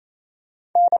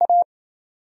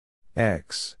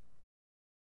X.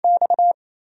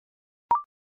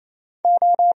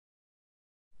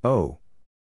 O.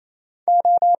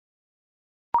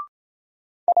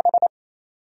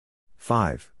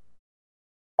 5.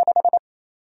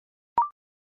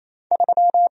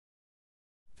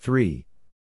 3.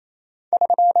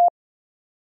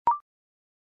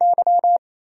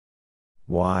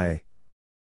 Y.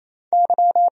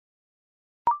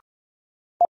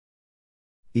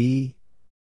 E.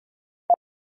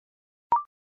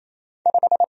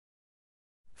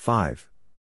 5.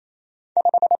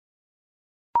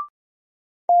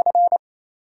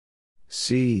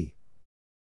 C.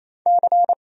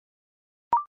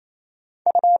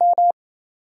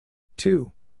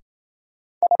 Two.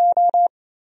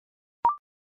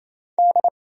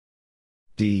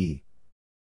 D.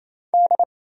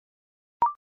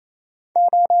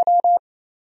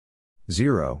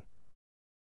 Zero.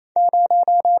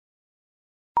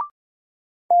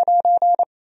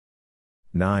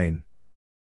 Nine.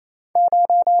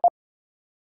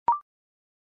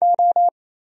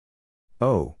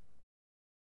 O.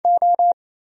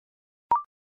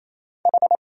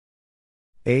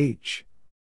 H.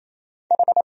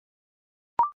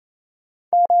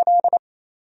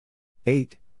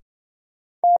 Eight.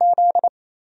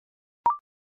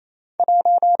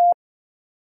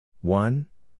 One.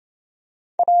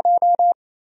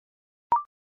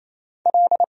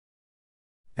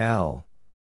 L.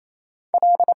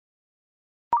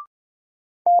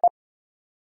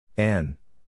 N.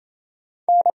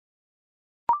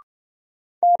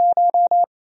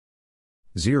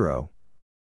 Zero.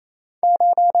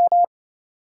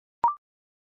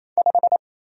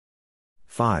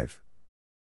 Five.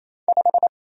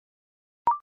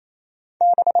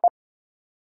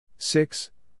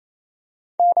 Six.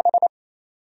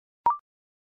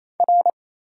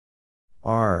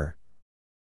 R.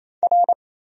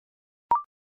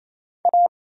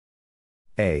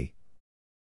 A.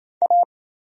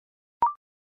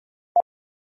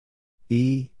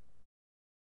 E.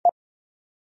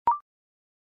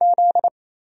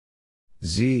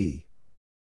 Z.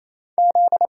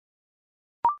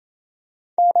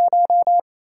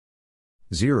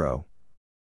 Zero.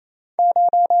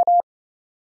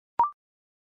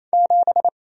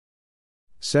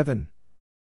 Seven.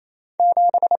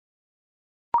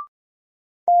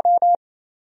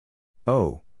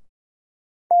 O.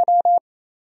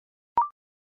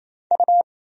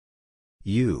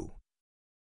 U.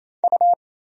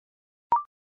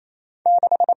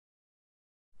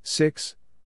 6.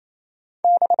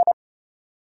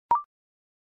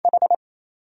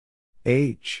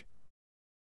 H.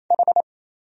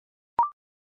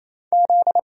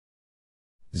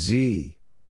 Z.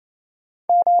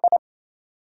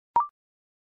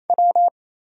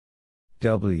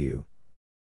 W.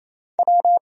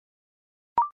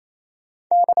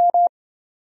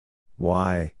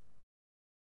 Y.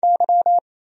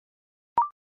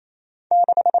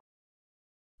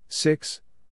 Six.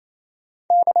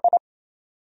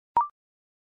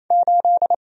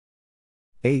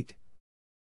 Eight.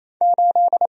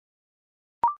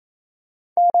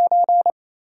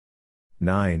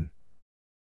 Nine.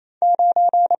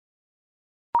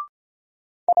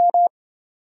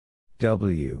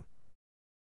 W.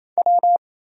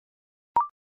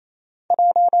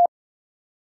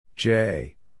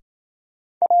 J.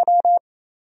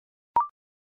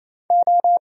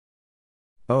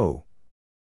 O.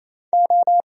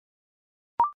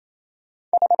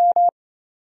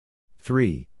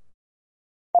 Three.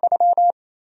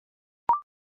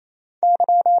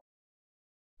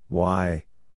 Y.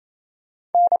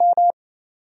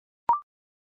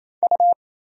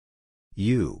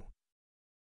 U.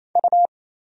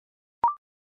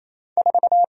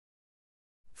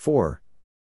 4.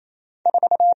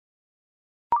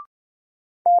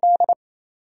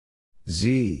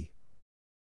 Z.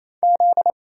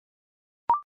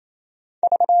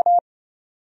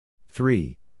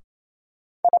 Three.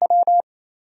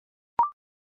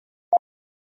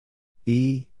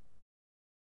 E.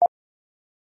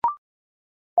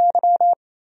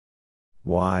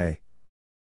 Y.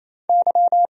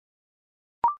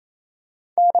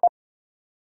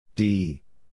 D.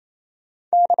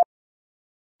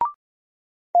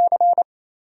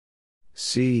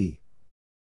 C.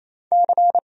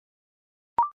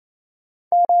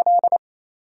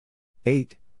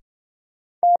 Eight.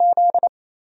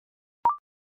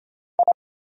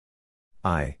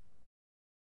 I.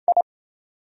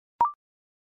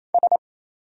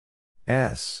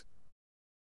 S.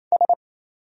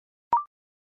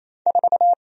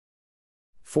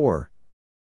 4.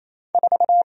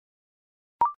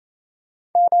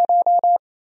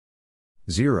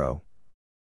 0,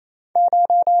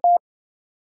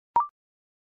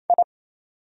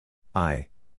 I,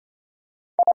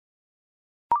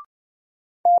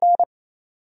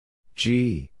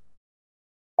 G,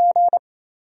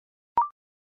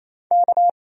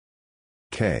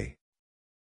 K,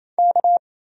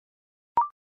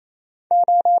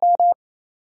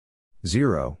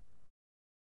 0,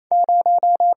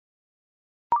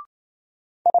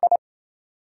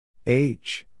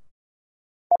 H,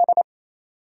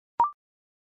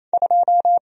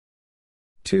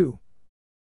 2,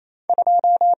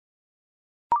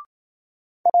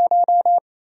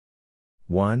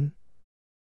 1,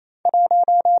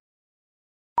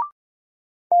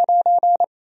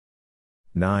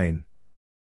 9,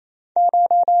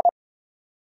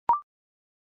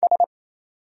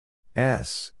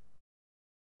 S,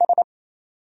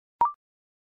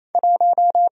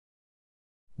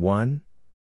 1,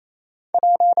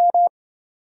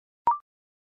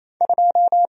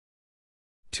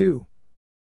 2,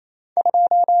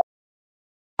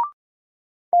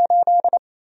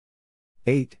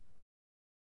 8,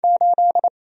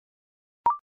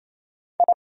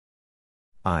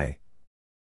 I,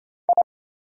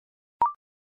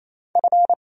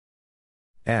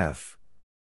 F,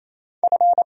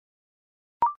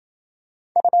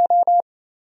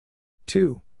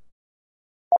 2,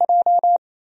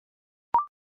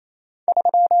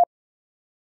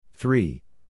 3,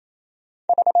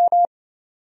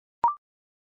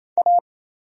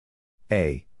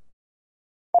 A,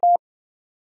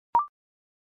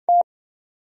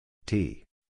 T,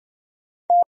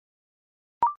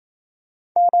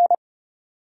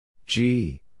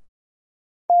 G,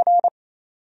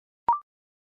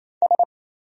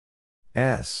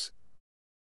 S,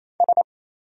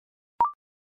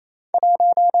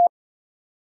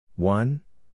 1,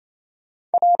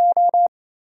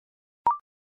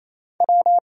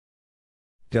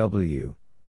 W,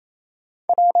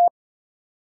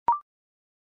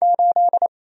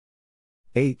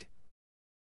 eight,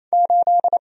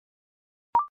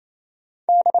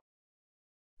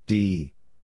 D,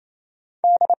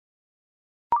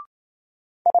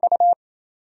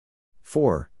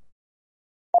 4,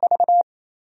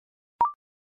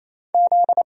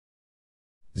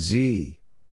 Z,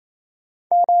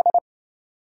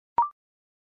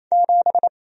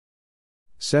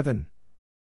 7,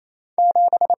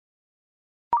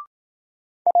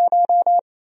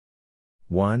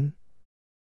 1,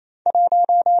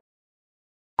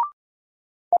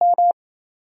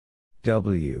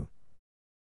 W,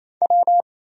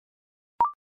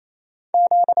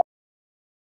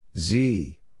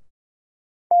 Z,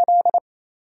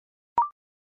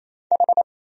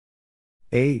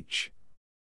 8,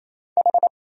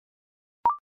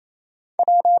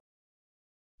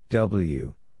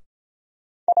 W,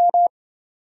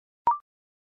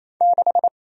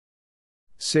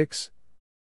 6,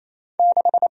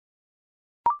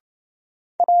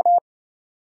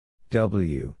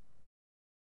 W,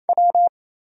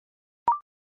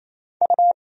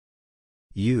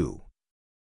 U,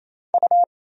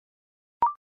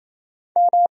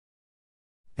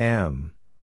 M,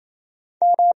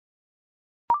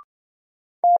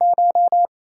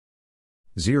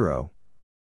 0,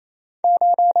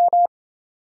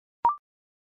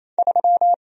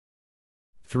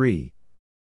 3,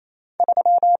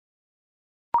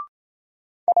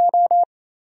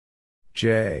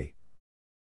 J,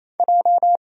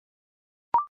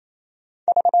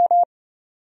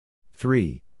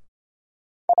 3,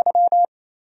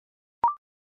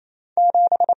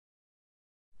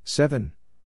 7,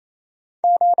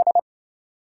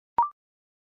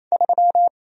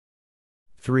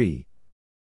 three,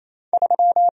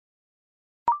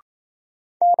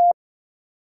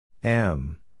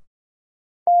 M,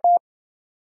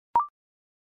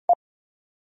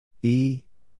 E,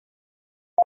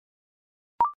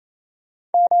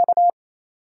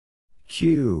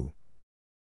 Q,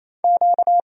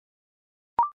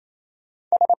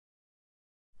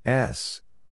 S,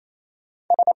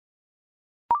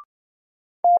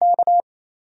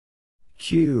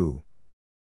 Q,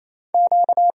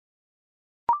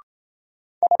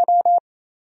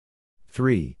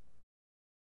 3,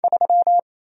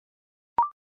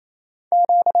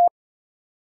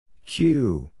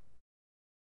 Q,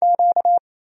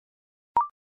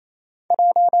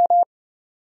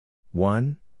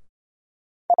 one,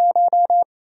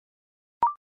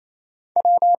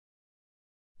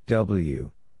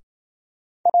 W,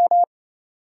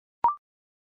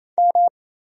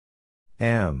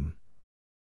 M,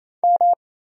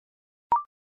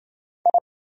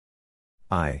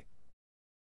 I,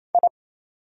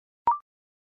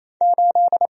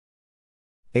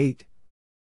 8.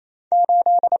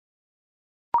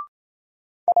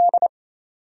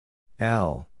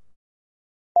 L.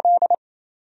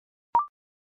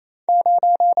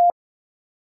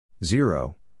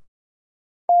 0.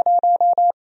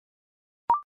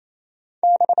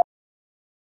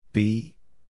 B.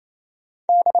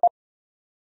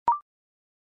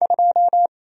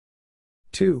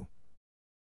 Two.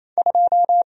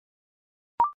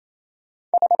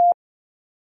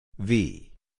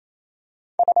 V.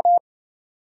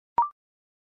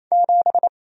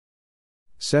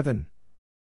 Seven.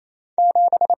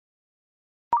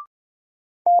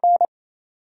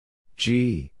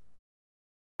 G.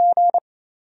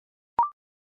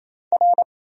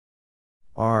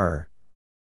 R.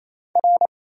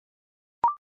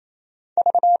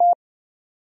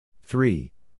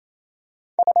 3.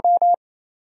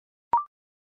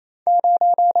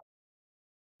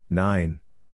 Nine.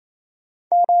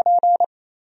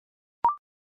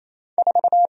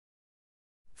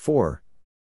 Four.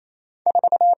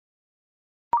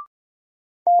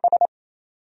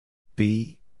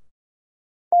 B.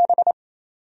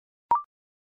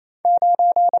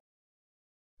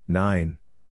 Nine.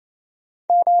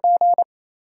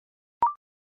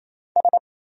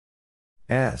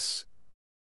 S.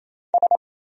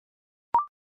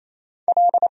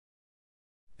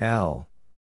 L.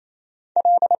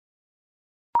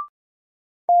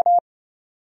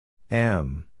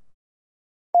 M.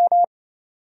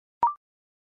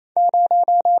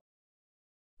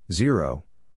 Zero.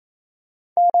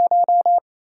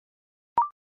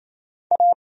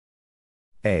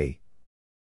 A.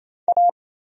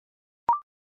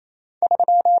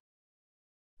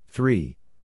 3.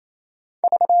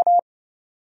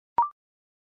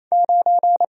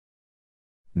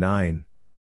 9.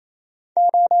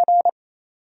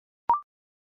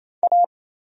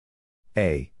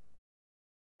 A.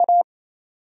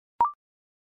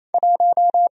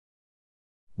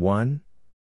 1.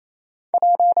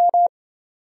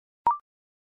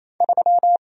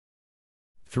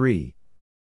 3.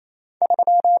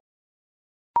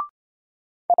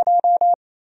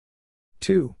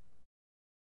 2.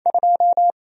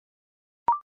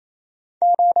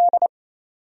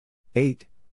 8.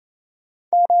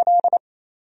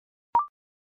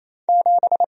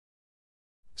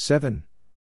 7.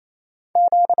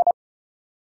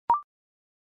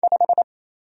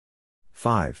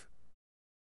 5.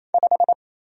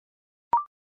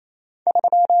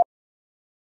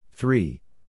 3.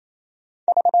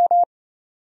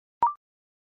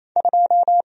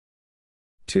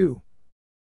 2.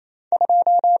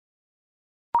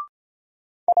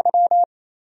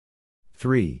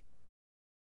 3.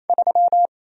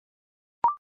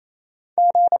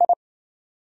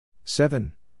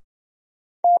 7.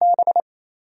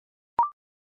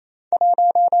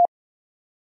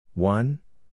 1.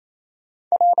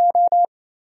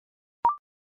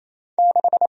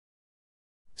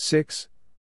 6.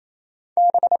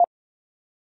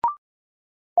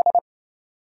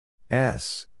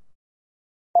 S.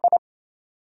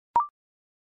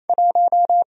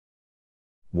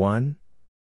 1.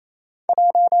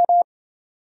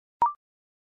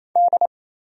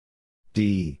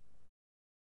 D.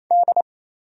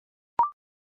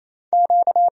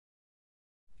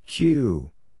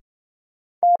 Q.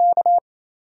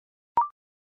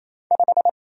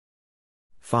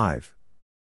 5.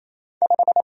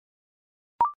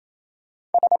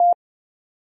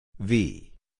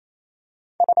 V.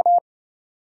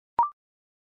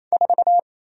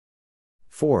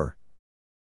 4.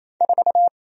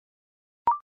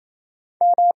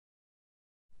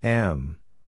 M.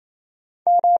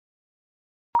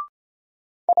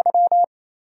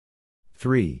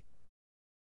 3.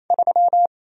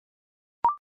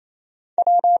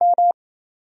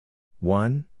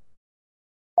 1.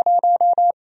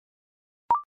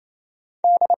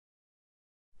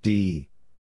 D.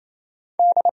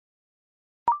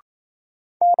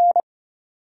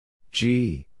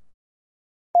 G.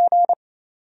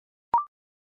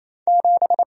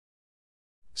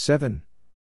 7.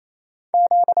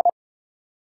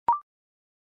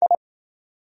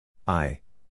 I.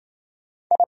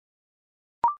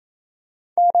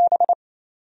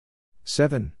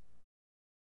 7.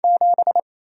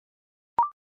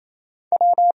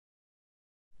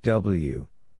 W.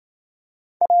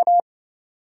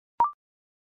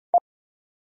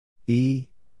 E.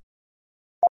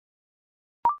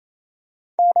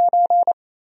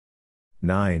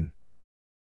 9.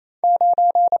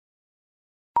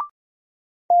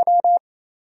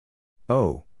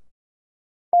 O.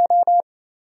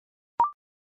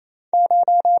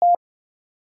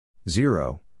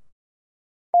 Zero.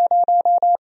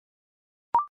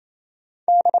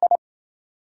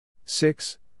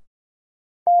 6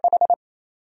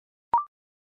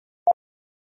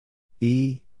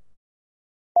 E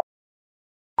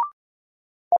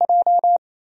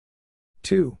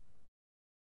 2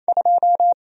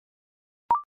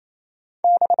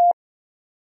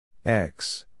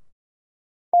 X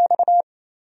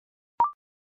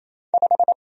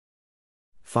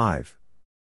 5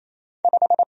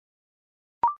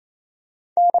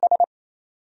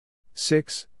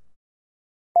 6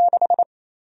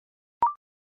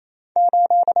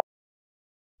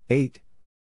 8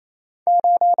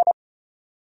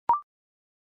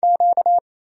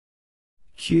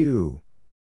 Q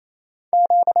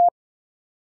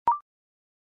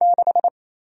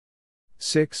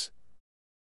 6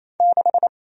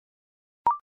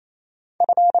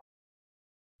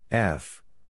 F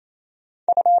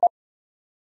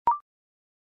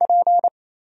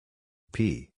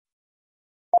P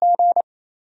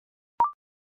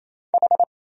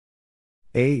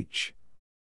H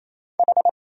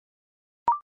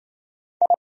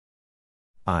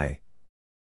I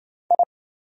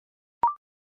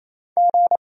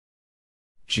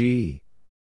G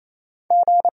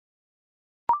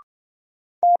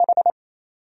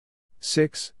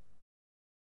 6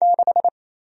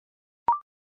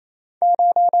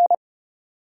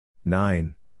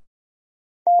 9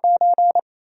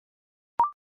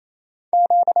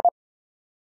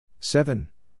 7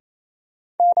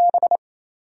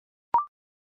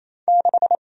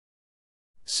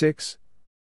 6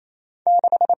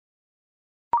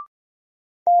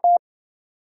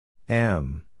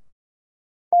 M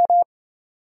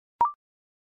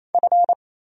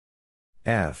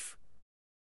F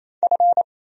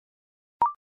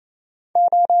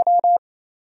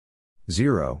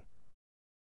 0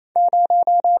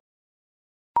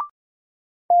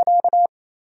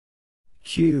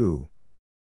 Q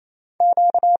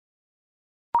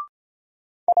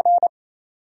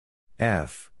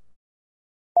F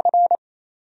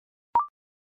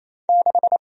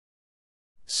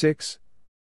 6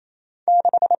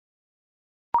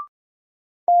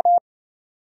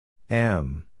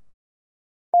 M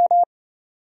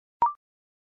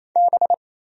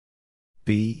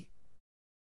B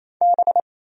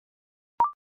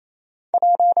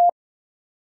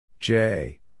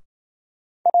J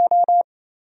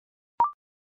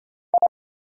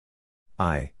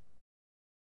I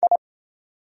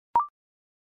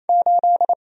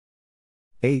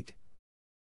 8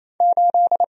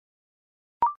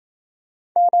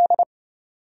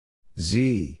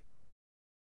 Z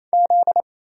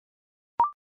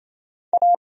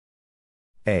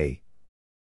A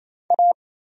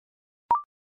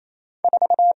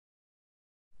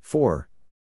 4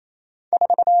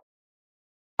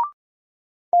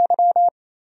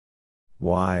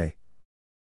 Y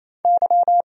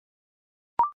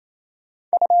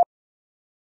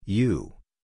U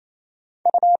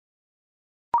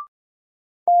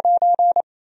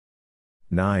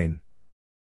 9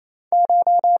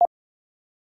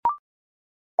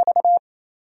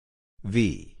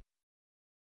 V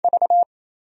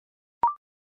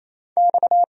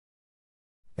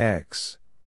X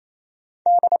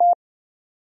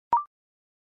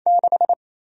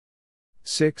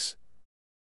 6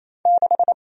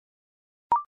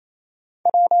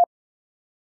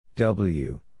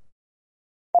 W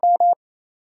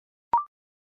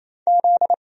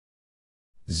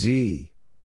Z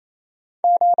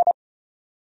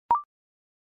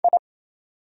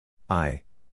I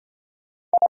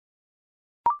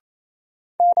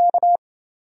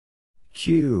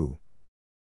Q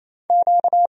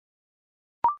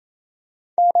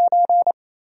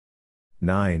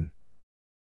 9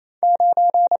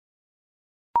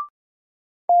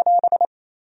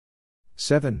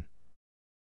 7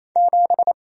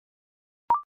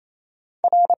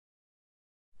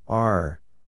 R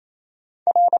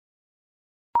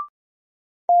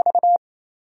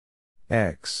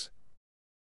X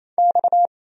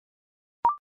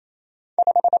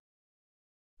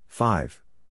 5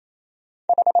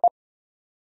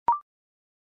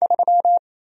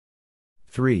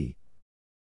 3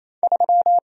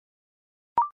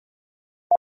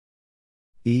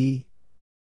 E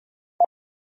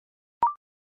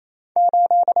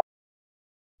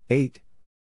 8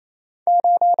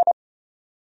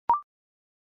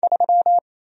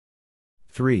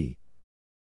 3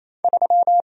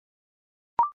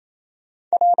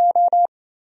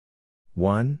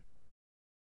 1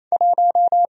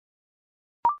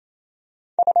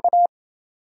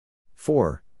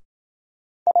 4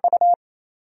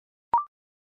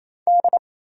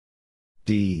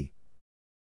 D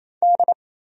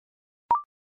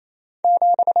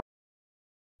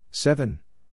 7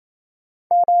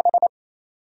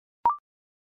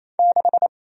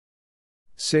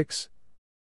 6.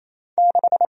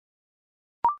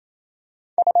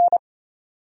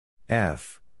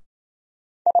 F.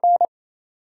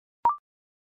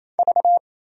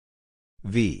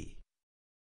 V.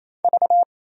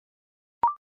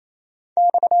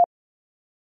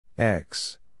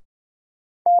 X.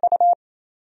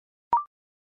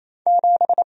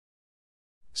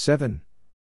 Seven.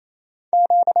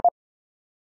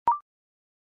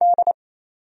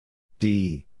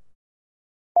 D.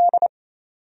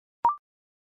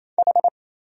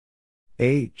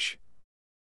 H.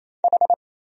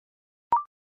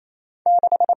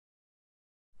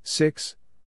 6.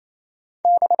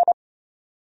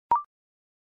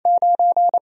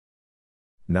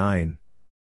 Nine.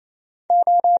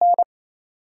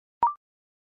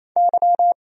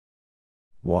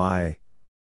 Y.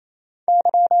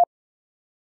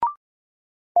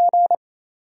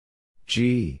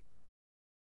 G.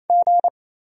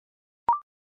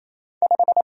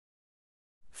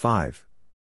 5.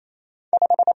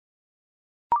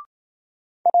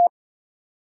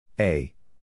 A.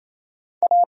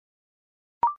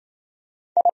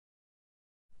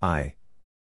 I.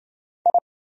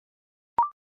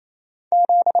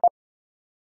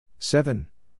 7.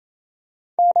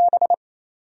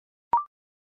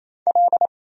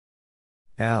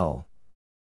 L.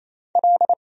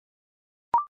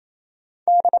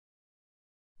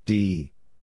 D.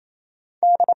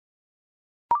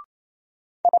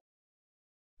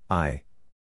 I.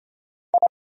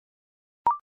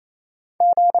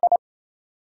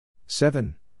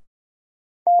 7.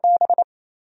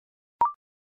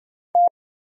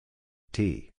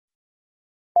 T.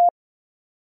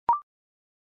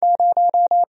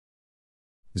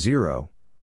 Zero.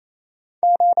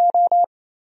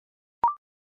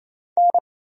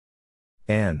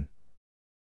 N.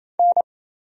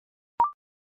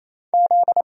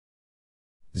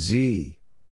 Z.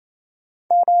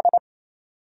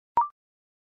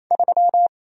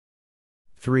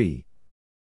 Three.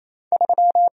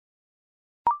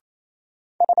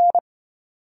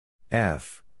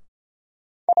 F.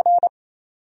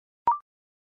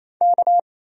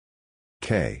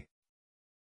 K.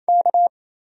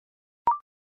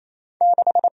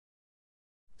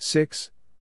 6.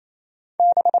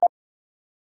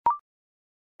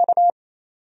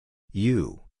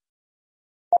 U.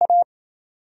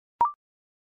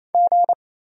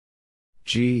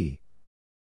 G.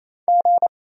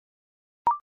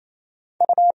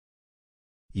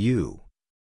 U.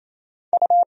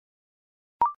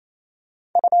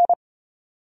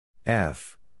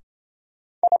 F.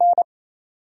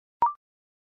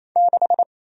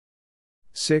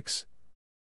 6.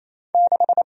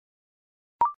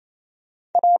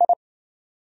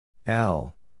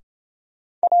 L.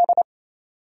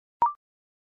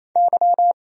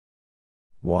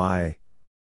 Y.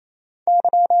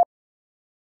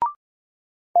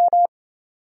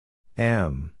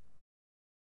 M.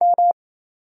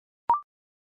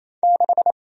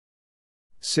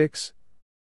 6.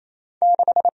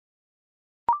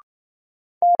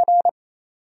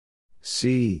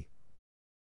 C.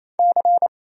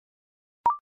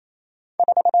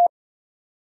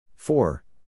 Four.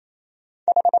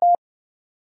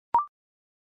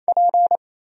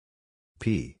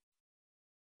 P.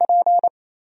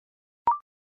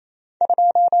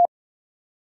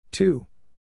 Two.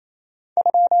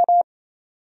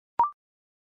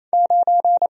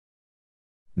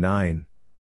 Nine.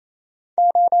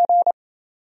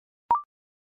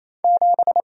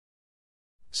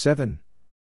 Seven.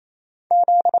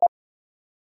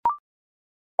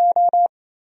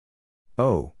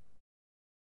 O.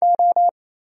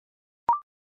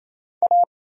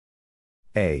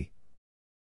 A.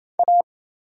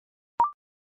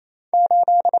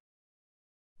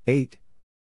 8.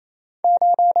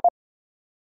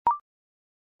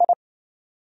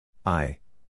 I.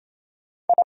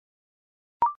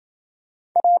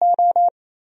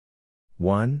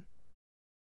 1.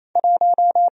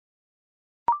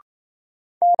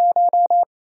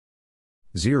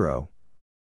 0.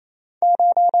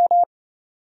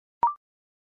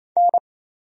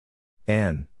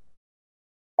 N.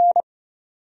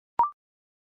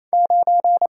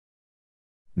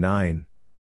 9.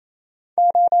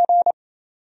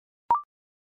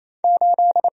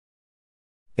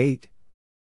 8.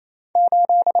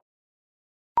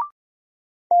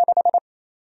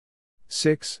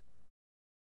 6.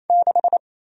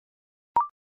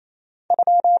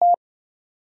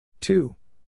 Two.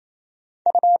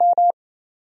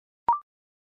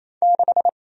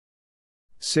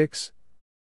 Six.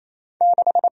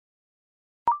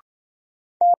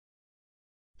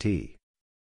 T.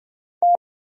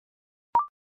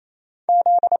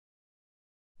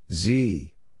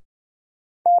 Z.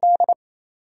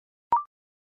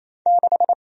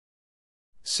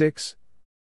 6.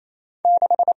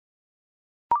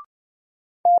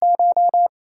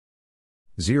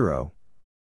 0.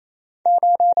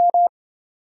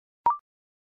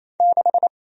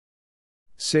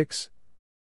 6.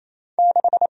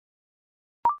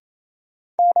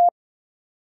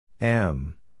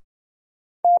 M.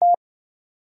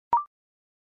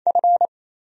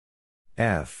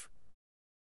 F.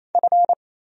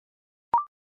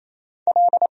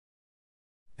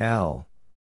 L.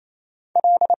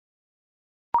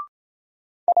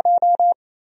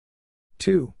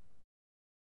 Two.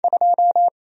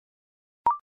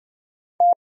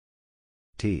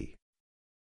 T.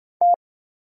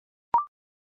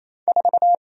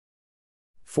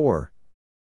 4.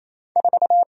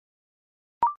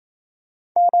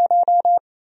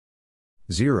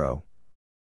 0.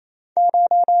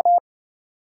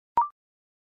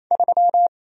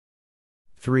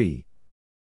 3.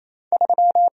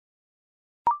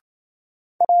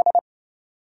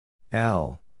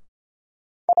 L.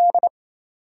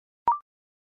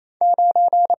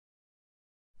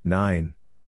 9.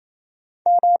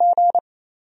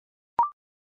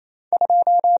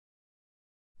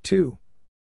 Two.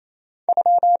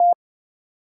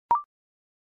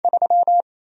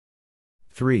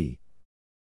 3.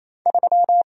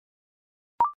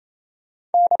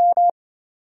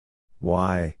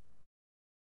 Y.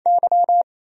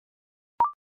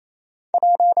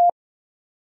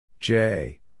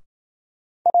 J.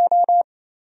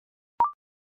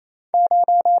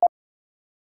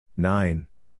 9.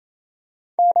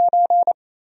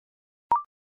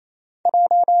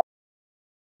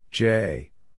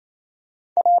 J.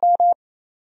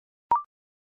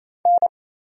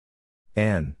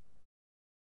 N.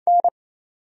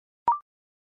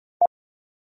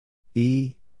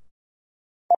 E.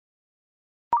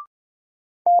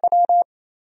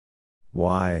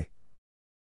 Y.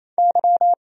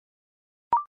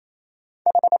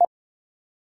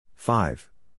 5.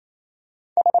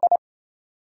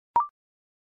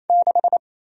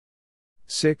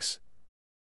 6.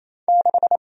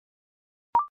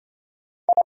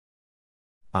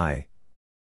 I.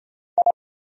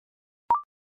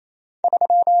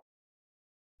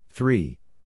 3.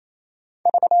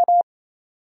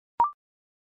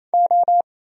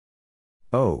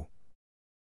 O.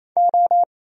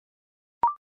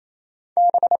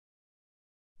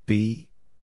 B.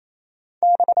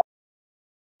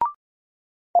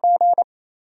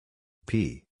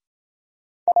 P.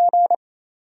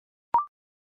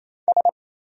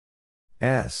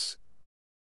 S.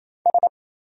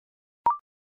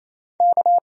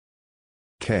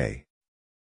 K.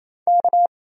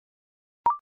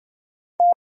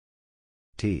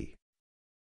 T.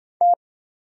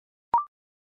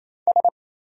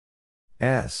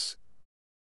 S.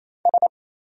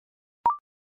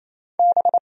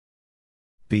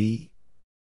 B.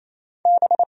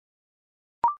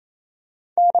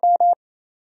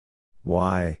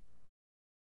 Y.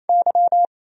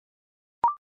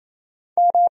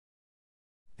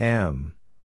 M.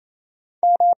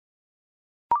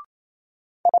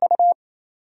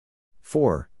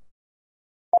 4.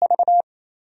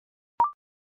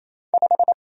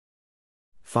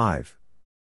 5.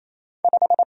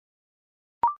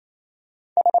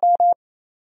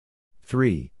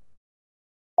 3.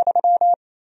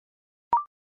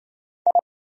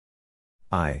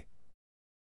 I.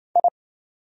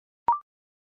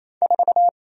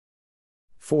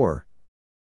 4.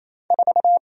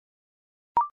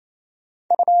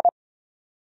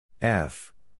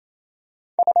 F.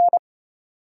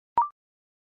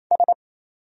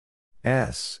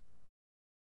 S.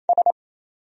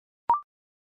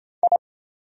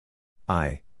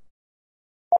 I.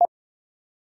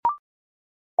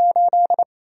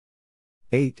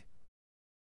 8.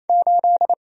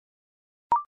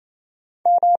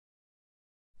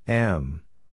 M.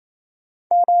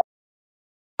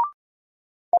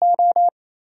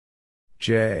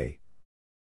 J.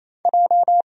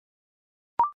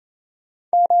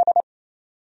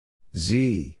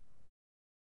 Z.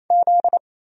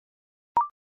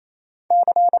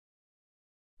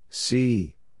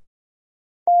 C.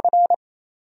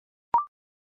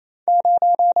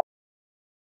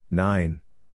 9.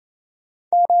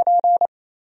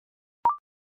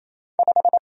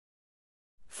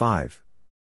 5.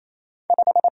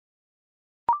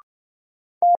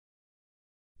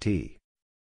 T.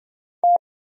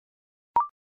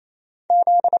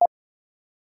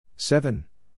 7.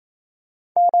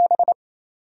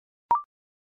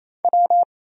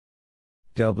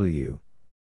 W.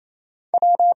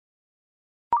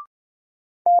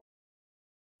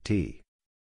 T.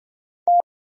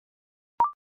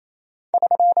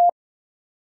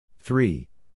 3.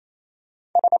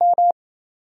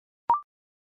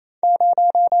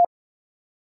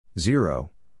 0.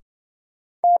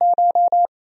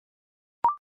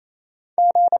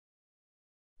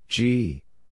 G.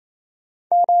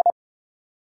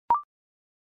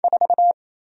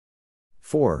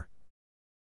 4.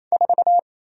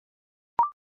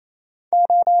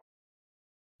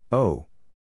 O.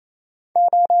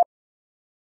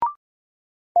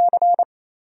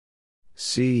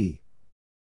 C.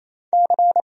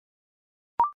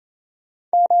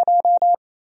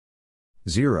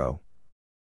 0.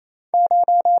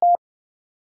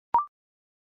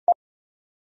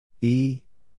 E.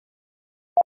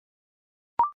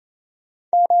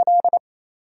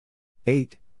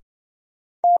 8.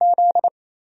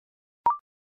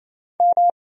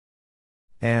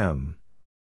 M.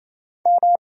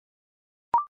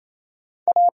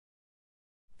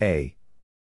 A.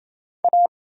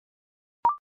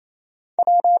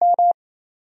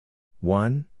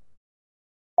 1.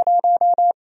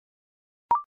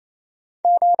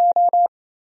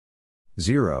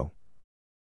 0.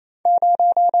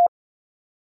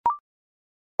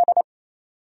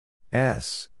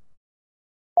 S.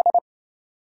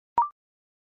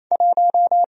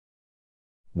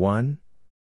 1.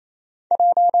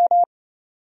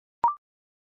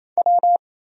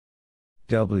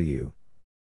 W.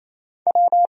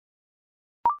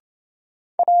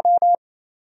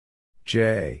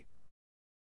 J.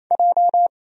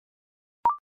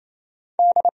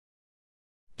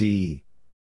 D.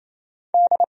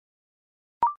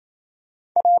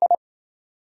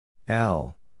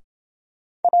 L.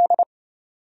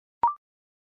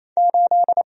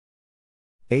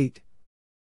 8.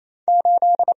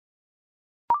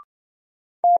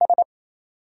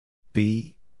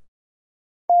 B.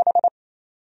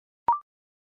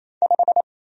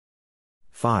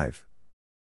 5.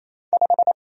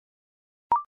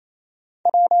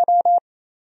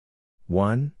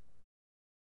 1.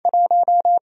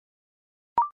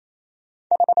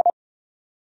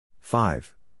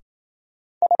 5.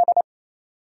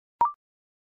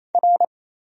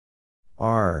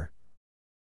 R.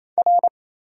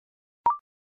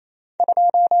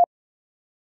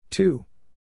 2.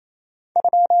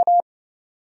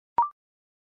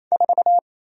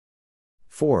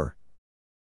 4.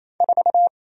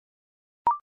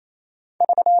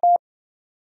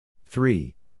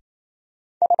 3.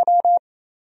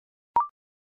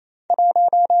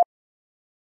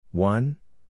 1.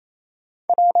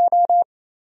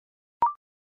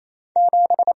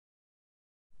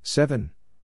 7.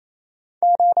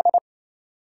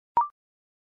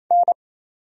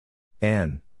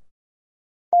 N.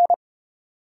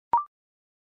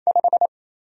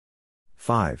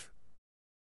 5.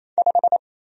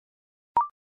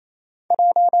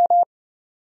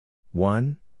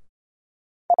 1.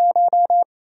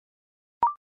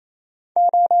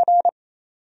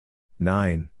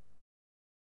 9.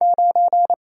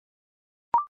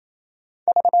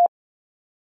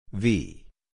 V.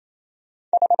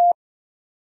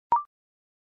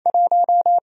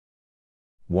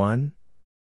 1.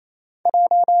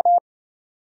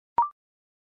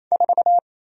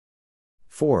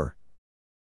 4.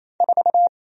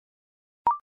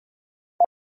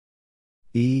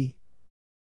 E.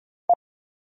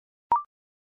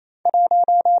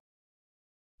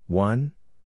 1.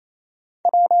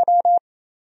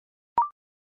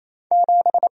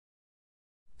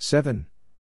 7.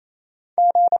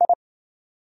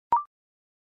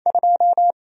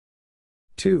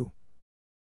 Two.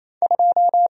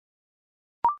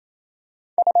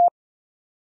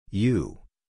 U.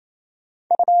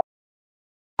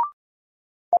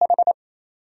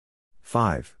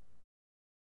 5.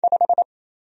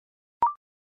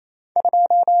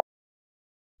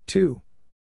 2.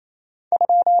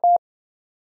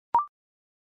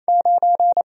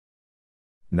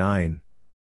 9.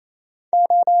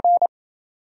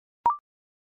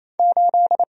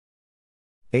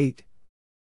 8.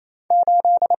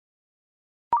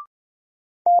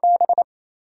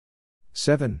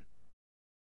 7.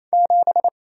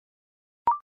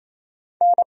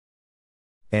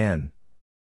 N.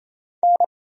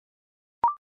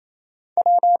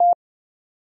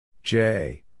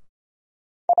 J.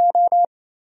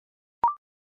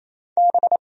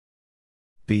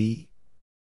 B.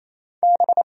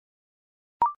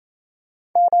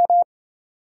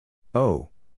 O.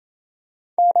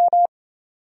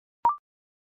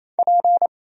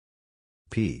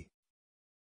 P.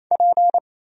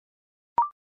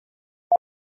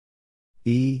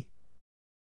 E.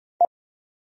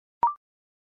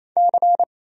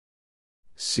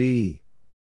 C.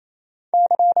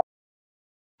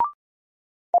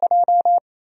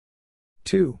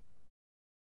 Two.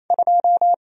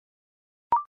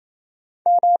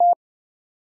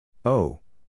 O.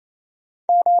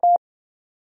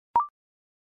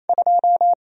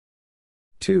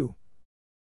 Two.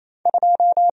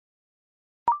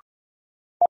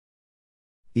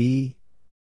 E.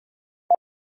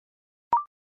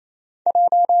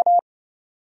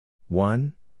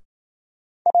 One.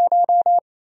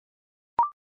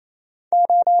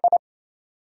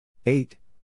 Eight.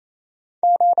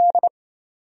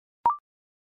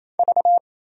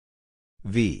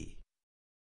 V.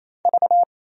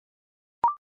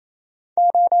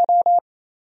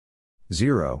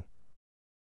 Zero.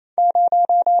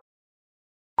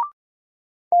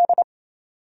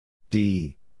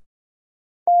 D.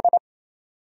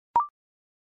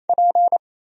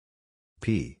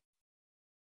 P.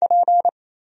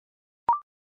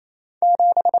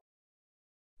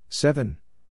 Seven.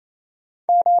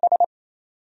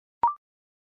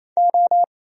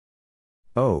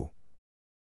 O.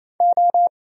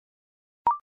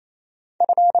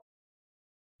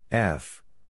 F.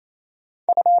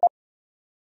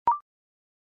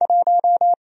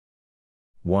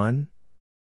 One.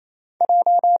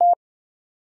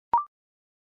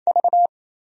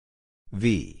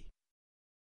 V.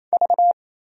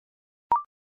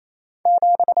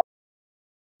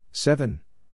 Seven.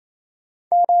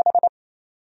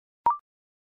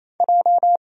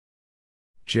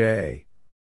 J.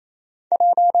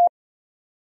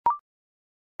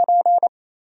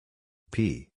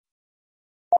 P.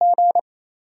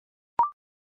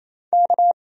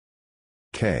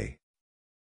 K.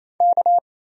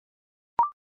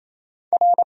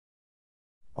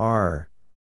 R.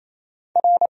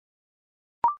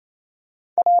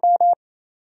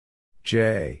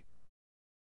 J.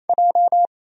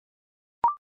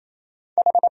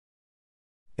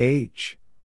 H.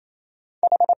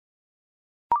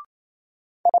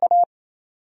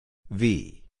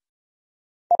 V.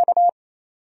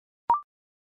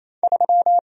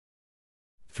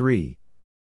 Three.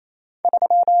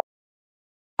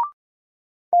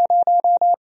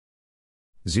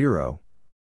 Zero.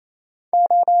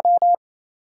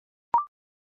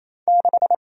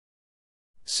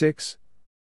 Six.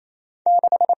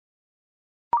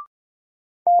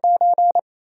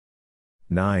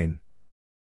 Nine.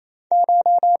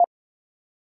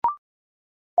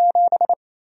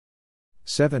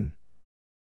 Seven.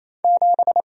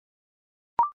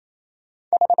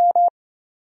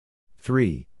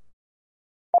 Three.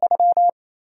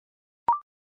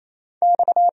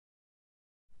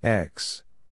 X.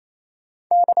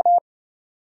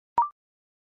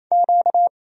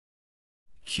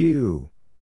 Q.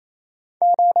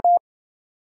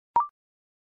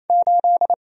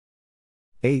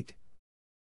 Eight.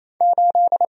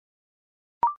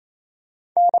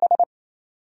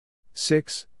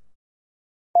 Six.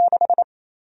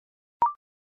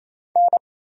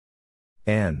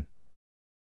 N.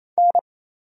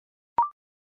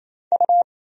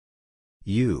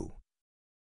 U.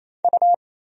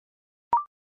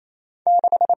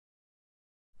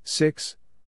 Six.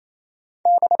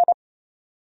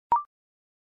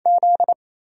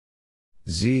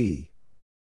 Z.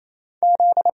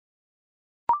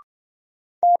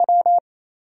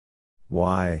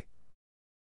 Y.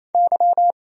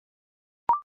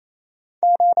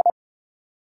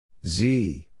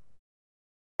 Z.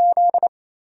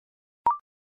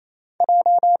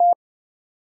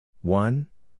 One.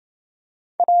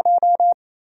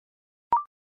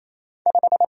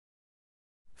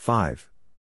 Five.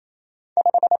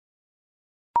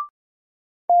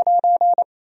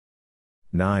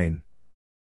 Nine.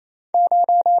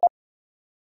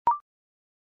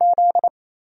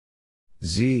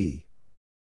 Z.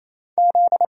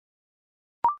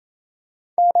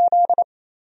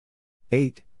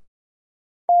 Eight.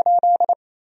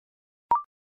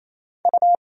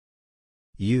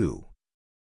 U.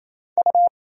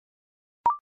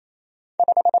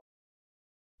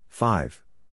 Five.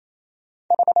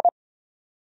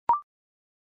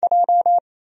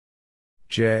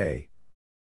 J.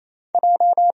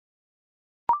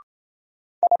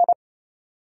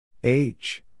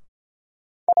 H.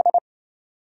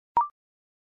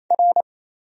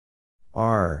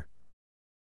 R.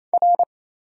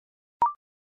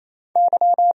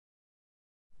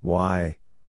 Y.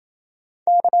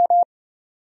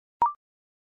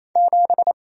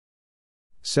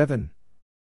 Seven.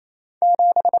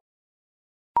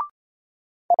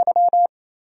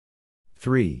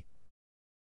 Three.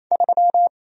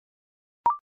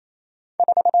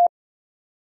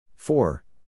 Four.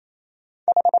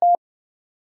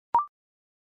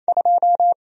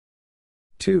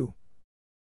 2.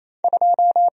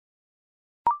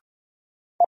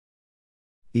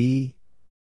 E.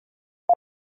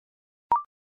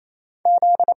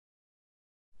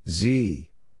 Z.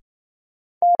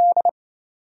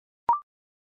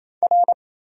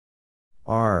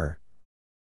 R.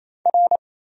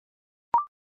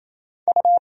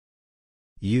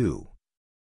 U.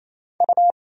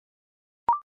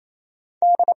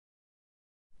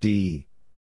 D.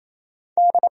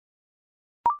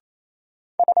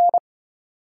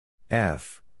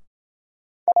 F.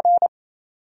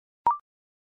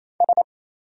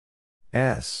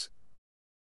 S.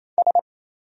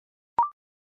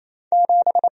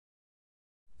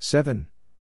 7.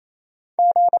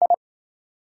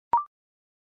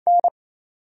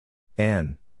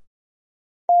 N.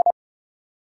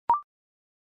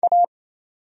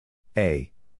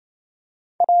 A.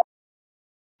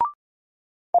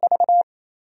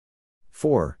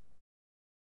 4.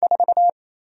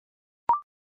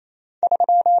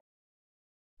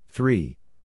 Three.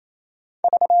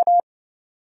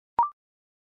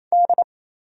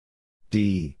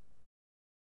 D.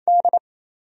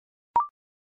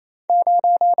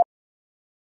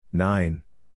 Nine.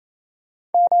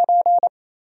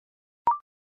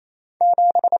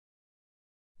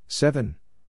 Seven.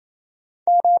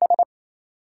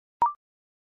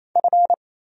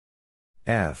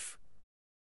 F.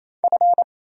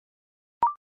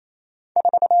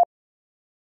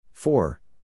 4.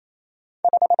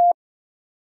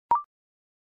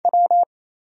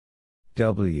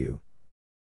 W.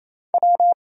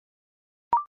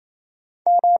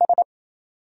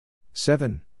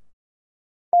 Seven.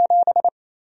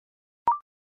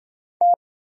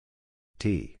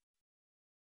 T.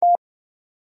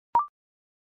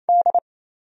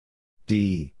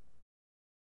 D.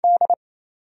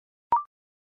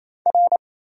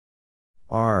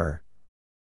 R.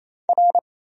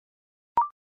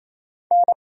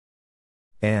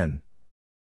 N.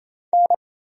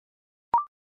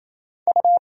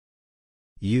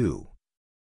 U.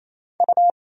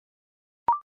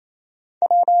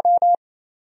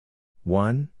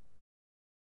 One.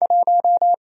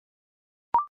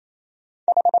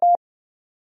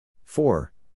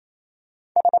 Four.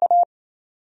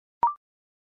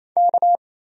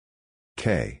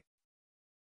 K.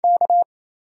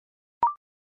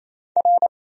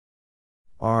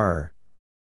 R.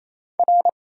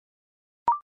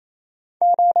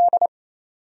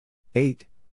 8.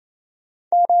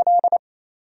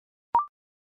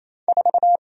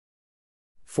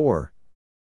 Four.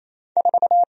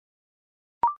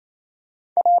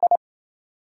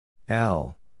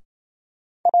 L.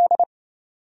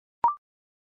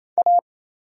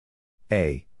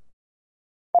 A.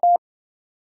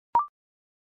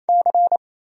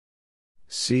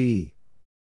 C.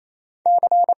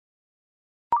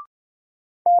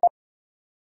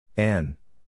 N.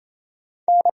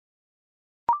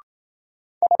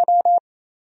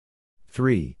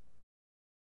 3.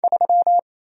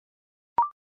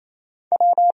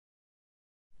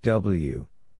 W.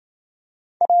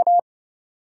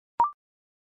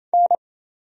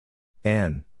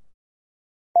 N.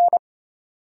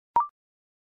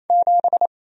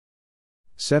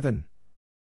 7.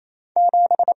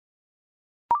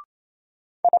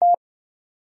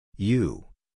 U.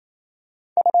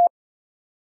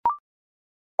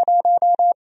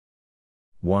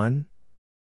 One.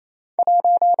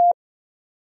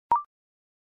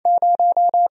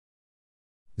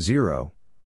 0.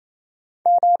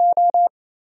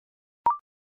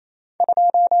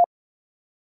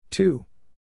 Two.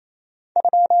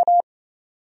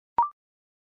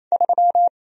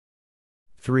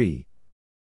 Three.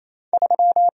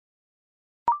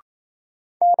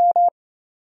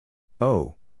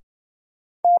 O.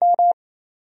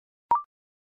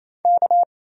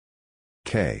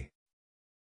 K.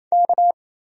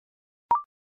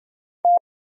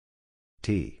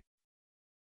 T.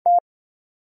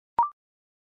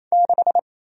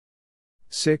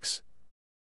 6.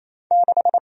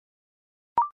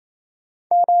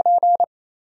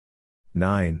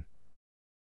 Nine.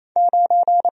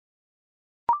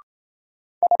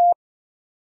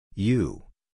 U.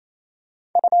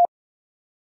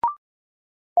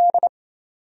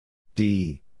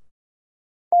 D.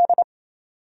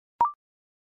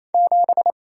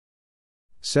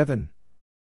 7.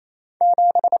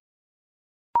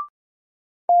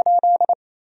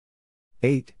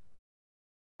 8.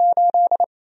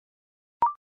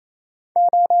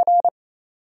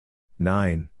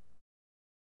 Nine.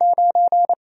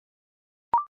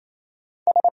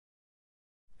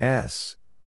 S.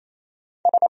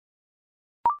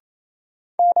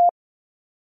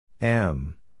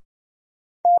 M.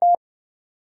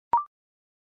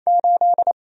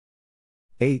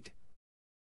 8.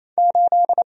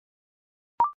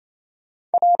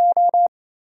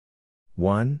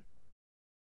 1.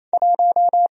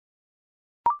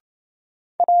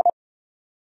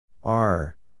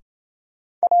 R.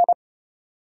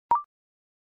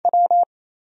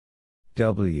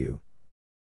 W.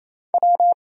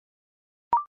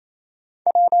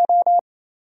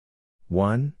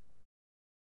 1.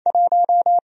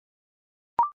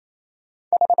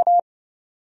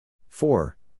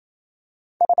 4.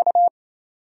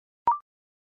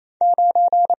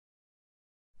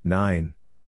 9.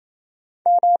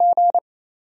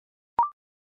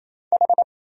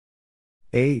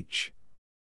 H.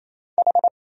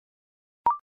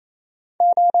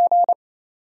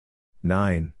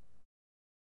 9.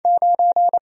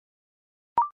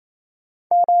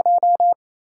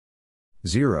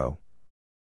 Zero.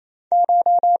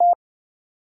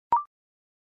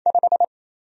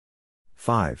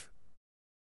 5.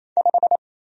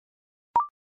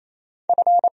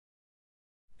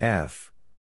 F.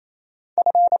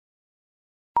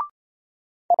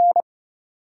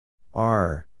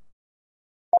 R.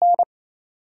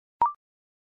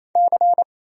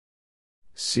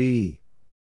 C.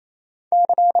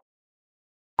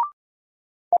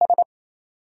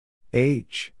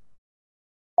 H.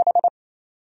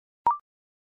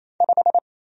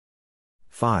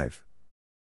 5.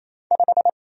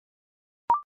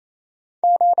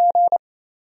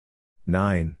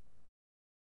 9.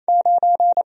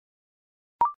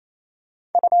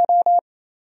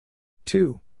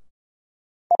 Two.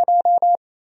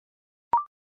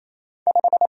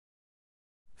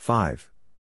 5.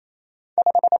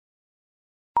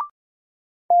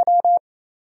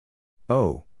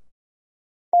 O.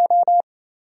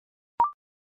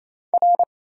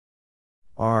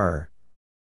 R.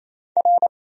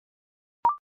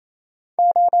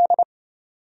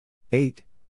 8.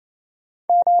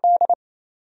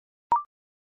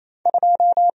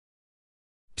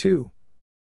 2.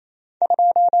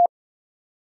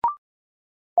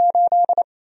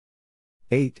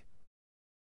 8.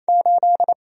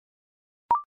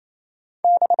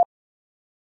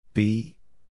 'B.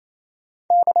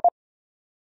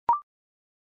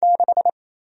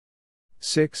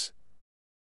 6.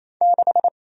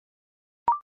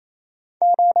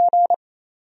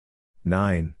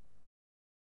 9.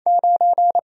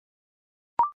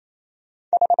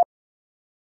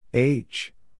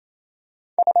 'H.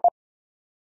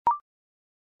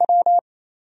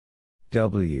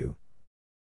 W.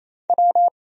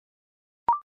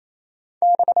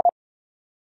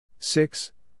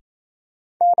 6.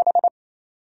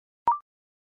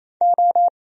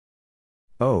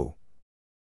 0.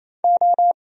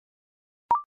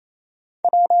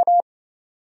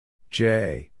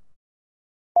 'J.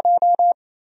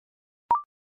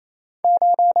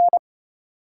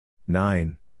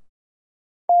 9.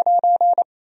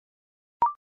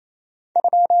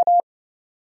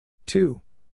 2.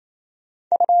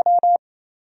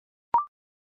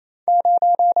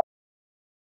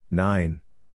 9.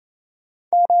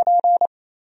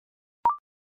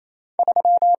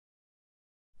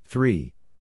 3.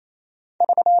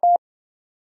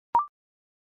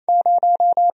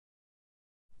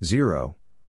 0.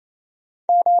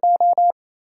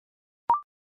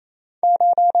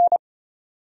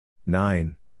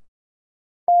 9.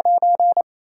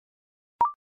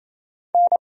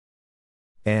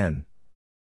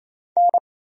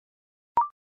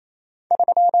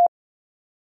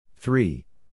 3.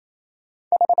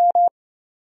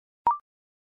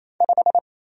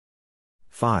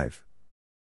 5.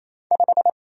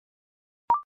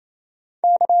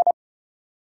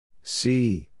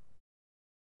 C.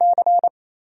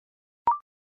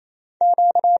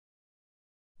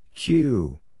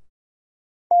 Q.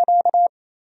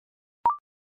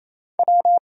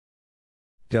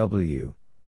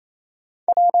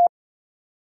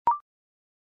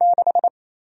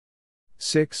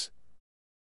 6.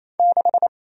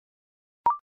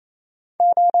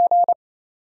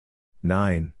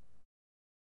 9.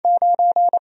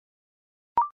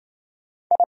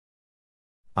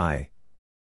 I.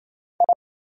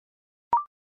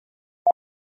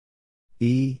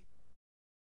 E.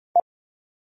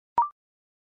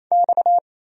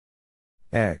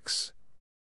 X.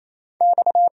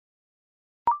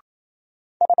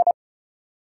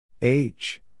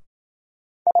 H.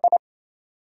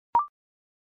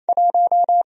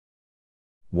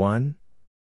 1.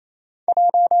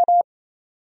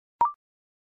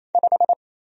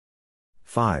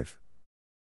 5.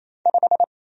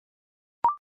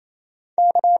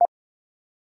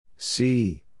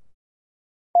 C.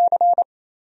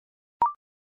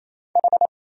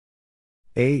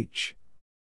 H.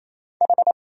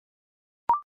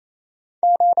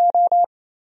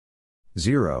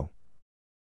 0.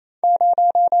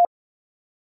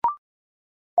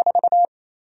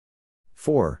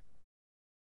 4.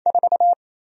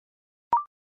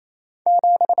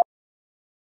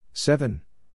 7.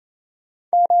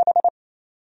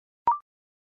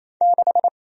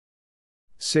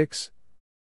 6.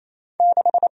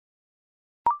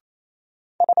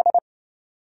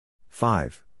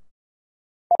 5.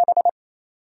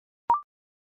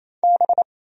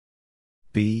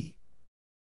 B.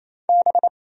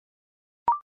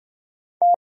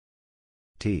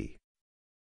 T.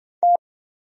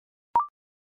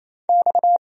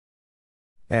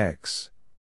 X.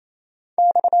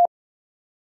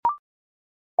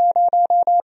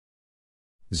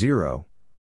 0.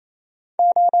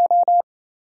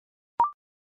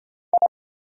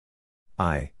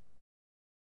 I.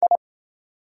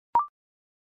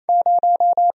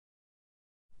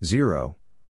 0.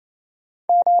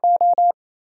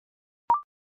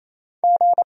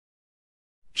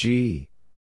 G.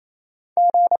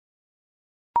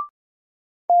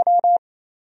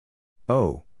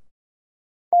 O.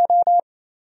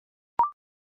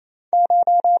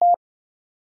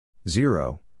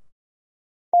 Zero.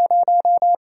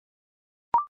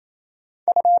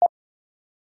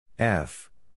 F.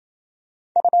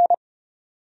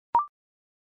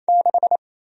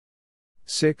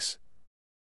 6.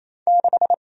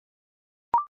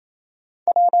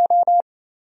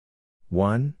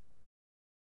 1.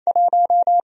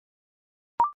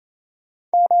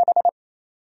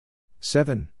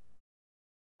 Seven.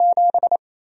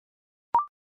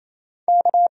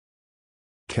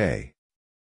 K.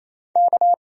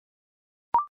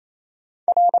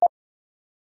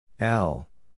 L.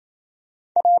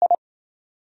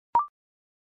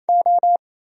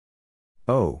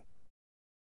 O.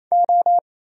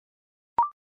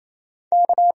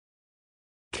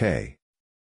 K.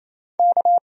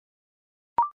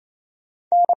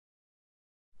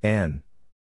 N.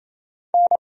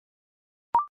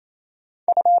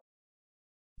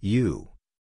 U.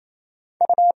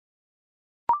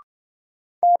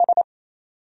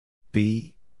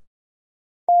 B.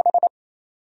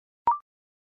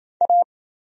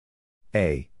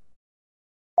 A.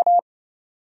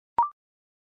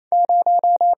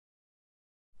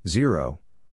 Zero.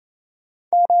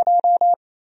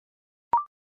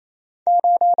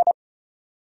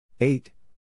 Eight.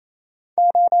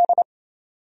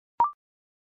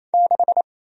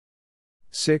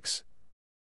 6.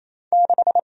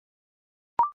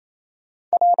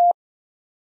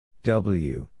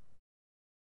 W.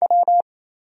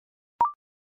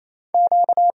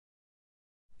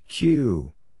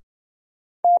 Q.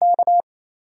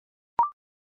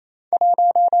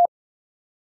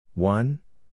 One.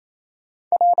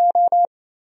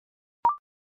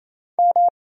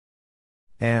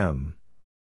 M.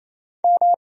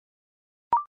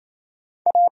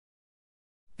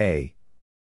 A.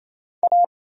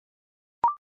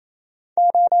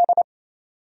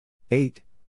 8.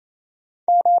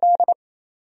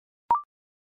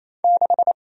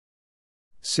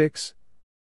 6.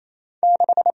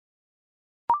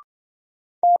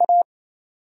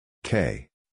 K.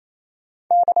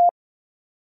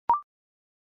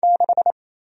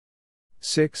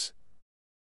 6.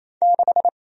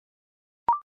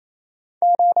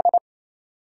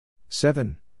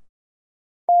 7.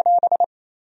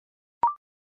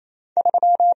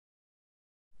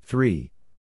 3.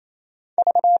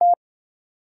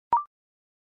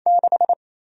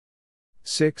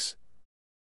 6.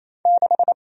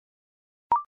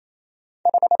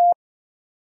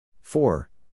 4.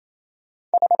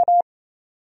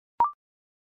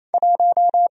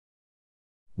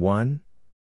 1.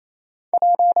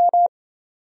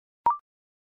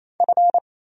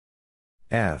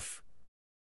 F.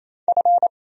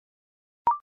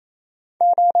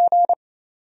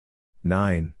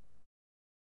 9.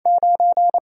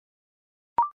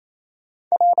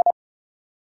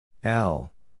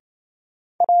 L.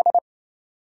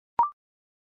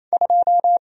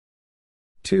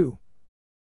 Two.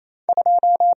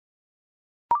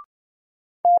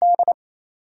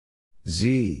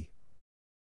 Z.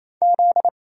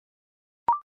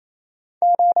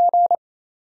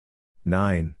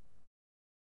 9.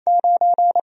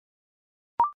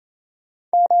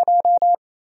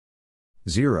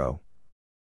 0.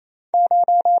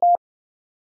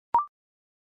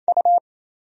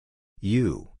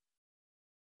 U.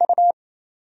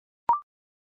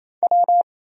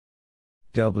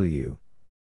 W.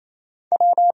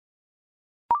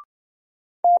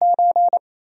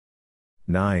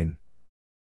 9.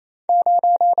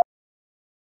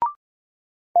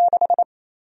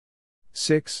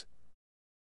 6.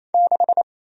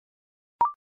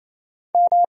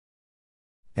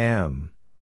 M.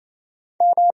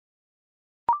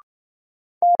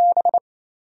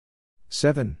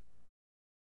 7.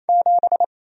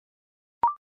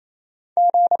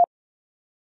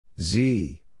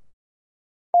 Z.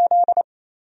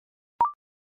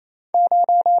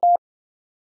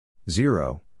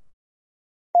 0.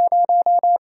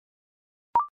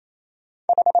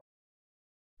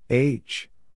 H.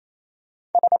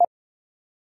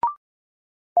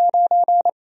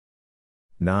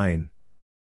 9.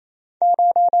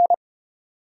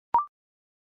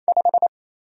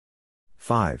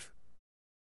 5.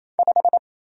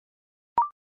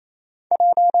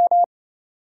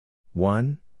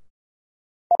 1.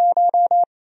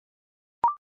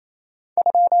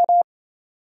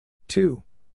 2.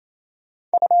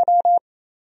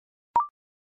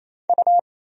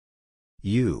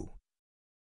 U.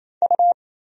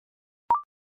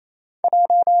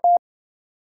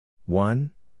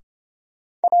 1.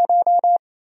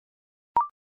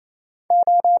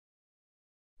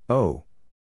 O.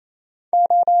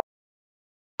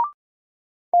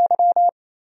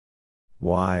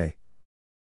 Y.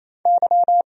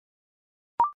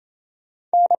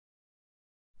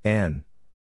 N.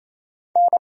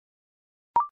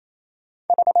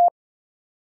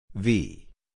 V.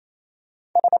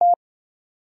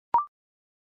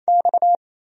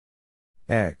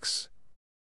 X.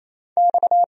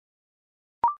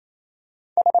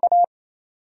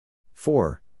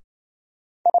 4.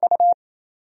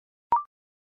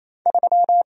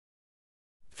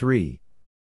 3.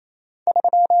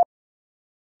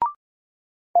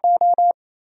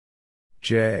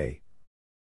 J.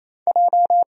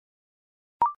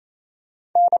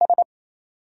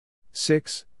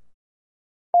 6.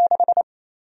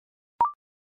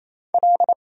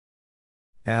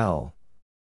 L.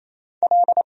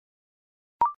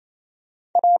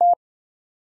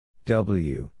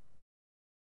 W.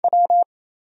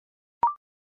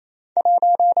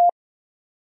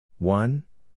 1.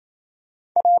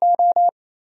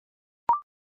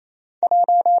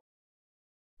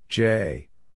 J.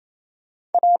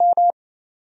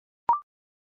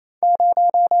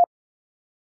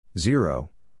 0.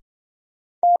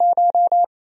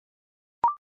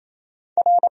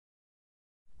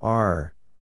 'R'.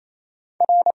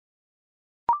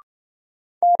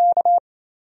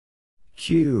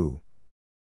 Q.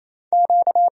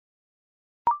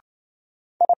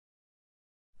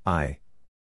 I.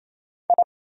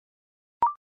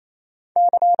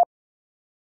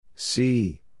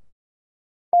 C.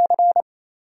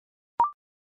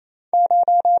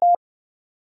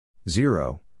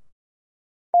 0.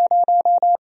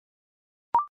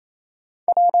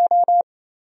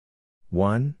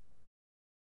 1.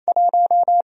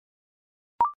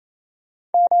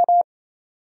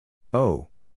 O.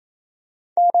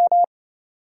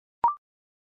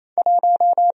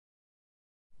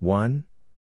 1.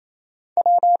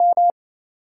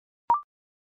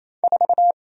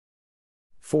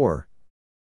 Four.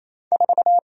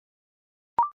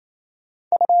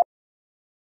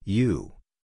 U.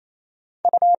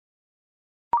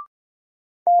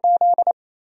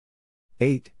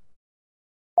 8.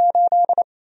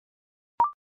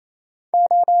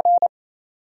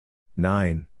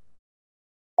 9.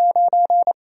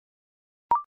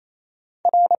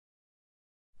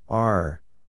 R.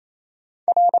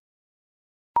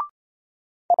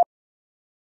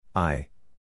 I.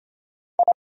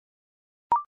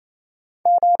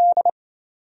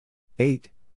 8.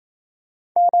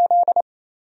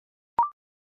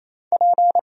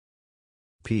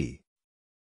 'P.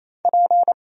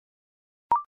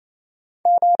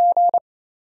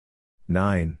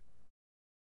 9.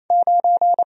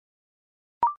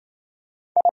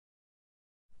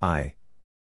 I.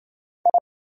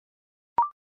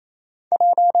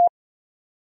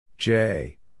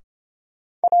 J.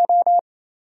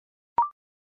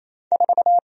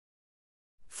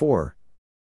 4.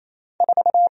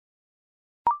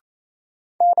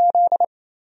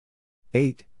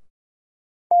 8.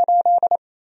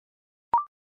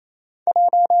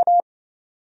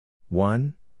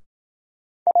 1.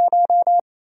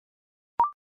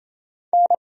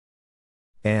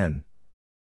 N.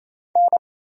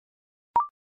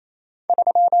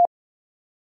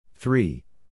 3.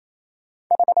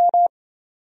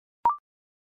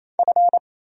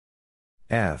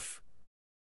 F.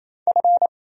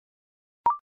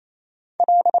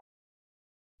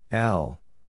 L.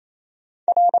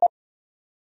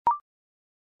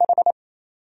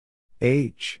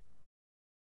 H.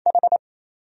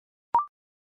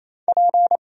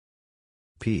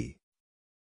 P.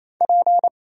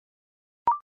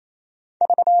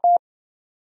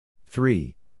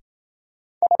 3.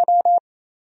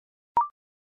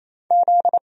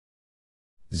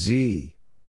 Z.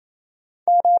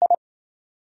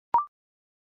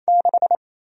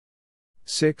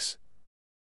 Six.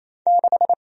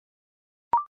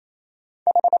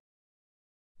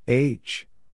 H.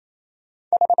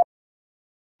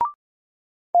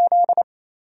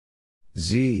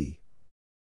 Z.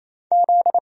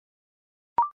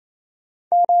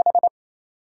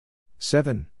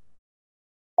 Seven.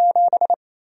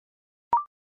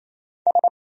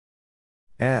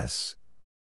 S.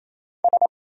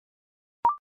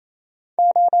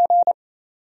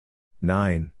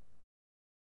 Nine.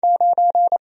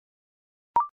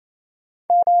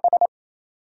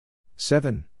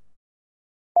 Seven.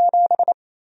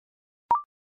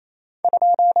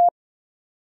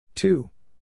 Two.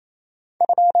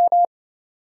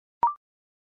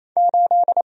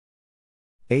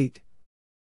 Eight.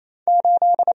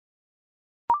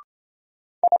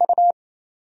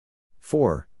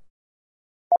 Four.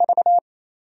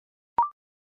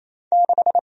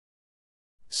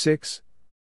 Six.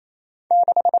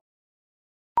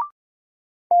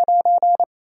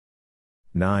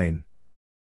 Nine.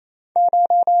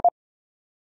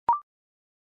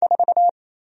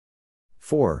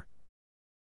 Four.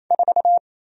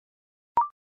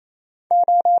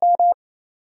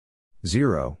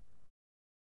 Zero.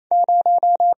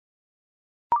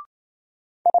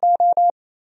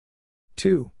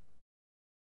 Two.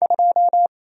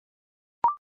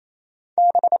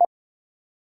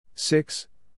 Six.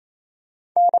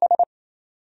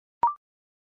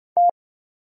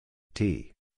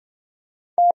 T.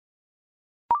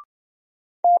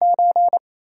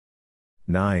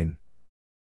 Nine.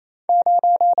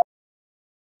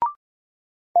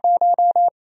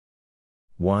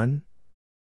 One.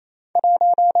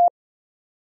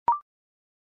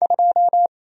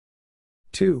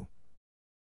 Two.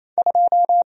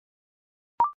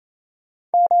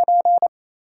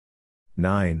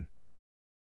 Nine.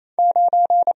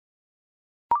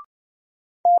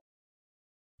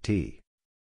 T.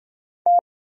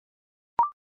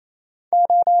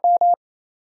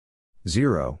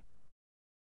 Zero.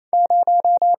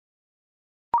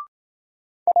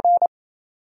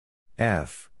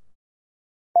 F.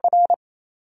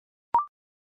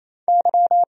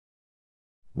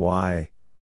 Y.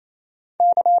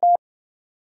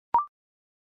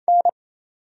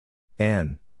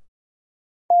 N.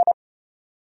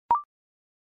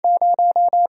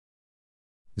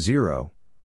 Zero.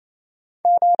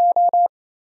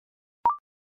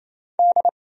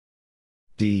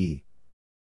 D.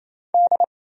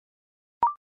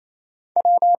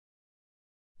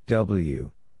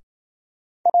 W.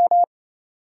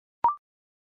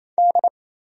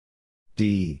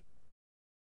 D.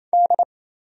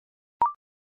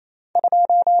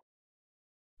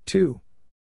 Two.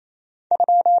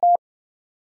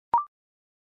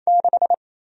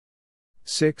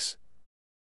 Six.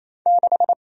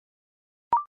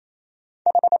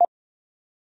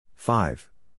 Five.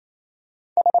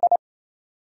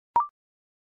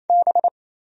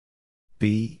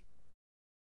 B.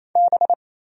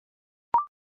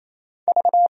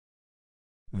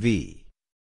 V.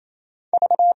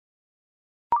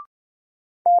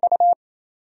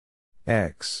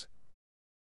 X.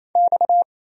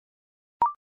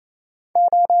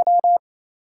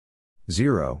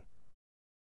 Zero.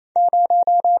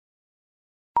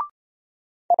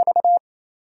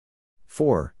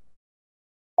 Four.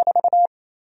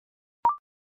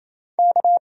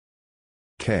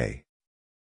 K.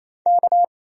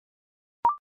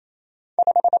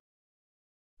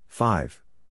 Five.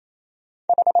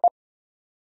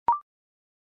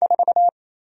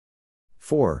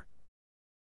 Four.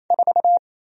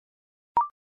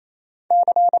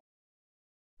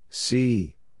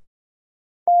 C.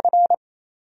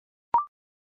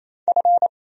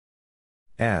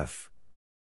 F.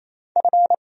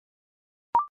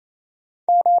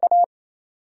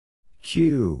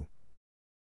 Q.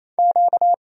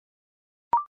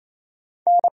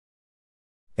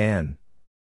 N.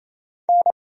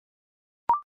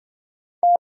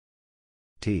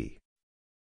 T.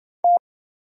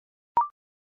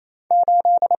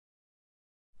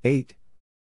 8.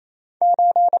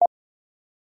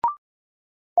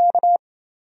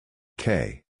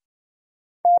 K.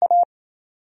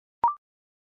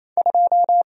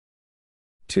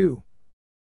 2.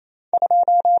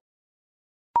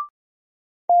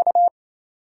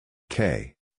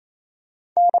 K.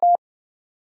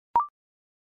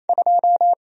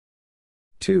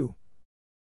 2.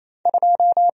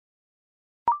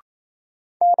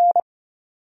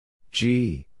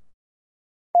 G.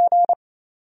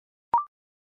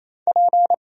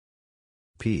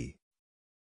 P.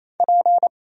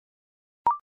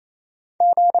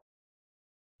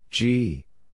 G.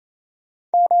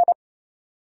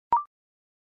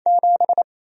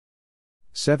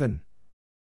 7.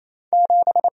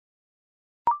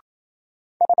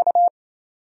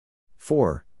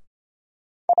 4.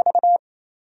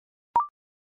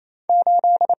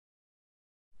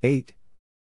 8.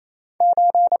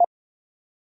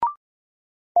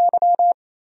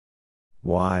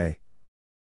 Y.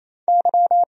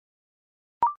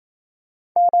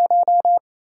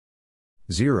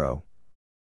 0.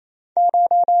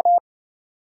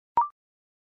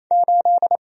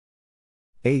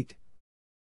 8.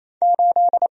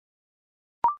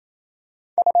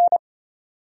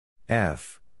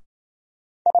 F.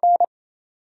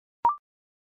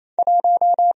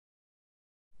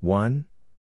 1.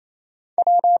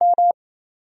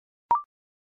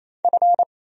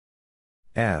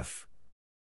 F.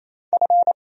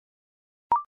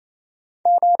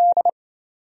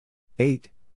 8.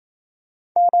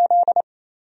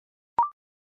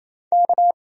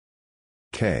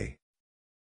 K.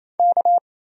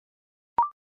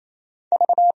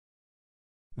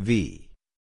 V.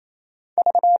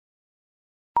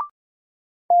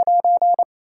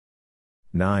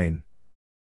 9.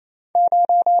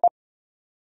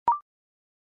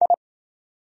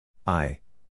 I.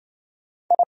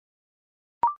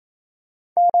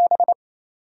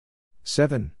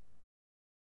 7.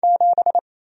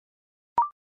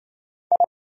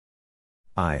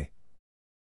 I.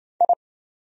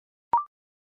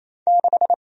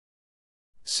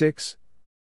 6.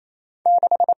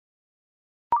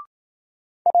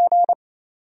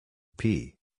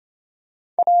 P.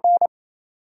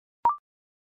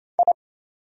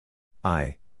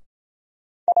 I.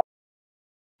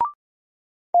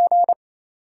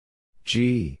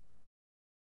 G.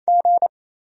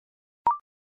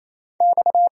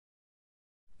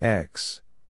 X.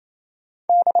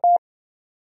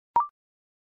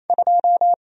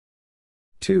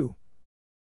 2.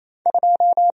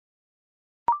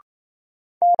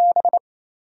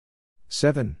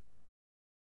 7.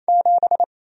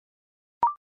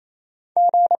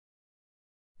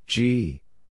 G.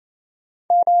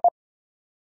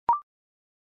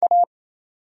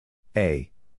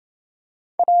 A.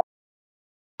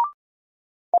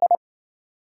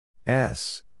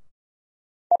 S.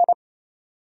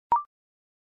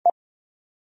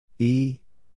 E.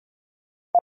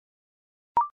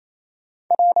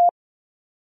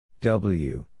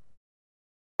 W.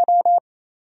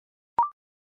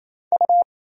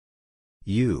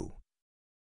 U.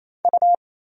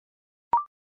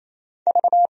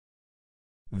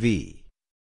 V.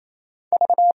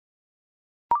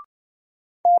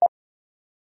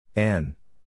 N.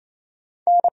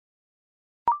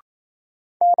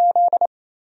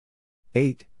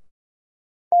 8.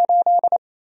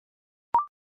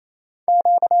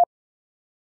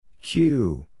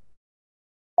 Q.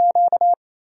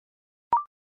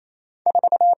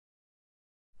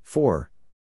 4.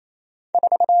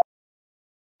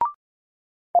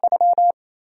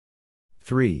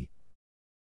 3.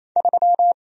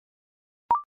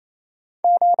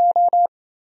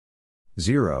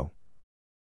 0.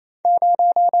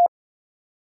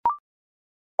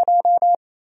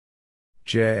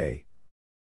 J.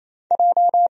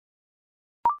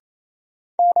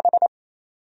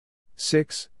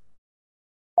 6.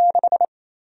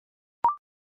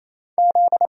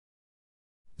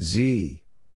 Z.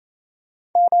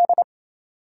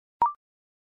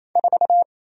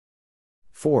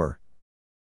 4.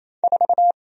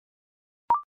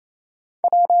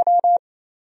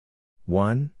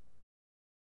 1.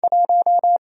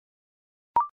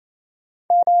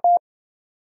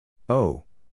 O.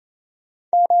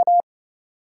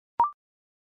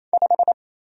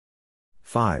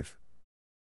 5.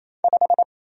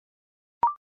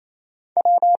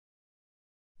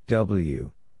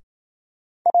 W.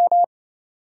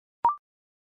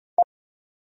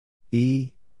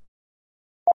 E.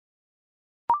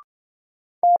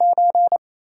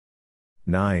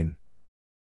 9.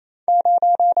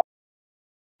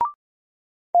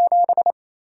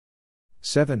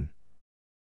 7.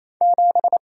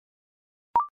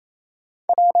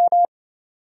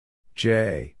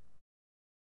 J.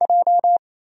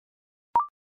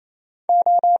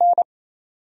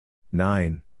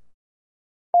 9.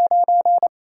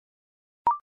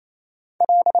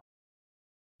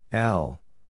 L.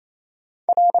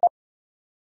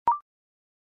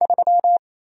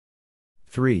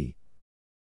 3.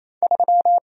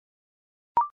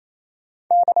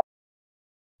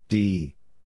 D.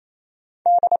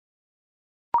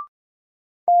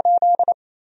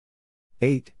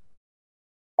 8.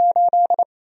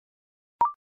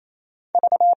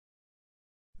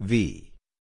 V.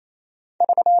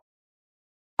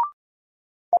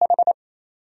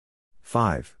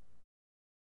 5.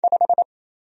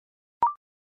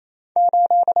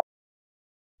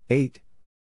 Eight.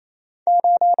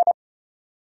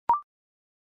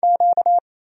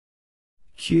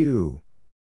 Q.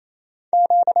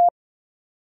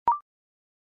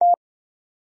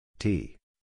 T.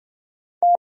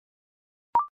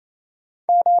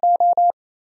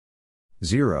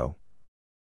 0.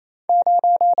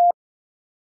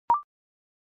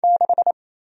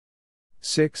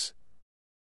 6.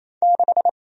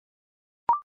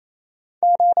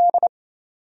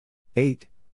 8.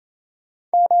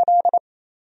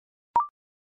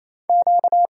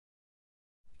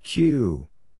 Q.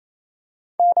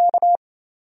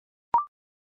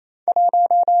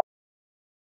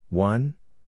 1.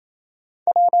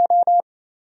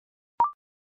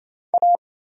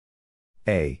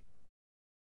 A.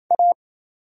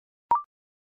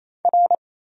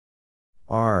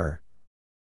 R.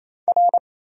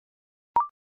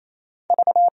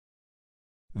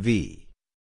 V.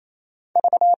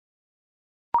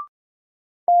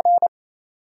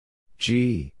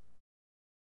 G.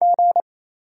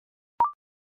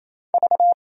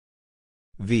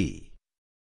 V.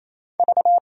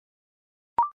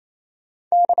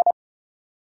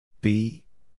 B.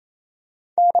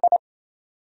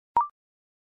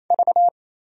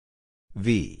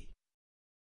 V.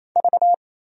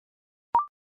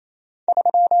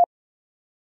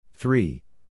 3.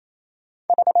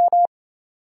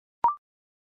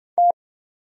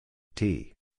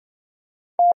 T.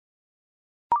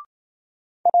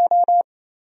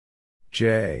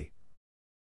 J.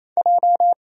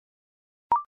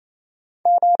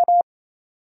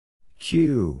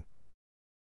 Q.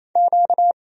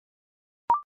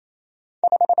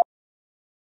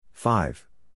 5.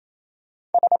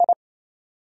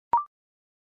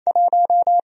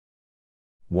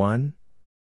 1.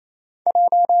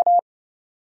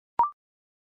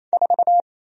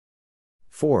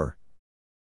 4.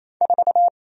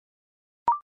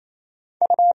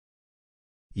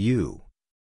 U.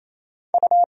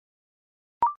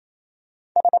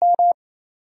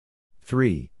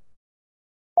 3.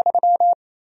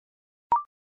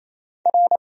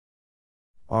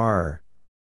 R.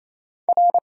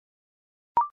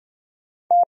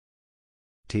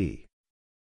 T.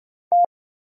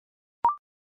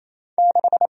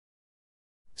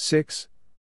 6.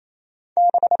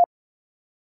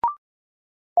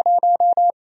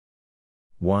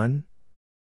 1.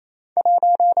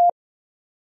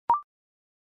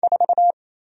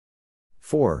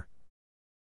 4.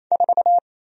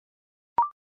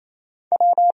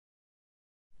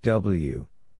 W.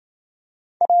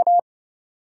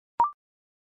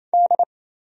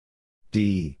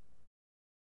 D.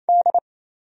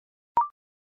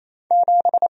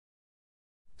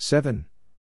 7.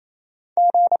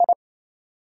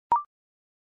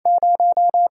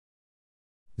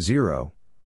 0.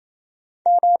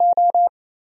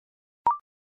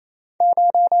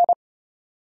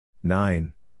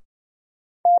 9.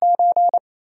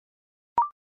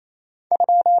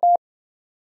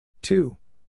 2.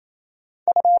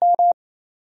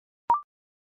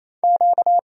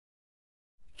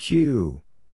 'Q.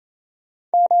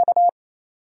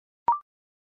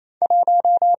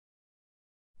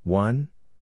 1.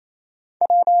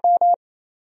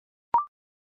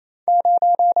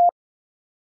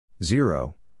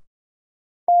 0.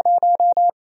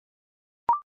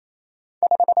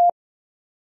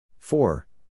 4.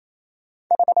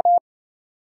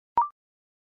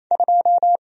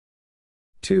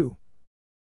 2.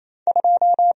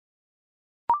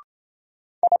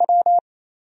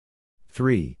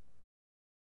 3.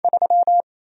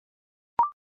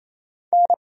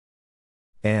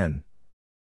 N.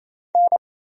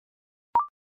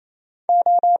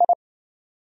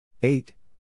 8.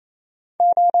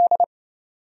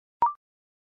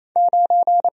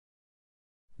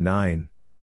 9.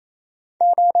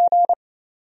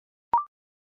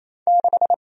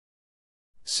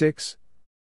 6.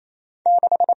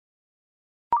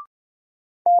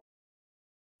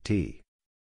 T.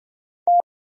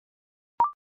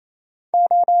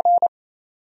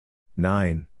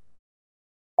 9.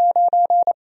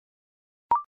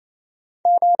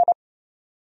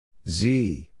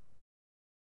 Z.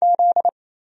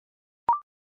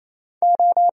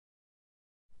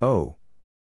 O.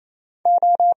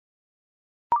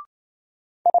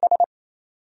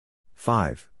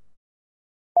 5.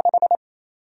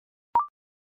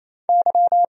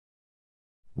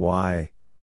 Y.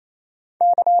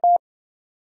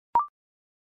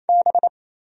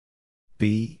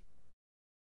 B.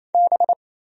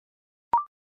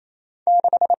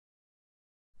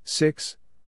 6.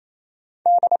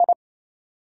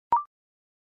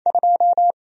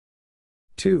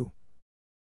 2.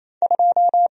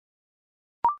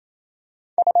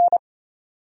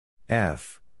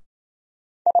 F.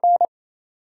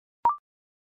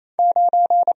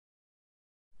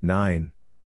 9.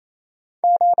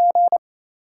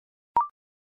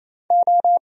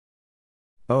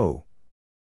 O.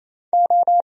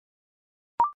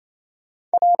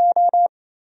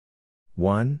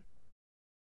 1.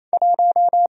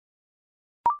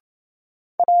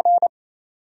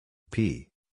 P.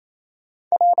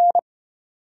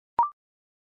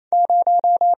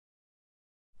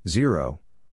 0.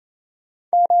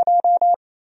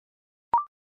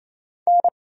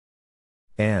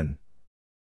 N.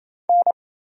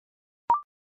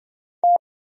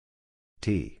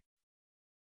 T.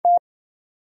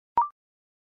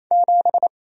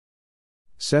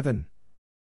 7.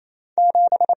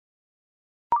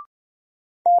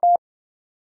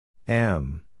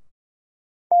 M.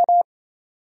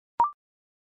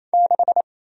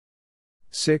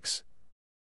 6.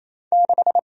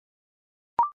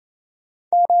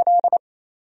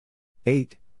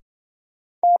 Eight.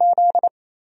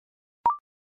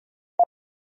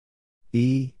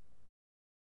 E.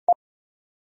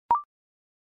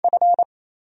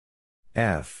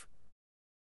 F.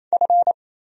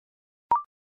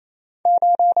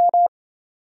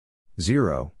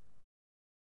 0.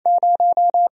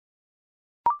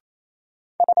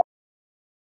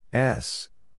 S.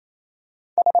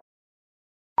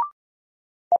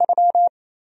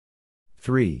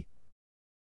 3.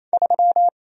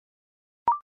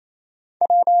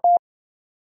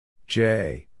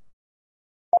 J.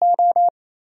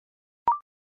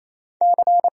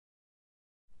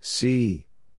 C.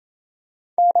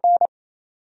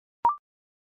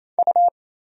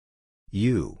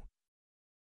 U.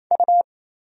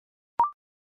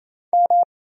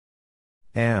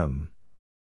 M.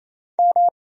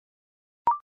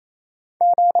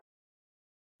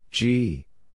 G.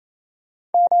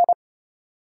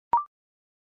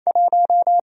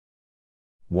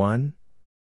 One.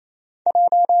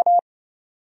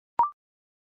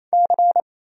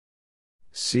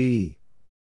 C.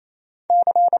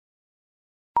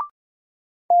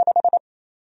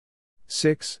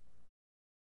 Six.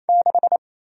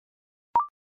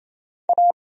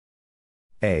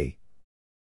 A.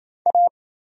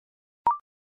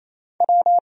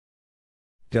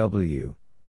 W.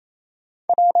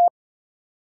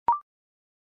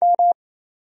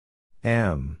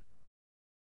 M.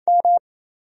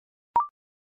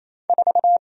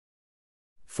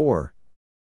 4.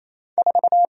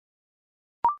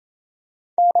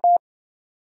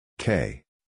 K.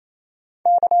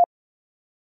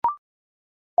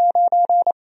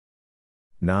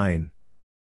 9.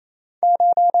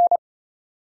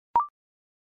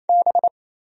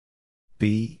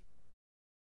 B.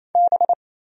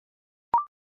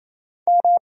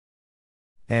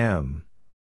 M.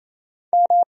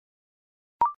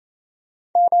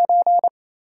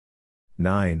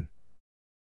 9.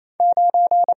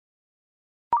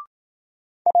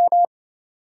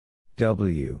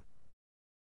 W.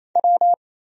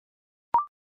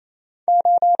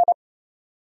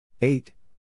 8.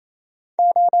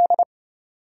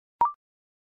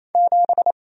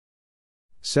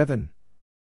 Seven.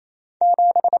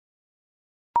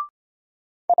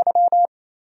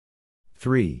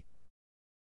 3.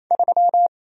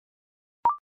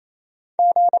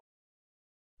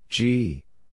 G.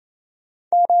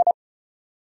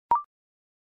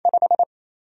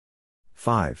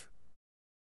 5.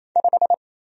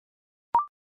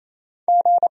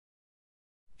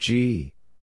 G.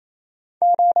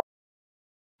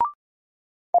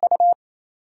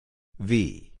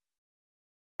 V.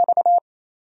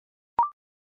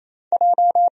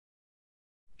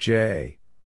 J.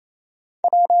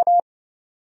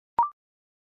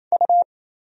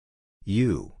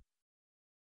 U.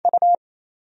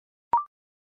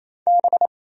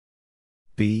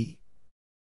 B.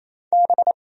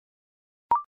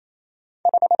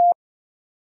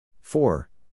 4.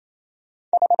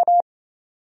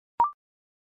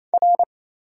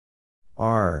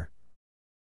 R.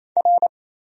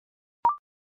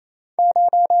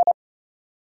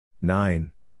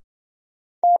 9.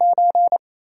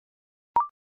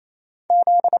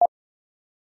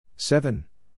 7.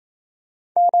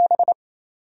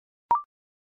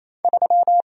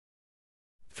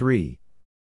 3.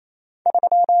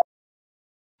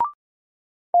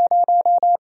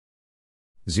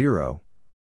 0.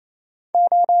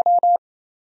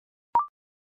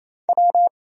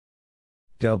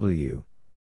 W.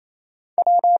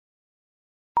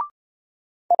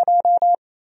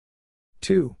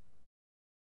 2.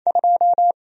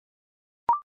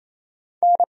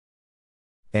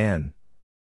 N.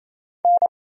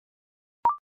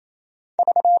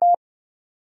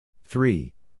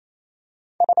 3.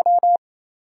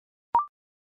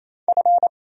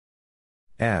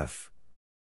 F.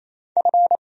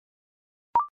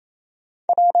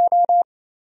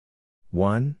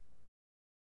 1.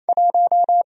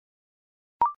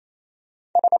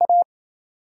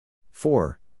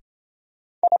 Four.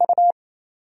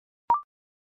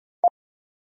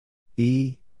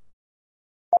 E.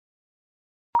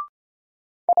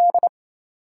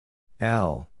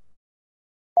 L.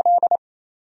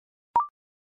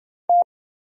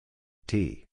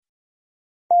 T.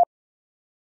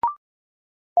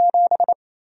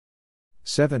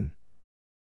 7.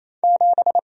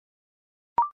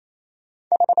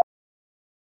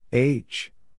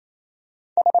 H.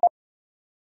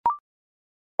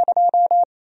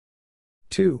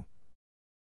 2.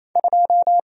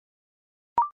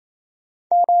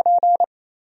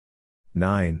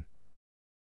 9.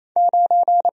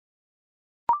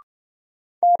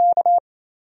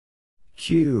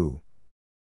 Q.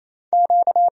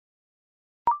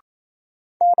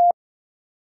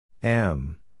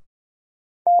 M.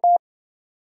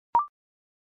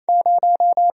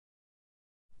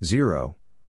 0.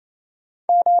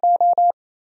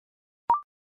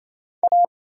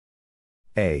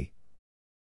 A.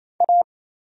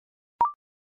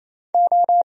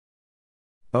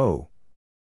 O.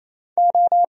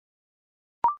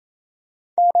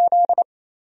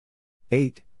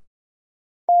 8.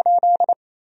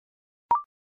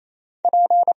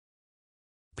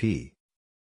 P.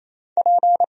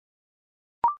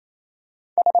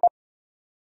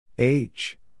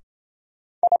 H.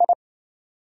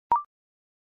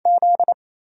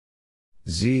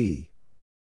 Z.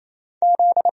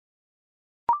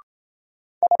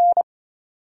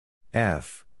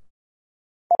 F.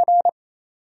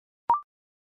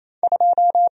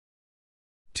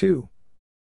 2.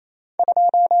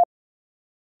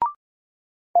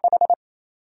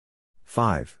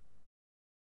 Five.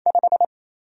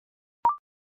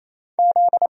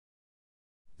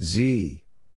 Z.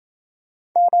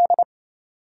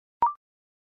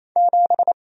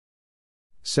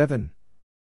 Seven.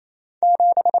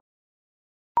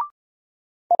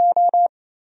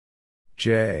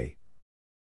 J.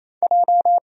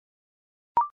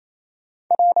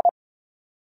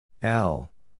 L.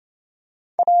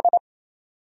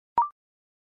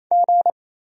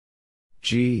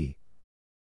 G.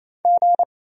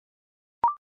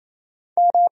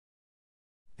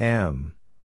 M.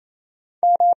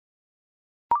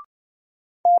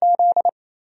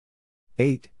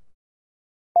 8.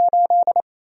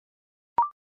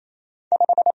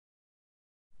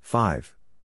 Five.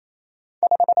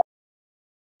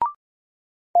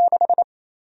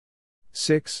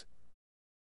 6.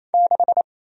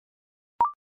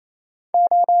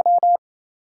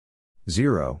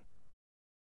 0.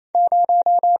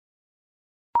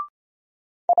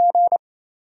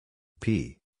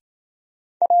 P.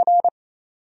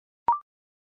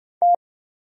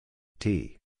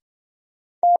 T.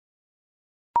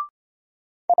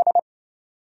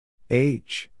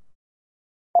 H.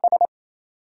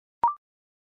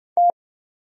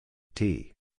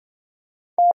 T.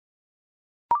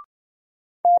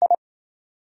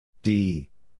 D.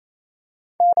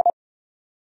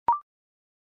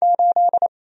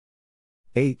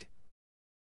 8.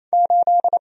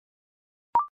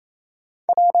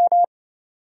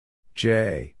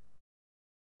 J.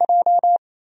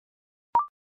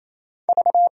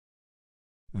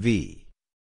 V.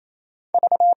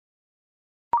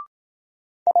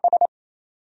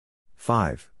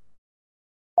 5.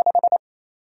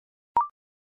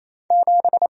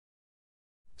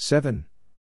 7.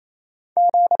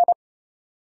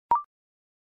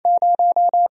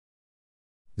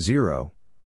 0.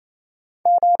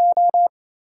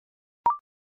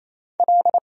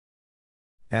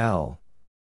 L.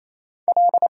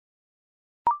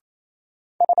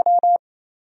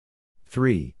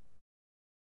 3.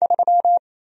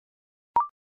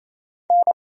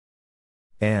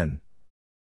 N.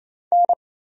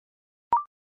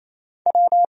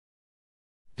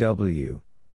 W.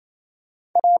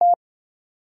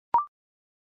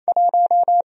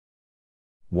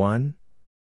 1.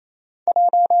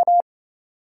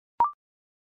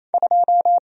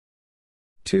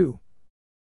 2.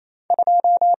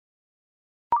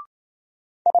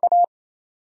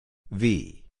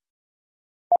 V.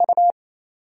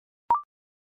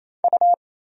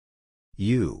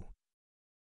 U.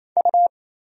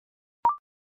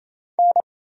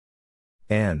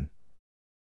 N.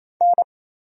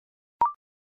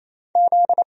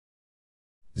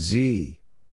 Z.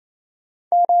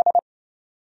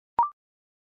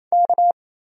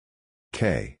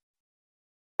 K.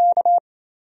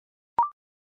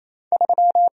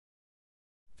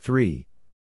 3.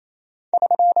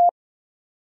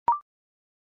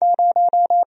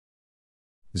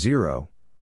 0.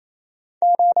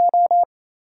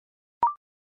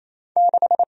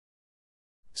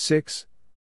 6.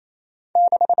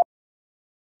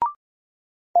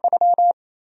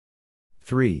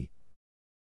 3.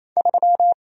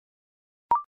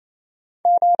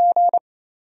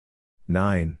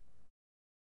 9.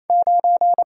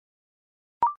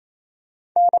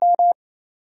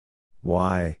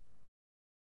 Y.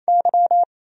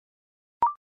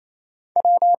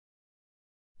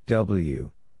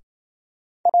 W.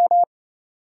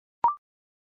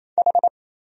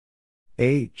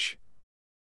 H.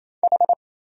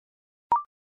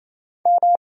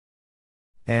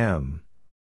 M.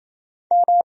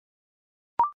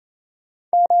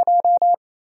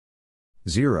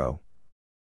 Zero.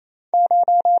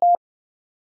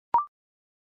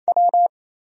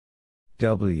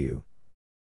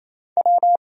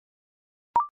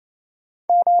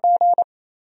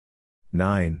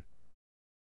 9.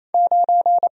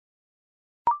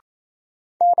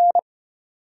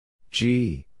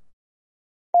 G.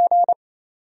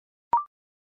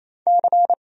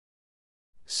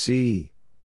 C.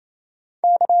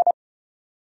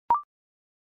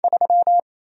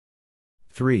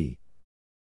 3.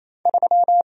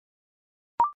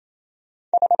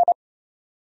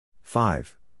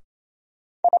 5.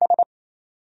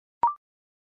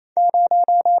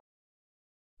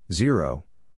 0.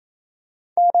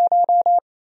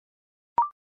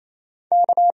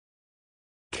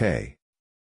 'K.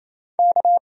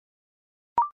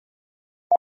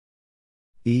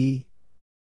 E.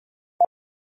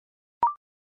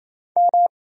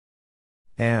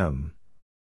 M.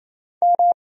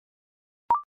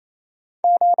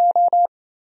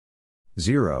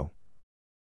 0.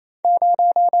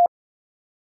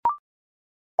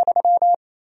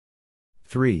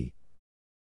 3.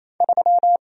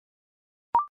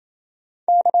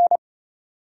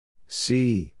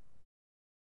 C.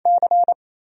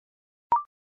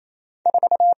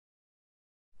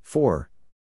 4.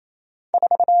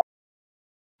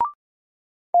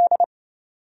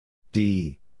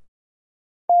 D.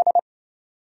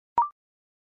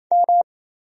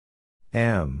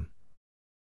 M.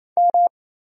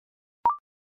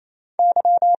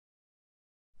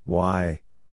 Y.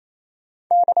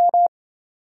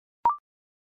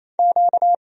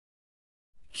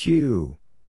 Q.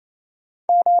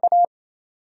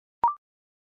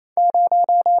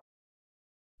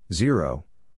 0.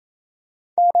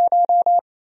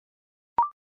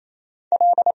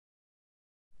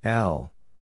 L.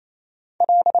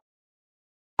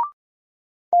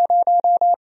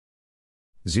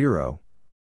 Zero.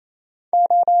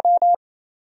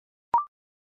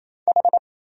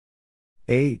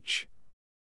 'H.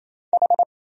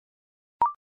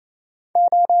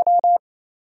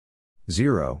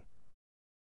 Zero.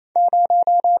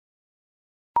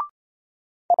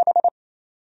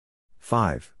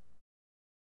 5.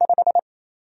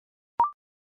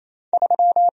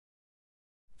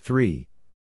 3.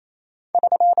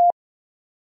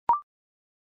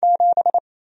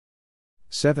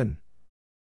 7.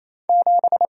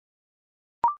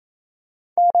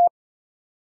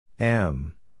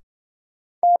 M.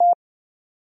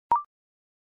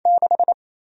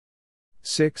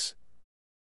 6.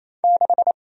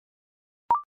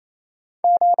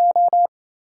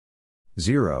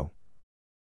 0.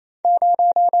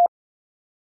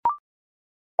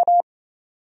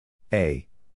 'A.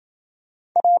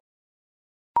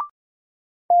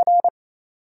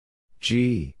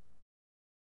 G.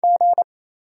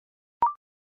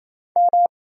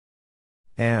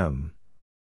 M.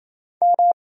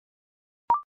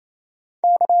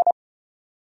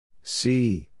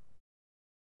 C.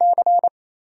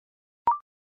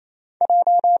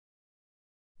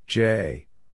 J.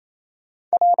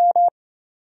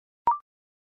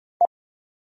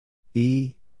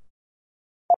 E.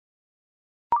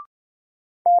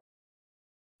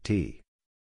 T.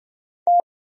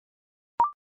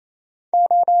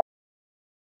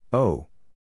 O.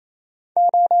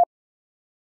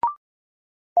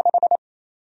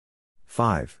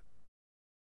 5.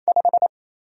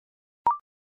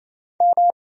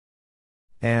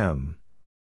 M.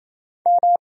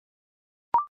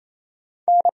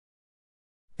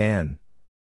 N.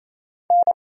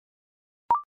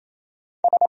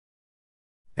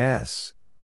 S.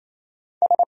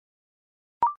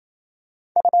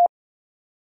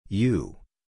 U.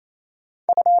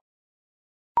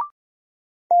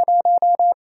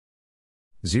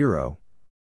 Zero.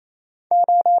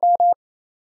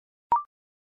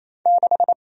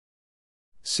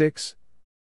 6,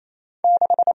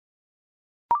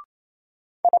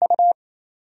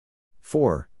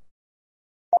 four,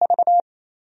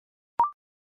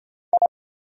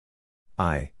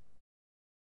 I,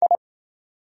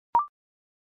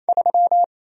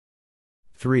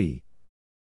 3,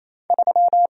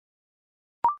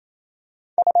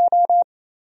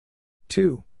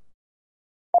 two,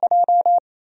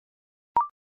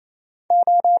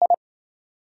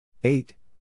 eight,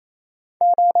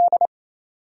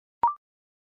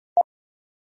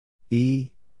 E,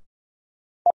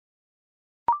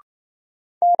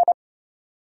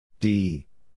 D,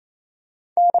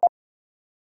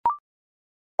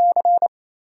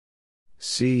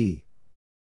 C,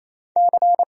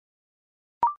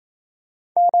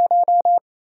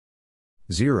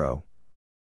 0,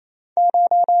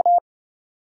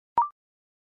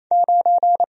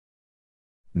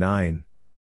 9,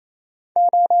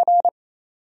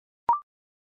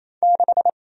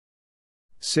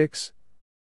 6,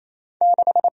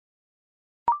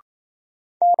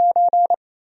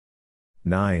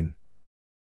 9,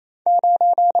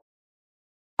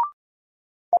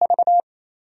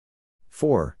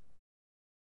 4,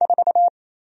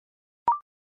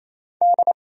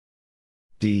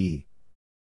 D,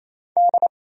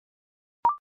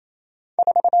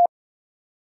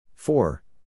 4,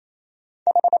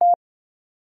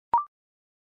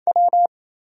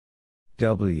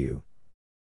 W,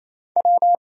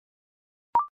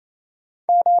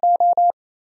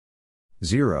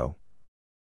 0,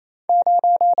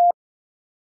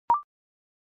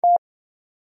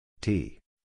 T,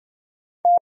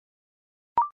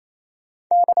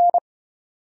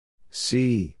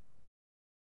 C,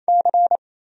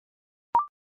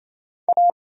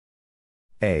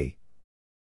 A,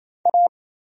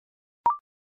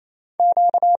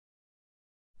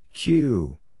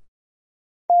 Q,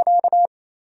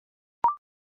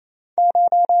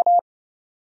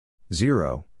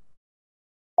 zero,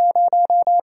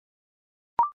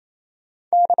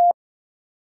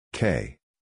 K,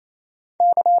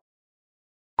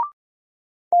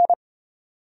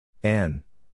 N,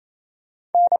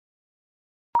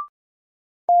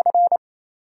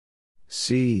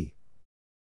 C,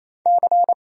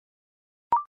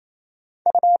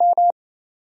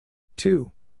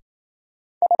 two,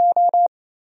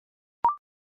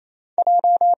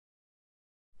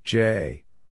 J,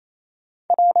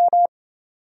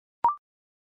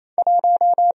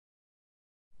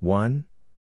 one,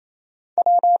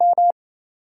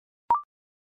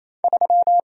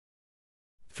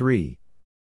 three,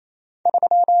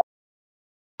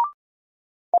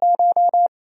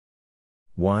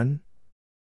 one,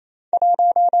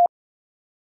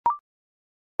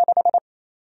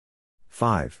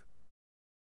 five,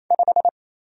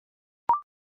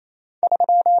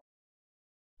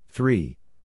 three,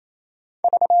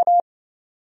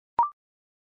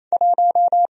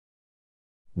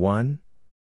 one,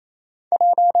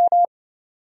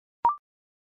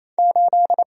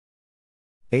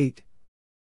 eight,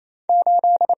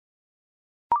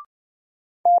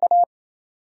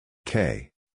 K,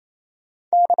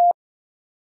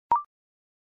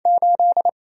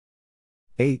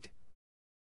 eight,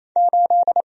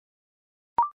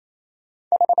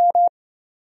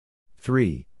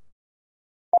 three,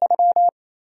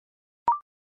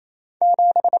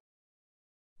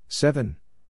 seven,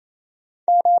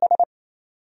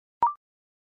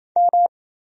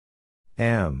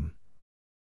 M,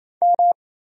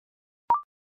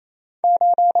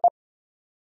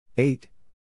 eight,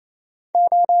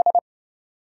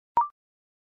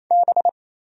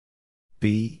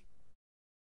 B,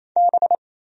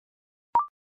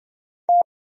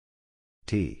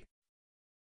 T,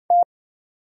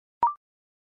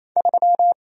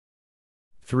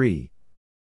 three,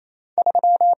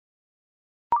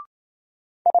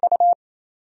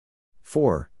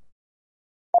 four,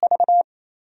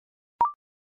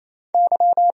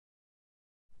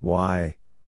 Y,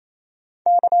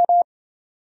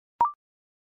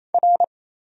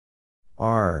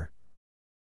 R,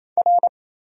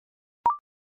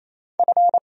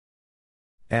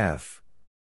 F,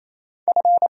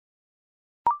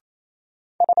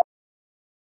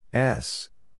 S,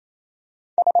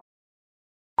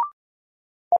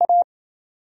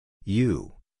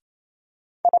 U,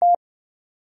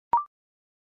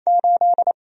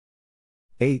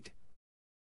 eight,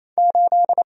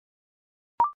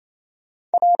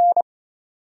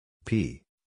 P,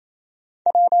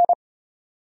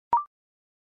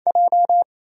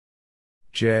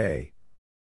 J,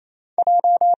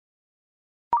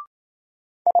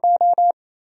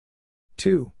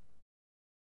 two,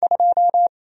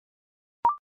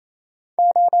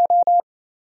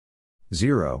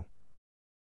 0.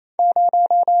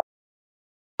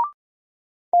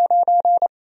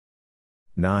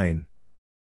 9.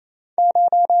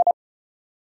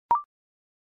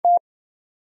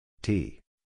 T.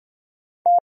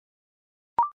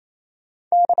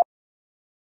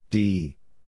 D.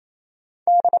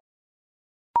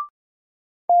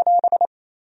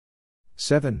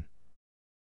 7.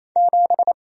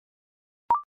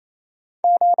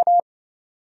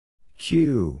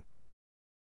 Q.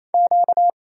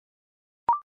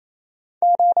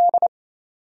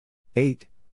 8.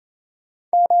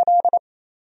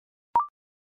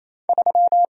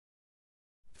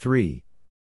 3.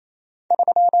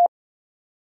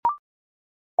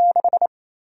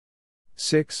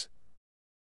 6.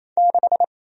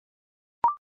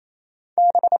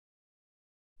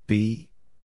 B.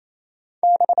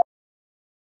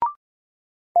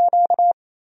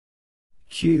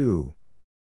 Q.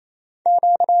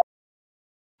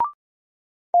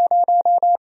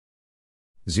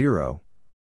 0.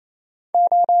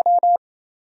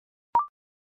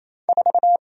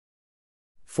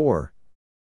 4.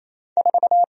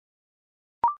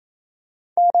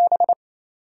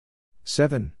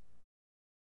 7.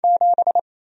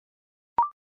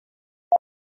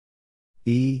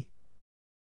 E.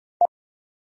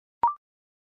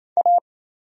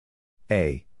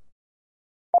 A.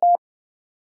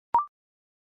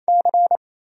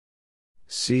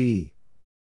 C.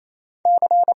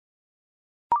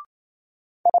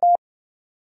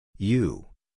 U.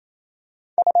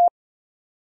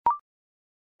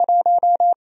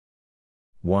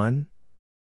 1.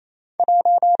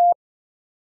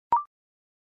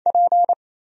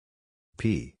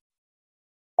 P.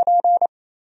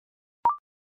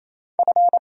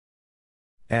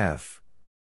 F.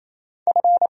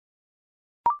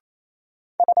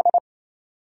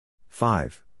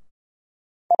 5.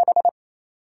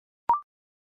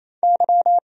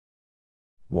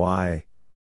 Y.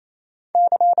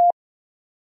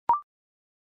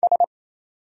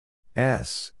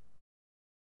 S.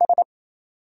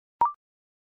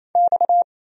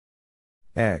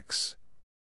 X.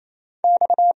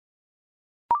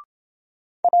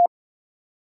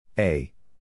 A.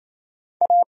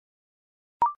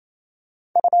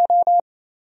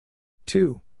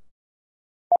 2.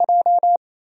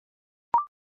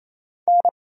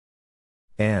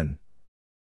 N.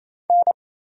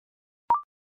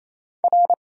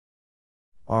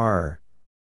 R.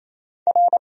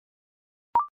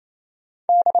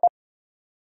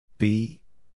 B.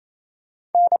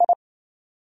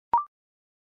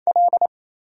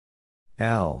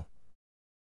 L.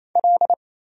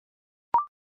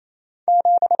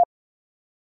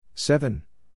 7.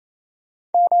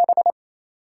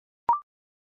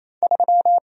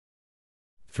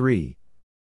 3.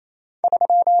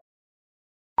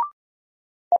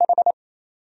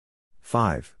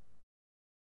 5.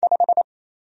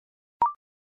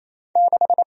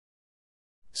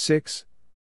 6.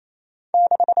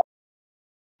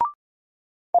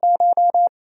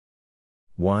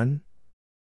 1.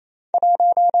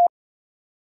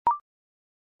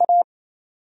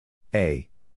 A.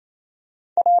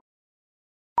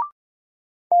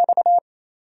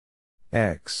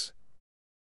 X.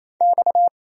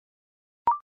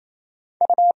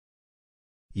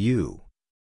 U.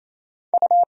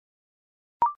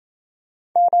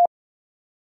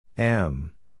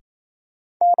 M.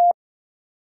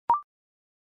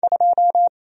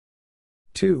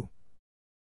 2.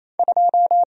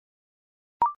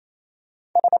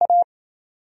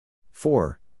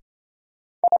 4.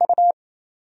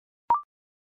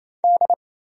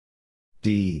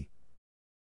 D.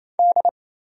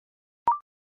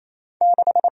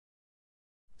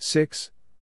 6.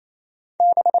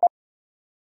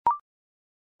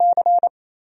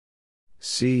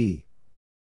 C.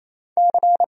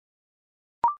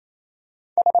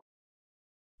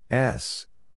 S.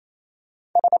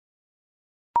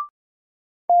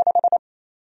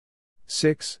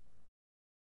 6.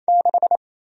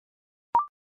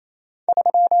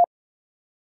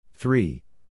 3.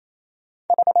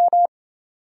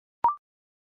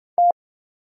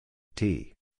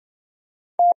 T.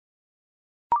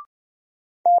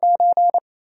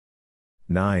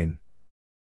 9.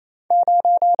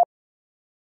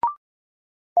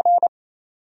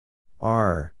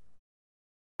 R.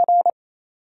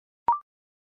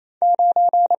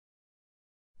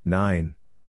 9.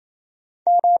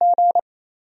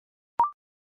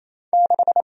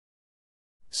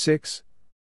 6.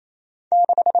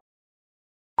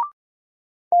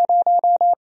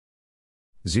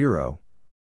 0.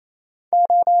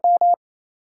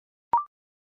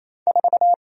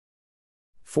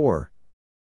 4.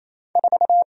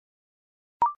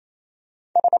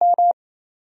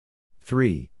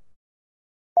 3.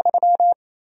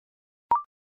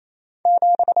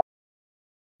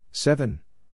 7.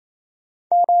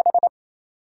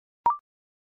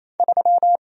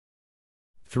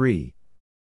 3.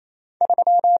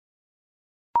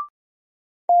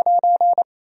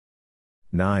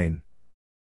 9.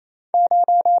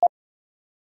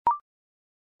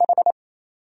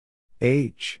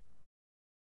 H.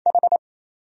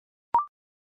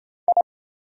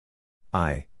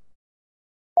 I.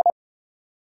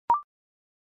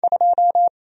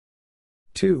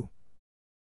 2.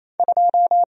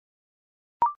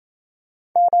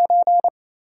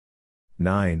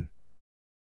 9.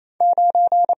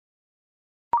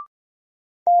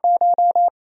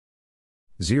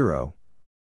 0.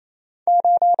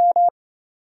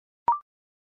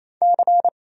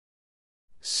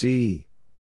 C.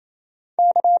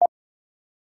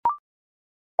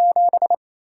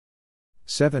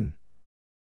 Seven.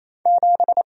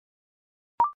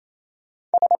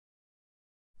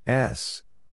 S.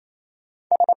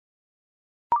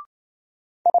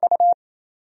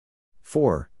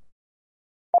 4.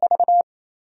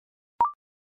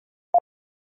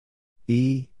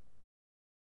 E.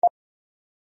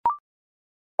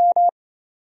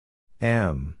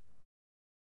 M.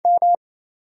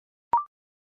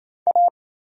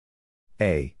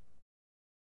 A.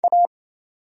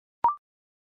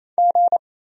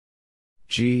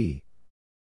 G.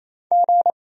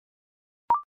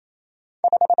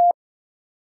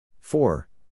 4.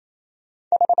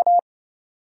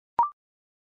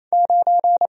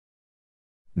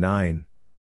 9.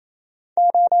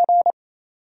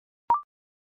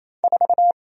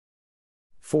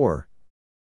 4.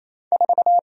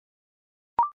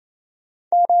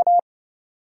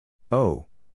 O.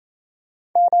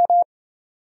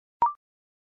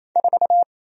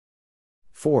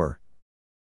 4.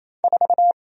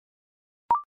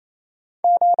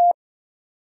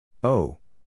 O.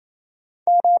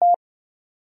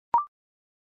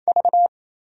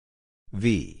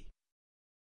 V.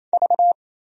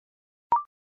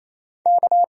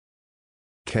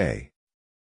 K.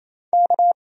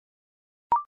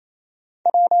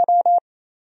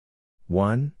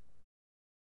 1.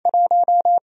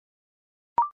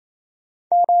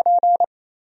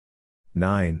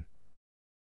 9.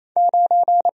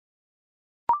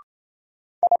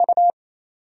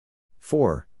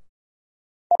 4.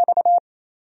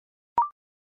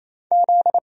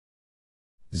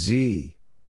 Z.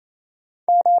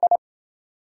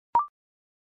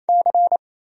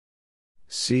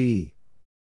 C.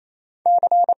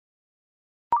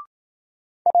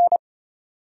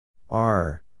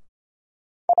 R.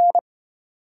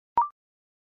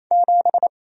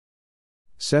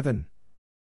 7.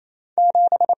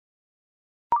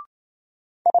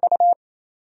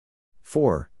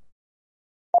 4.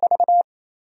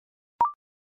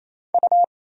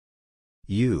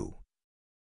 U.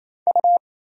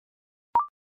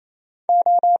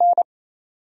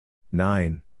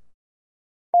 9.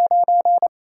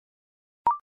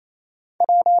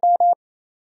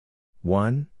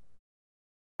 1.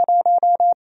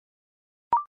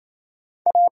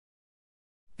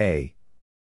 A.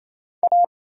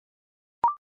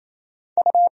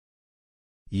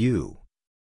 U.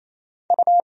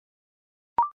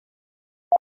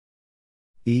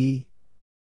 E.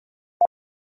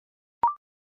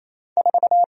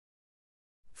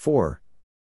 4.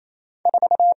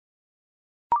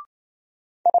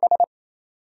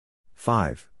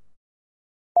 5.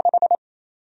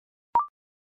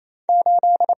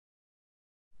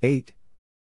 8.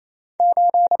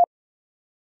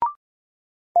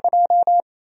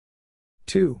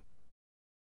 2.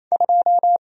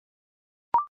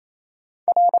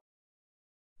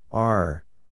 R.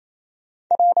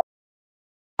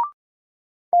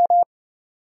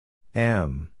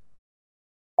 M.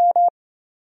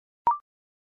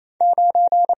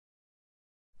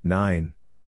 9.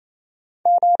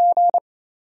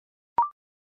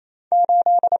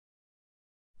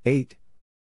 8.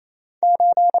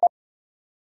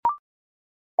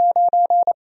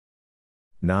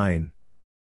 9.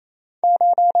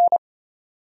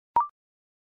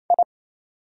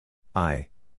 I.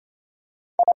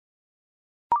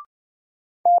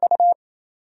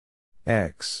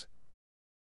 X.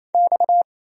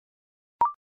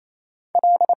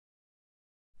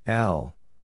 L.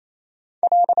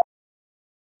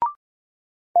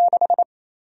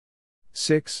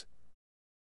 6.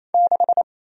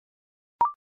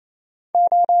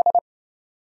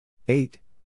 8.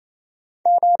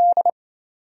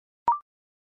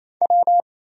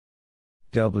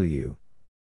 W.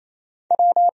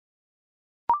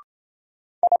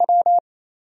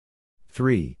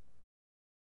 3.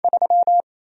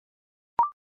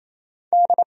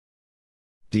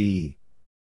 D.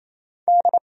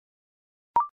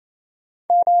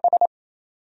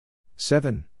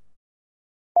 7.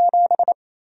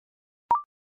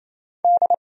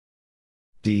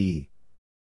 D.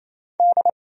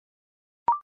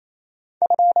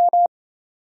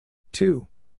 2.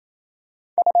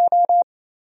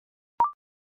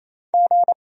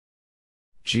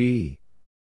 G.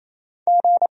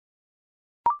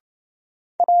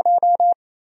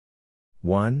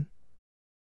 1.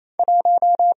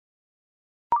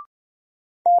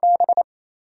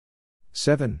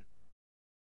 7.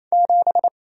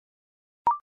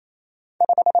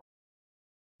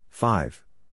 5.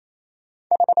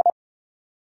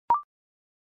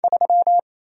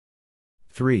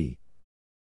 3.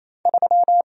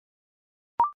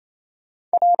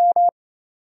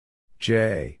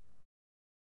 J.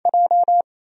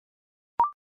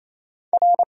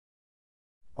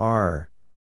 R.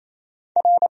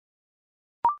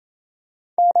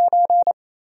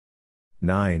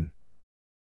 9.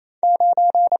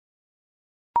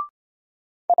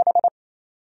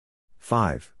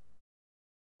 5.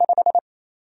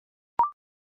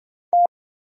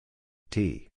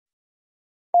 T.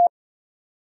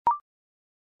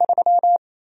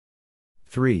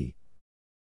 3.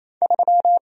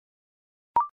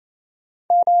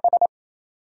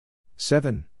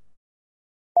 7.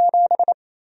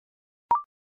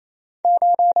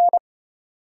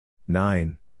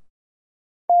 9.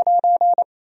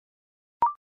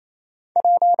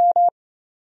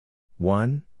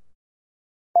 One.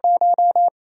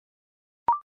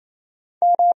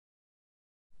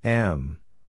 M.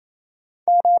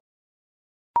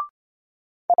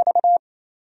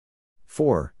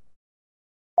 4.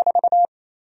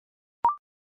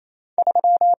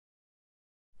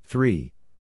 3.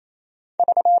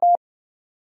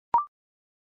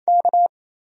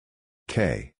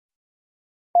 K.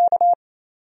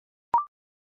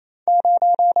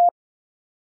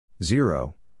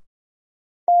 0.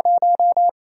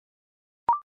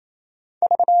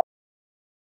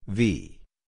 V.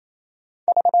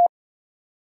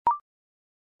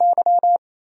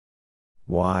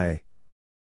 Y.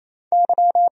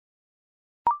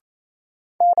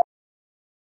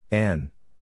 N.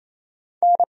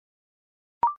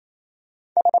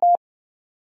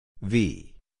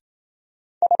 V.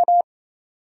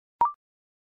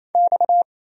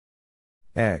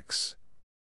 X.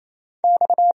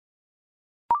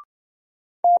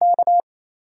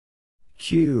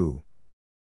 Q.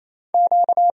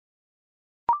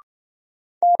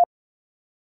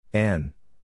 N.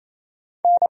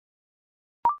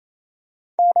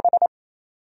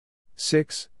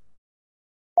 6.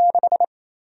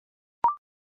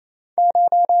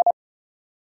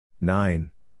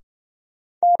 9.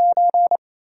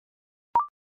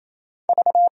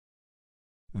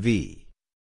 V.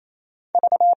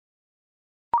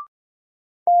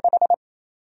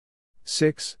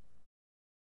 6.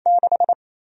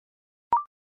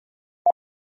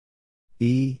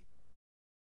 E.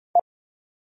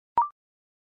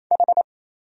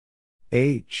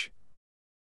 H.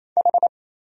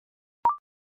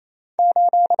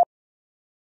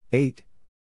 8.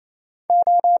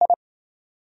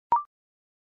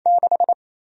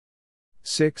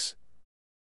 6.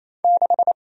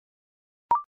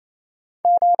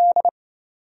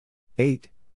 8.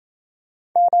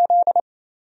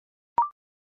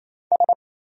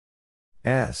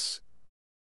 S.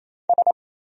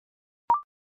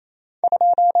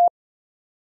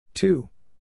 2.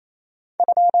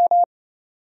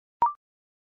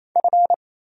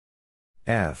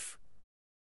 F.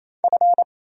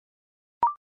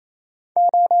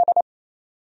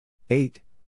 8.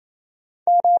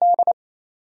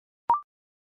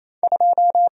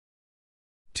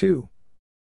 2.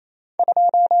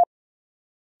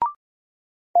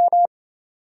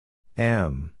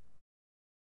 M.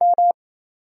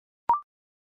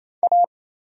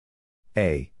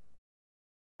 A.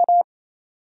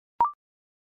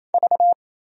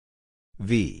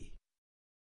 V.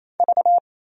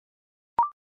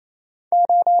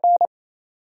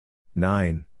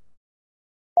 9.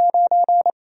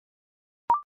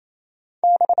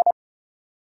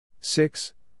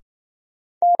 6.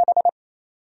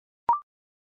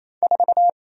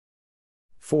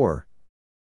 4.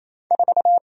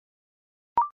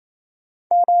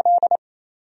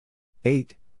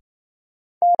 8.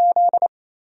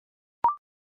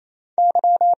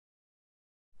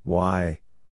 Y.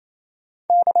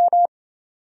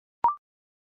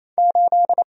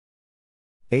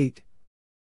 8.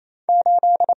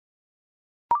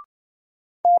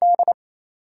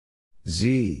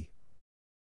 Z.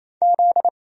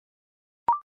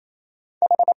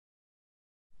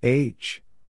 H.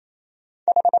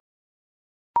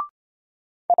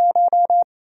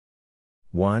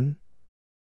 One.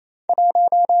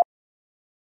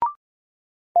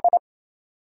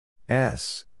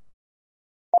 S.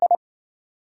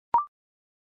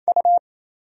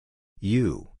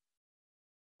 U.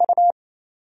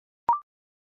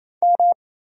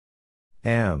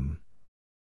 M.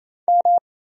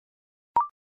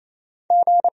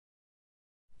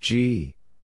 G.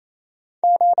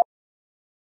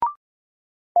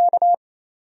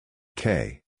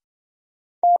 K.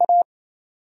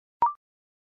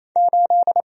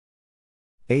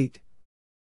 8.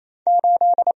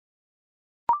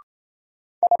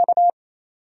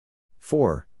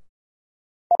 4.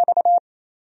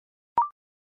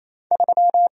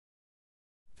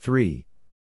 3.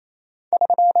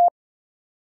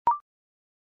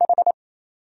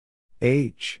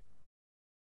 H.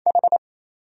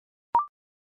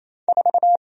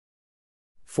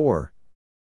 4.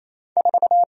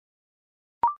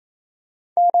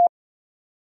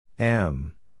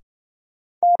 M.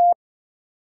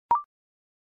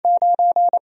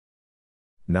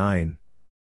 9.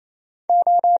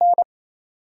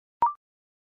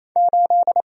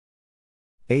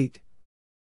 8.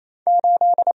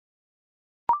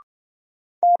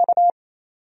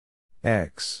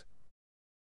 X.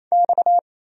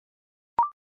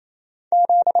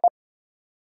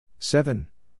 7.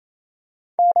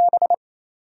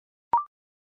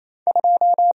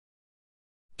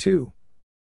 2.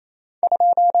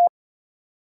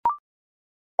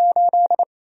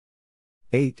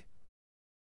 8.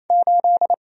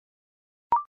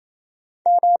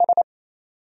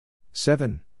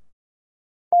 7.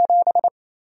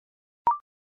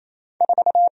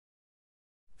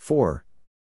 4.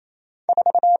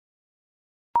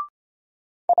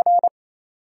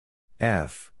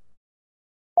 F.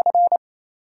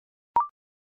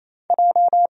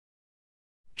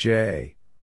 J.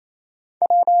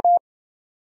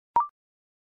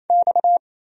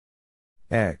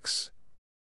 X.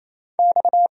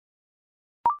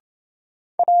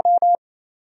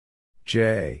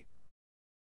 'J'.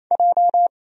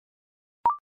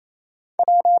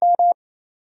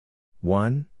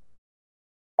 One.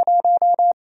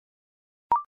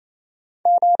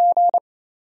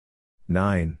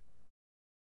 9.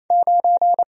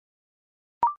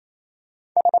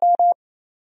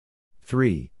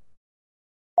 3.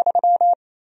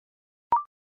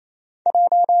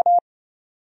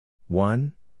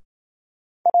 1.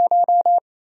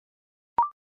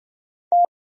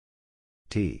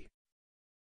 T.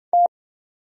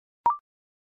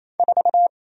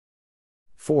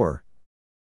 4.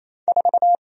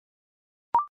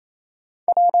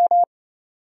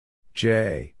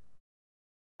 'J'.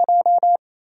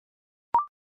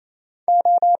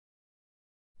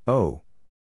 O.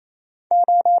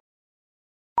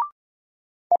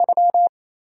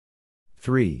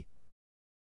 3.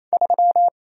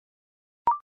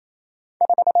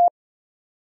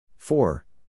 4.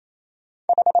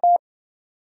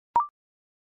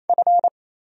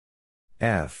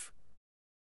 F.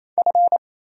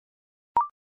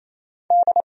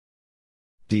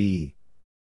 D.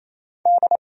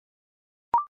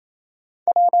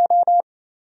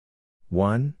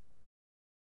 1.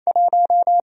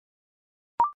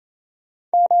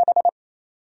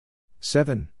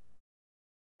 7.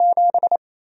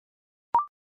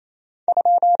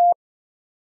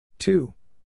 2.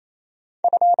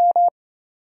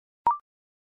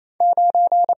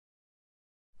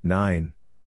 9.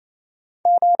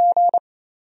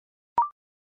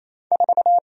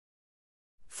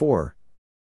 4.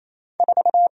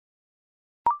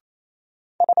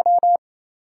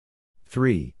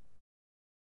 3.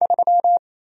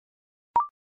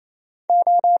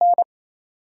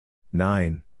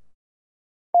 9.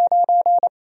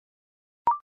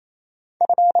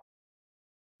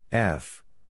 F.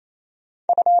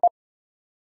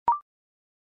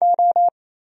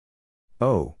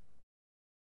 O.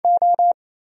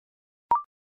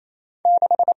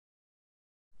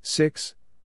 6.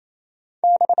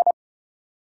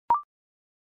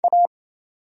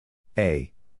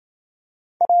 A.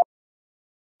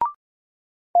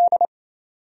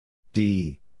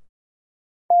 D.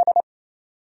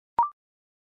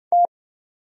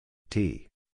 T.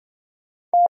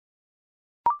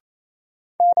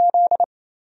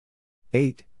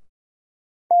 8.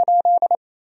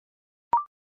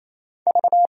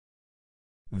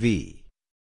 'V'.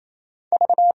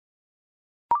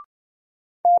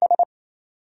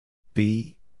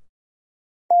 B.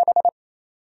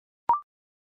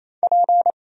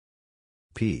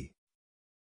 P.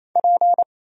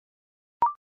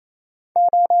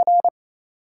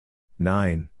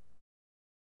 9.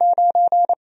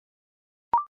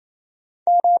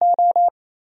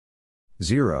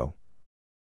 0.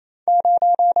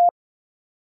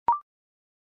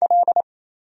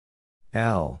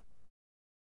 L.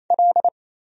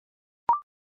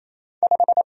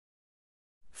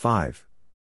 5.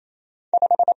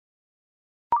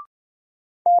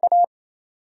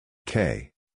 K.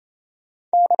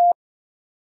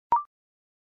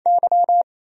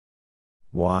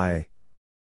 Y.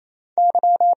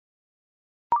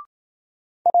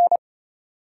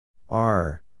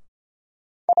 R.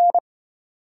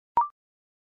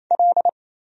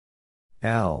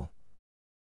 L.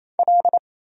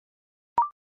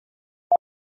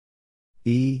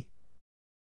 E.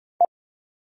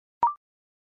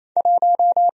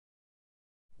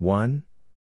 1.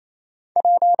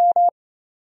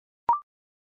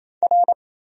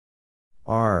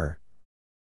 R.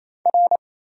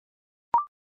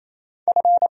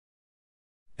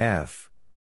 F.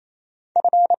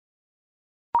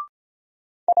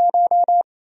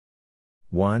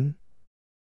 One.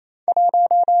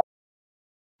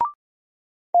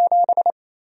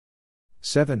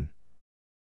 Seven.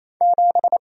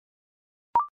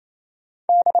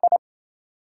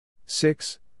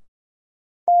 Six.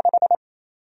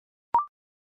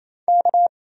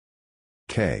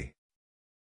 K.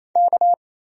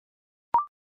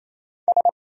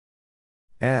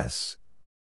 S.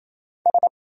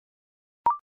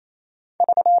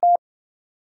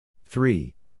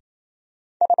 3.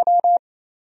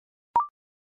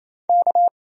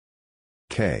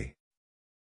 K.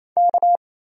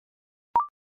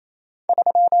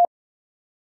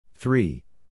 3.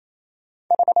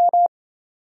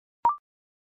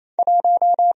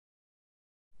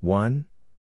 1.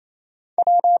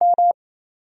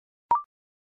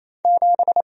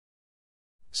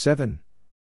 7.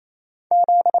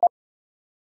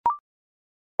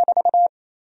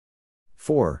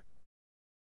 4.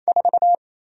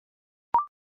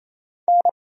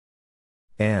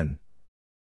 N.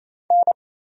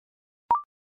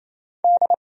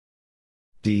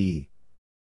 D.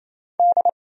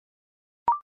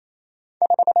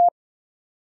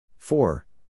 4.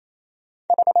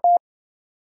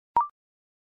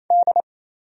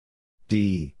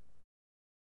 D.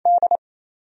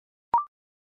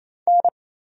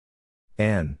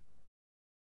 N.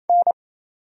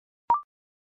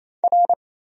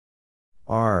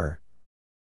 R.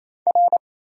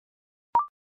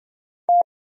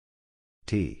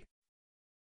 T.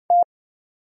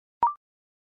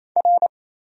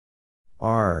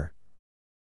 R.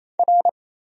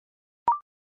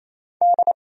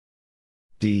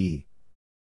 D.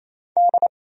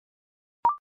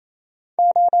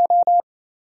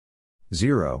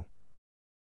 0.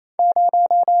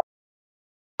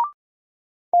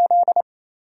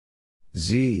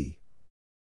 Z.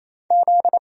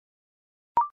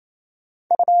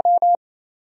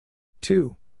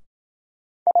 2.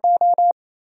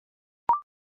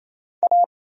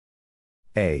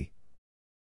 A.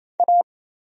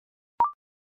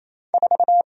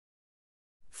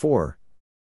 4.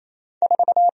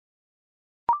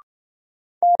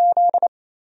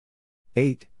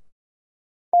 Eight.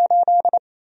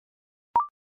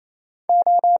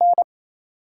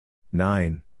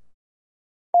 9.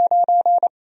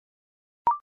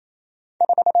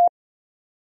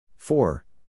 4.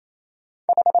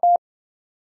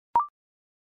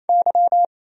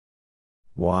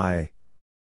 Y.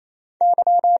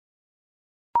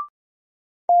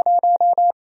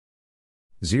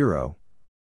 0.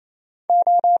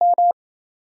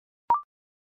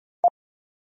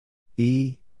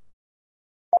 E.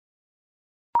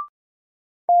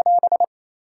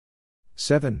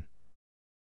 7.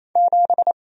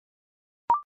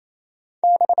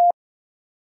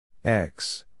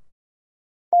 X.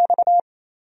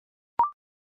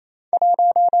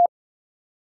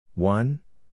 1.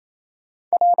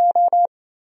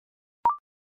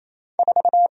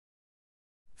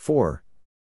 4.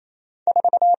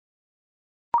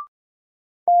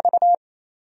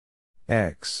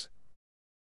 X.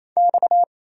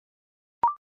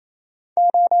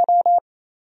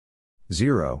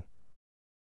 0.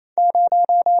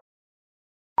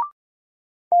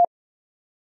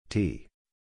 T.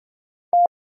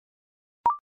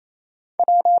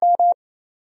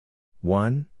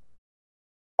 1.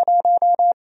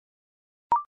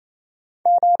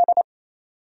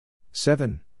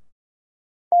 7.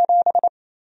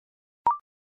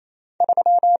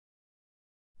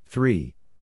 3.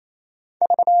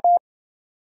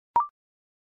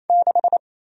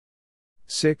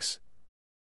 6.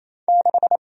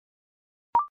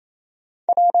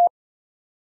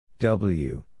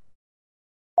 W.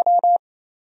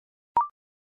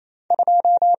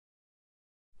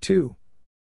 2.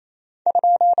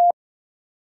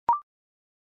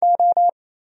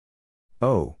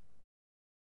 0.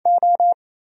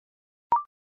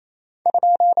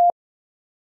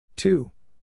 2.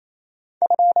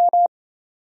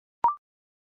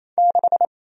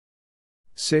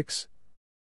 6.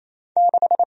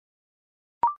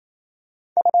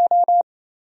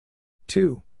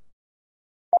 2.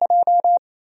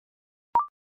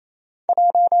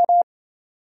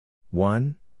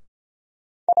 1.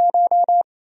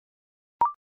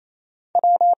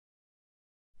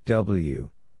 W.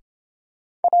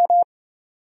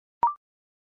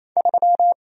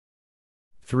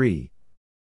 3.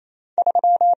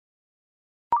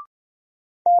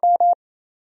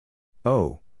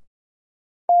 0.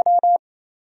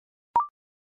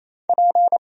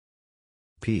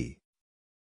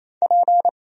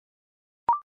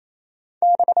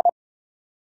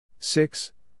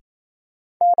 6.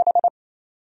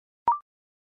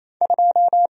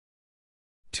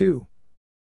 2.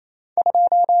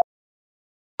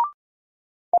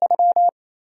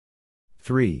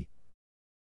 3.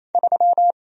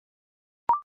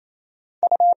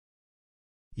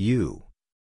 U.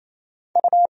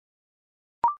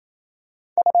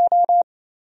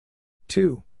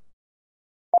 2.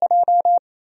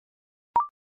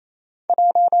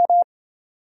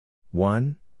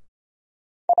 1.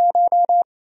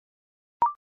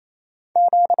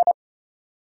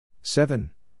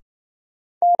 7.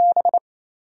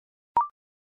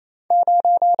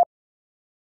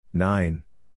 9.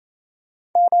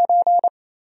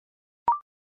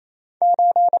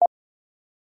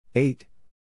 8.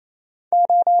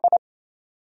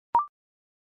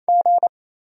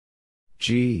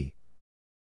 G.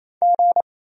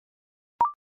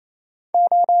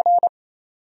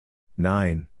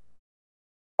 9.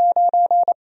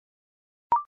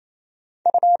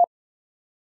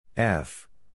 F.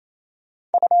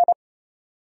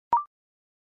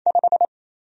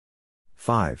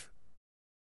 5.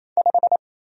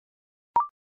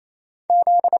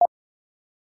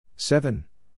 7.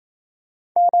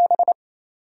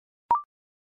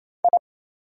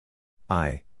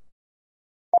 I.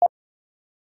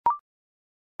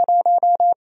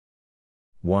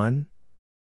 1.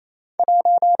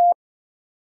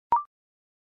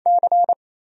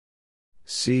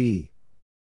 C.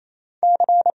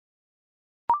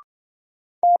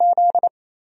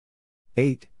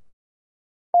 8.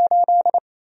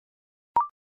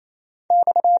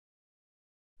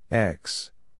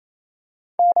 X.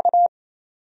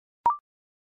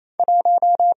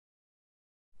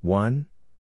 1.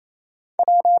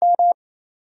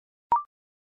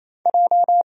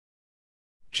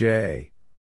 J.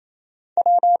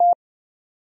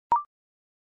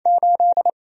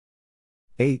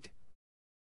 8.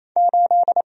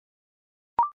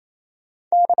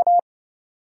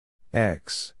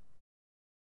 X.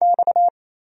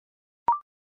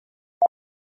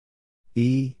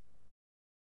 E.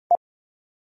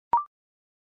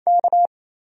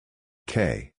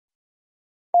 K.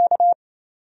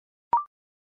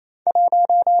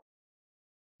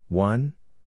 1.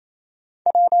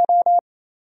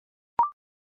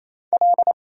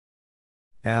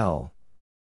 L.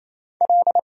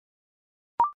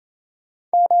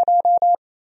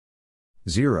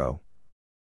 0.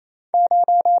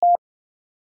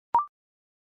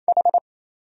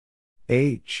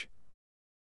 H.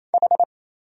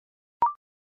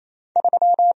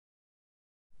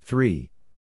 3.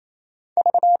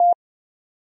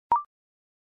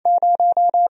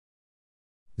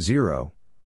 0.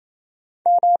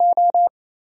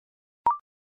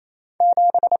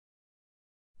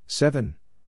 7.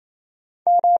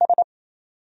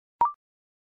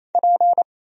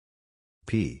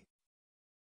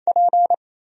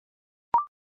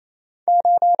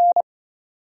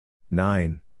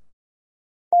 9.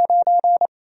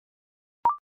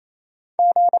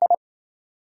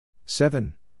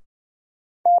 7.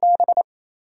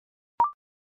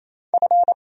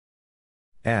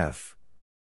 F.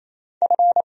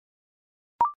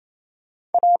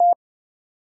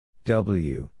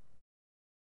 W.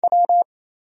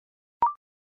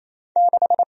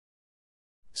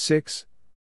 6.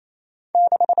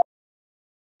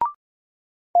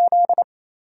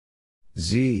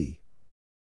 Z.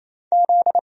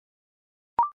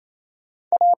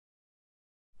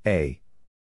 A.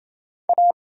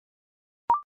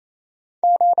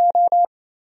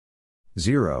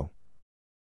 0.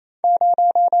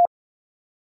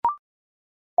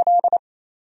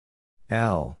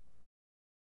 L.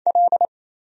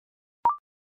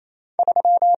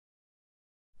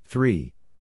 3.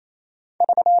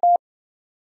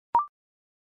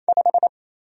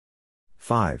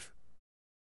 5.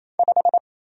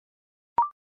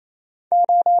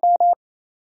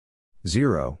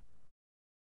 0.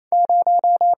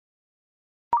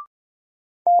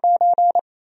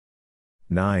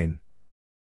 9.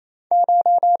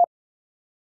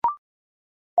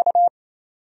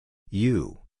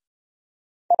 U.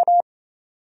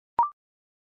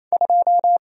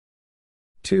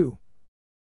 2.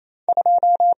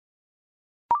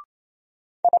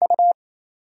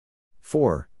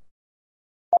 4.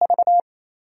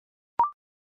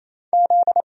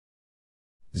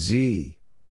 Z.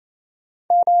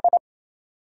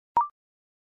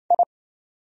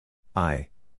 I.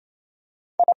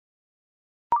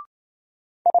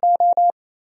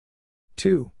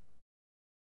 2.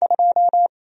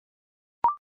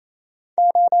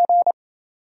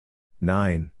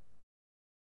 9.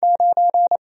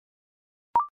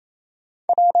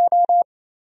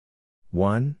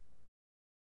 One.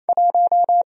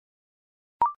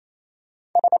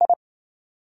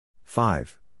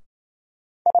 5.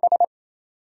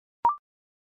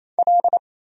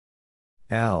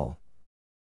 L.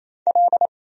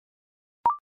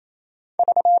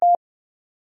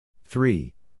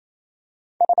 3.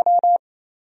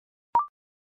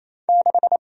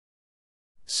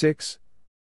 6.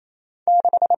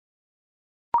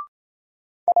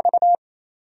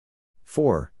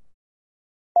 4.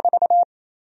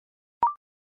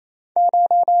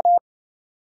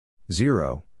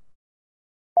 0.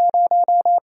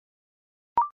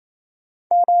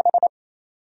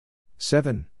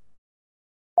 7.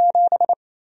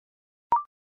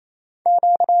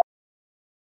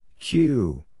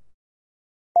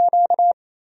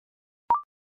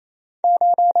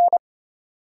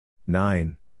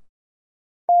 9.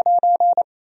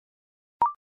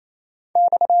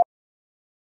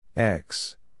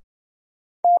 X.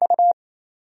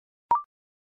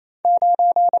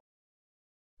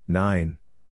 9.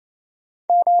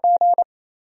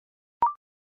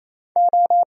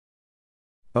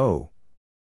 O.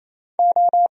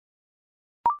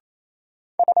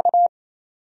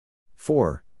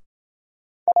 4.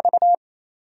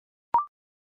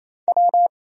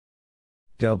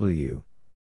 W.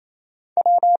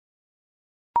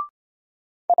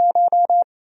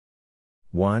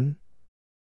 1.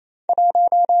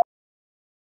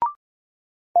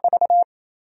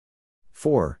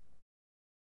 4.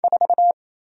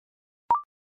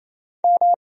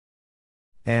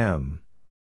 M.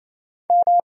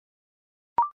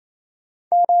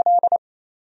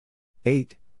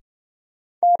 8.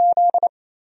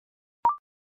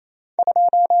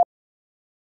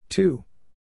 2.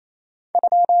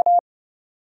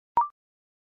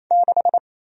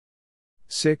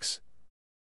 6.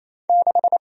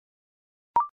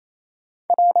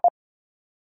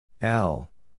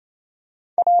 L.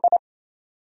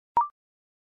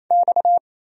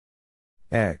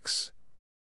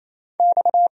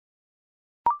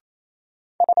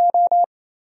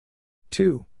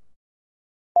 2.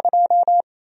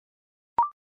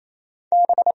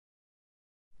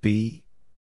 B.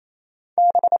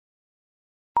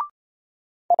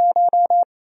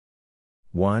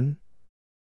 1.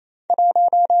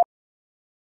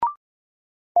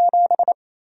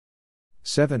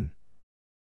 7.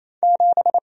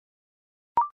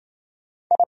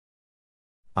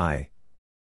 I.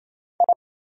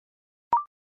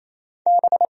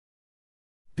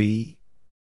 B.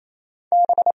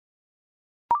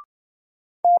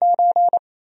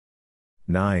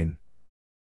 9.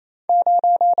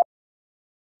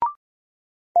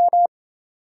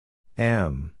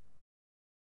 M.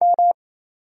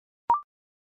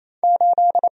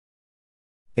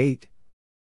 8.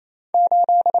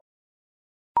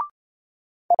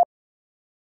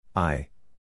 I.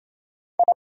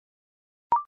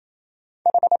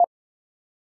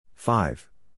 5.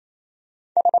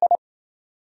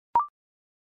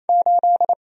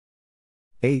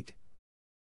 8.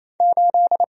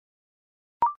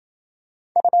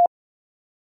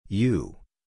 U.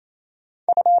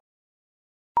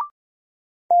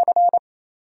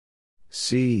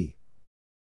 C.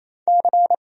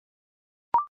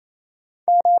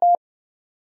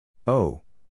 O.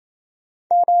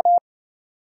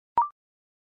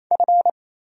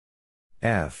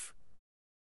 F.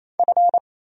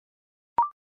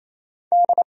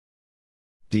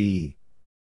 D.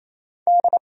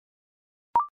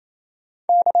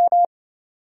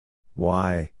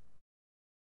 Y.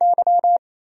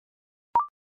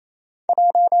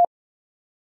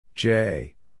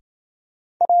 J.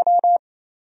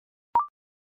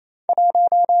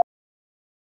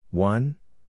 1.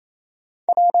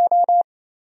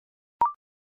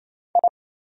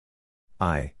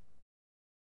 I.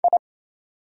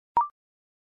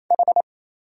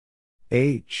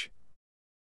 H.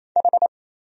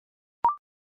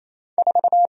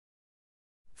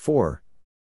 4.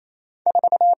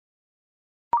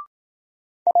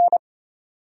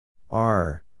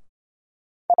 R.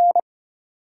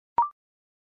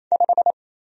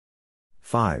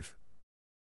 5.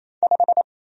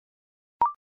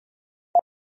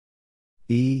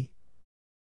 E.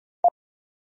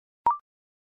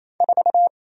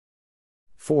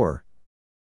 4.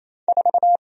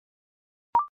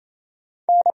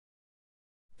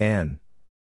 N.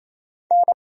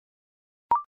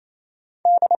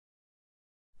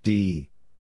 D.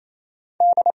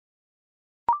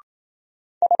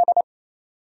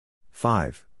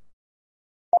 5.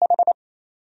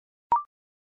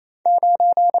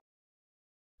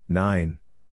 Nine.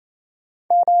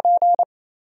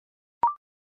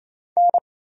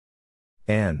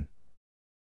 N.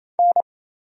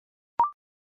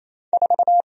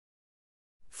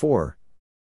 4.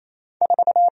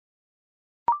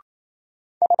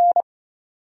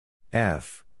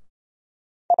 F.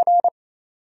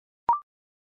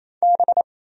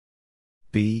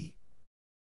 B.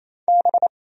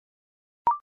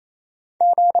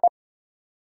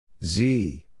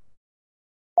 Z.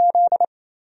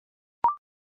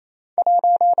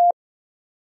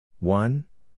 1.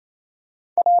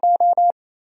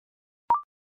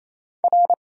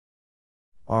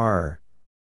 R.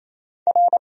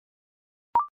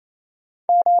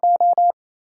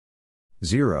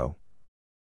 0.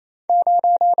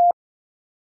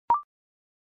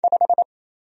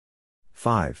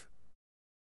 5.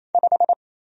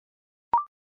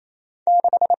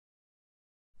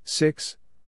 6.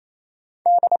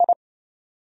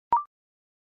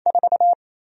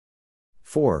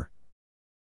 4.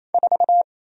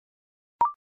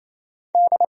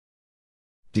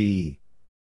 D.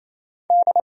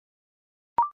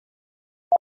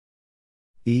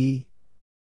 E.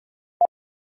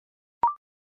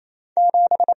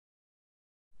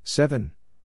 7.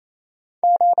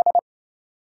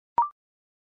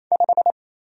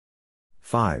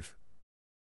 5.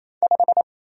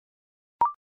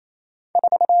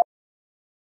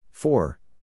 4.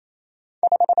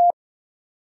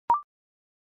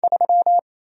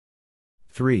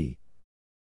 3.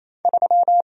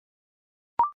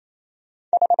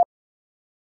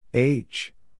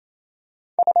 H.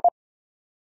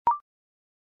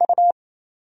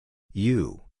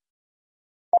 U.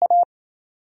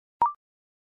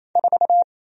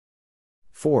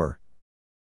 4.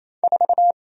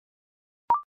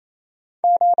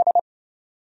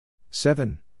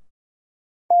 7.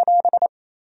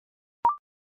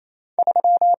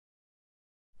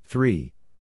 3.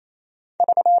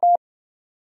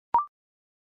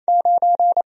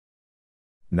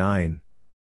 9.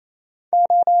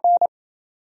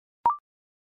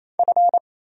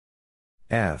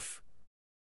 F.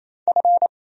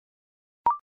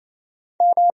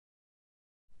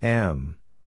 M.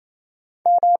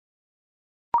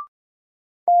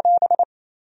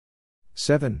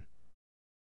 7.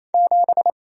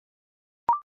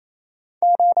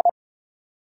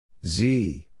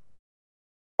 Z.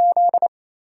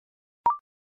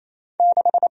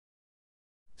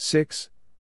 6.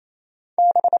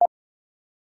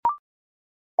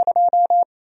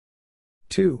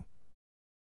 2.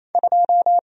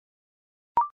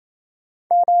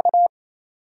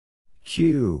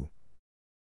 'Q.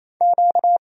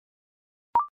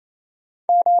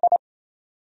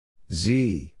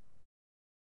 Z.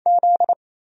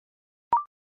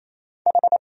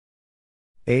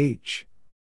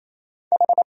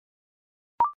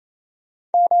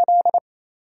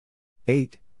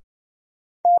 8.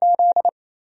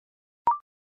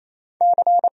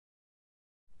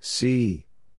 C.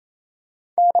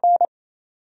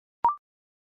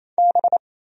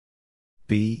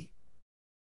 B.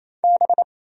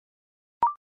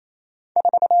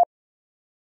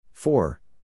 4.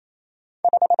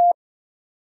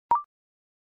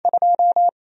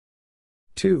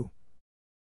 2.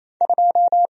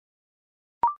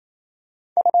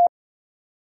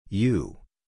 U.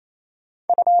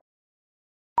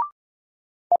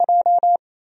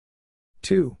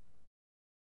 2.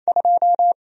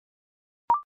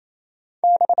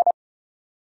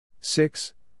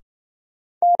 6.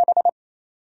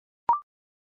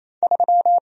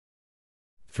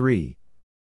 3.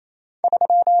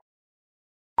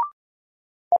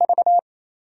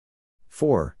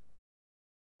 4.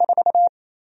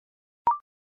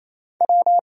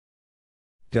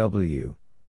 W.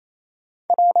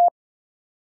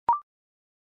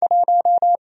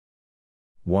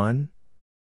 1.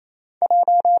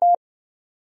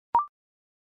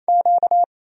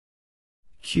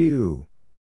 Q.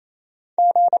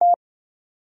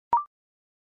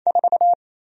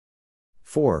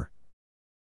 4.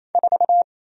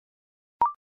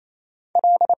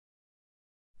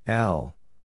 L.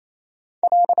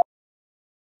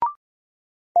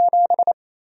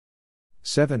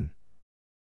 7.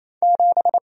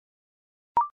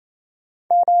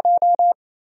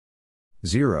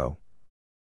 0.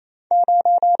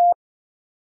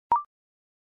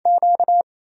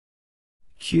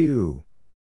 Q.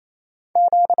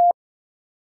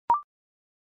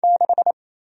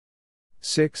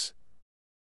 6.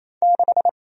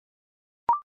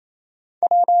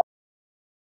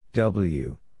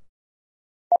 W.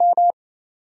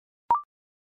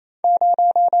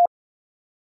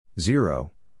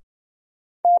 0.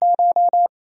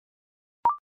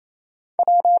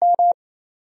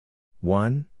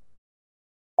 One,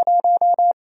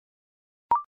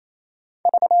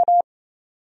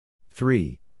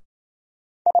 3.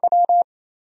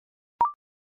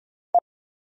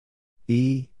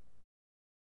 E.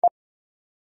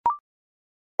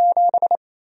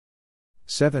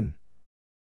 7.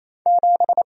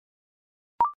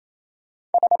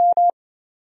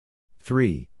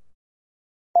 3.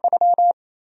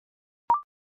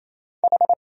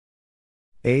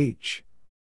 H.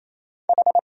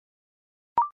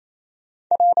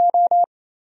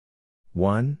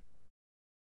 1.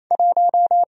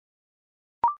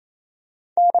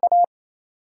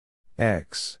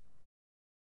 X.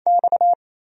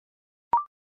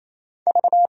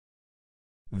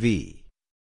 V.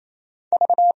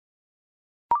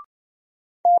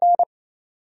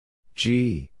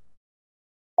 G.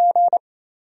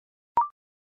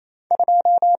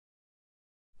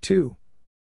 2.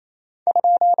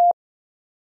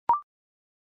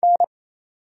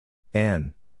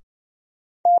 N.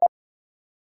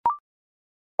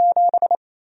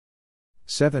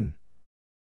 7.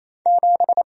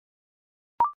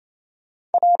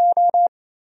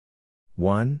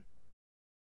 1.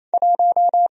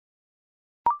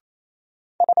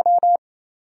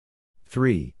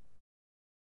 3.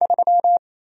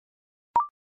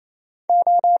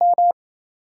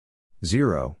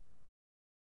 Zero.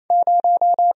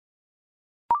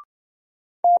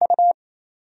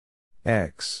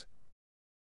 'X'.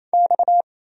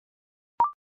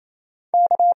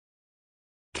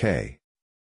 K.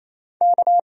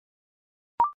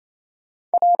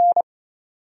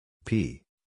 P.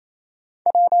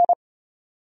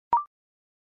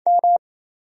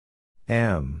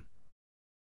 M.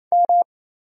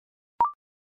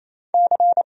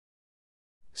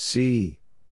 C.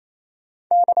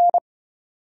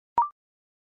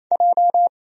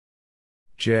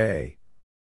 J.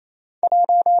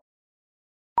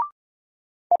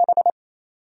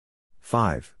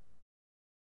 5.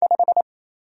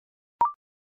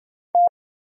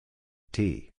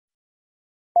 T.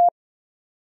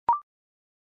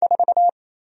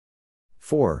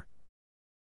 4.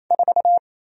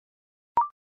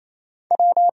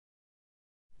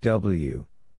 W.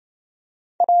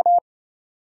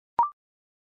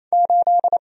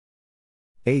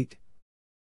 8.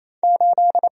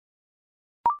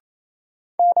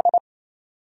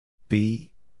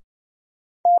 B.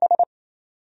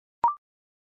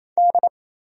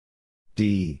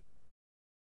 D.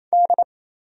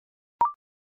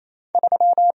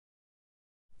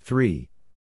 3.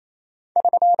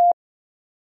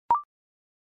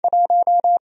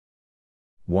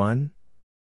 1.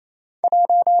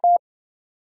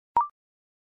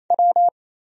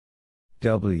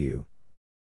 W.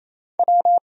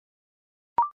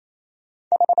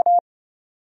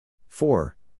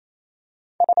 4.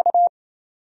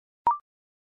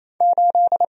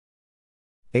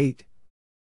 8.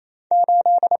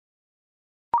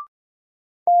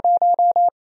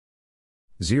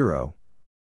 0.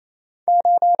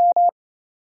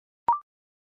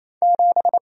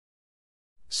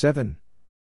 7.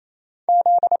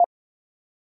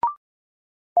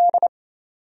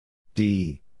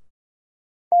 D.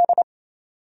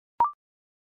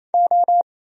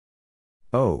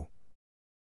 O.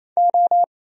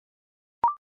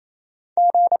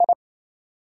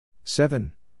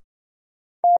 7.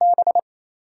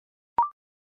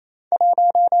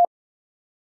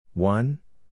 1.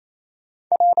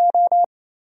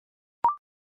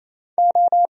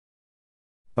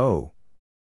 O.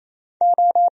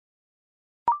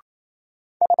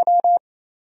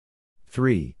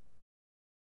 3.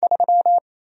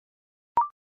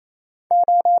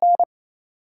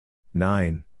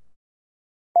 9.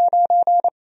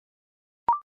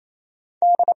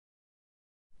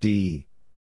 'D'.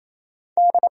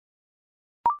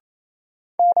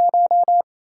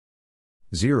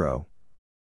 0.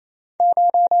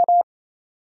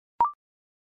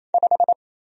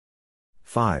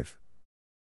 5.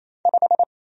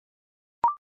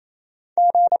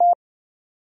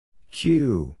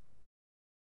 Q.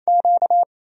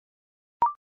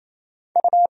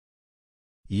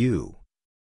 U.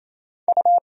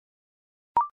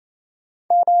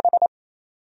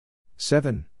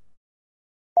 7.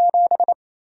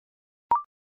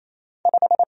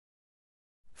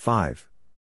 5.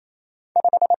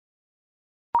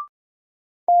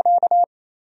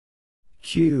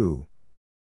 Q.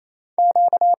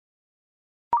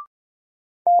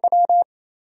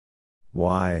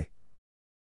 Y.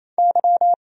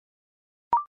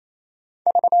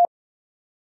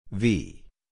 V.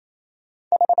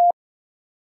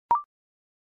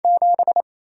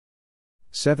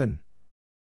 7.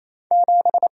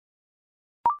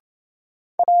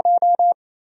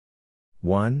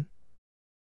 1.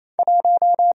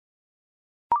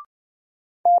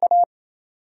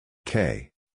 K.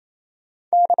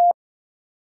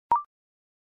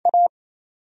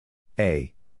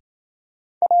 A.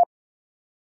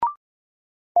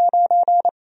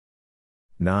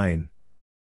 9.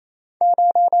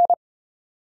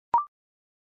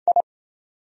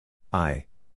 I.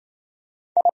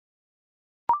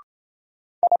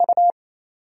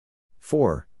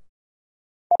 4.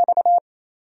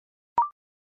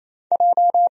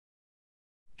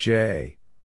 J.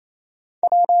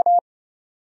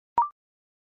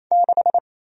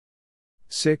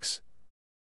 6.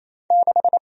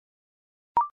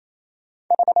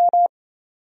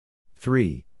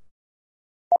 3.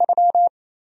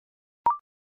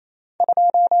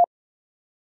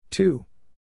 2.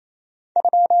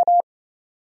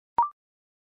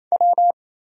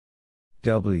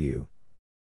 W.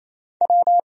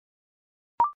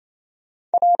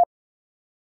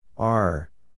 R.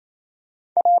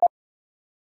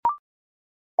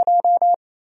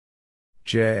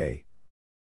 J.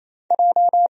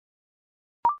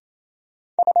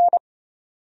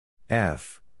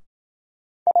 F.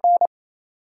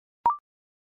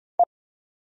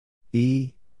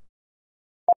 E.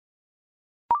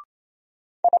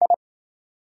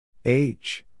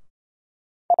 H.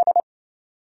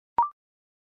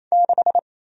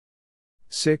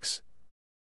 6.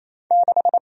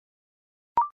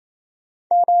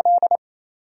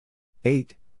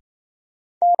 8.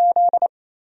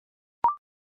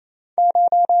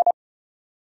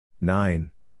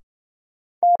 9.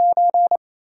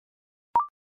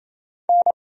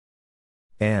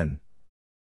 N.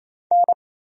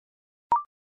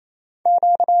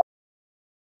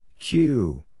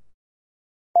 Q.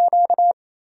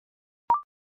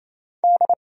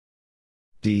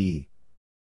 D.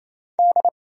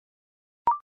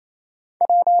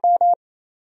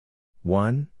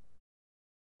 One.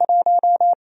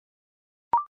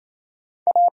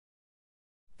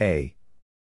 A.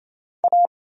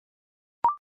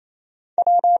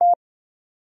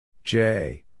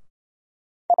 J.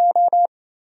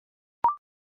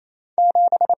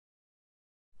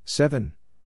 7.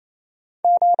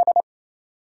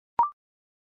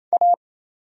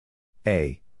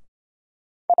 A.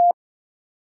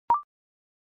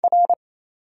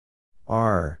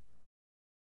 R.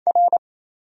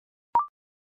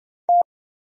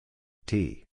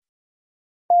 T.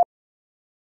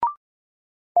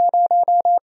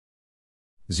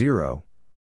 0.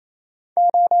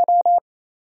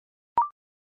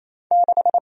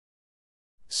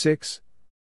 6.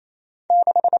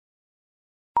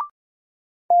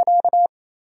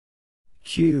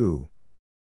 'Q.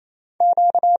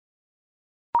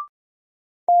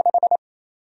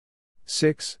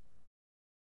 Six.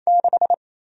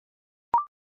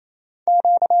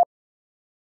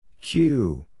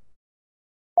 'Q.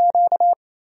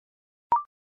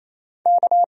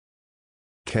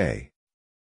 K.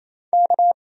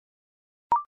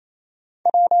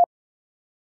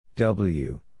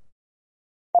 W.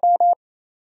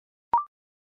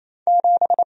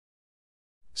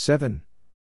 7.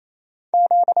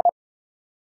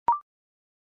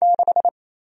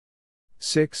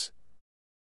 6.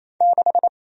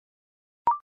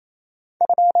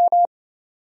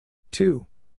 2.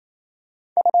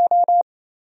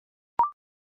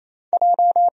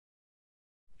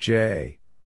 'J.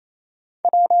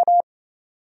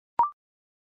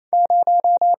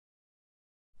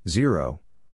 0.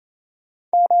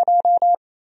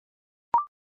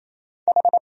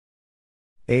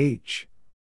 'H.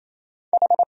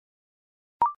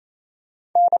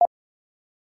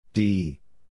 D.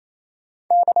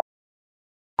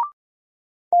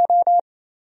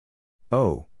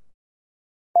 O.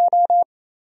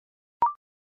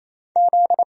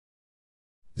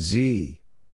 Z.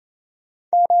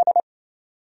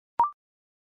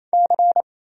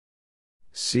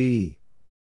 C.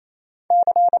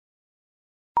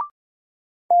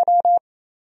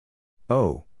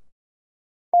 O.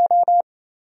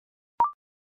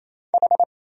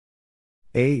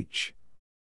 H.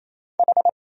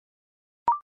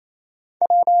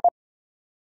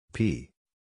 P.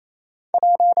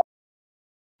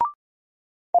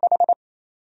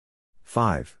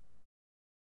 5.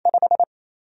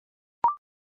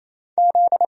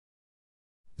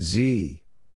 Z.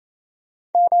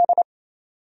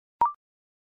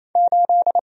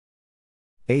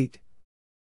 8.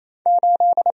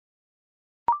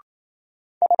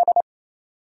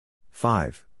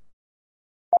 5.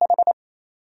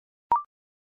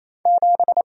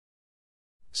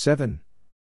 7.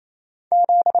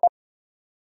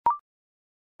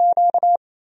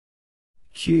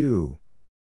 Q.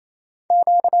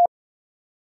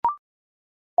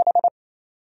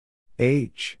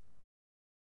 H.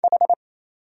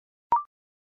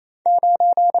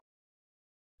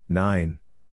 9.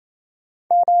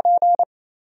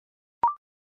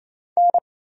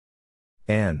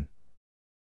 N.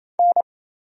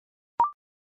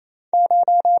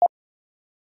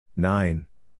 Nine.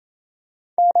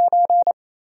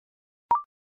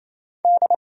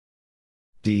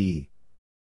 D.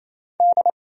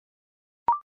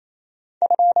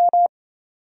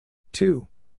 Two.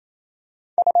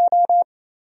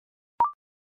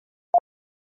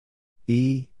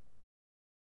 E.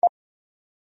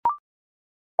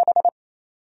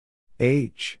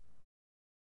 H.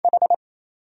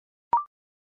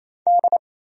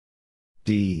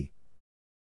 D.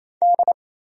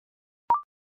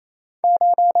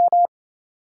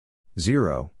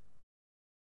 0.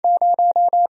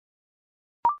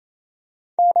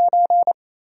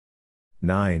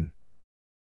 9.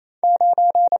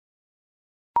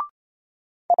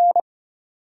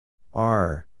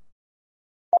 R.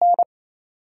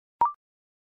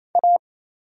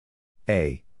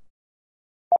 A.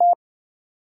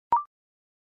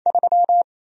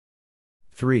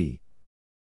 3.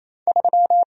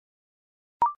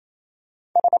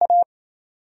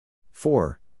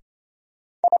 4.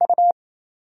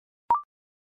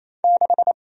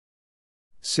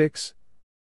 6.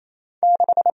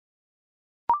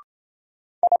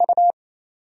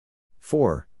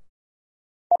 4.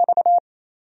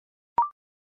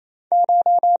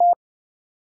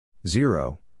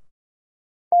 0.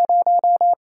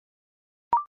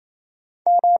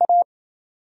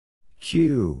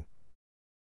 'Q.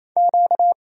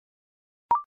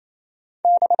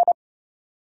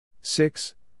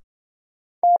 6.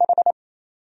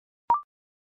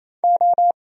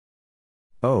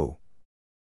 0.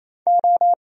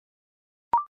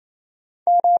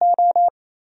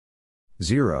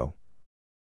 0.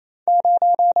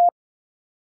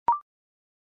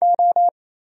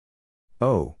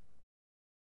 0.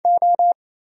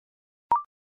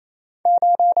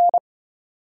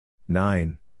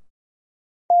 9.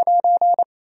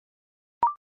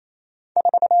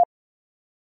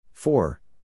 4.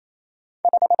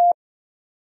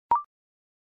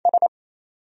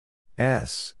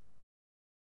 S.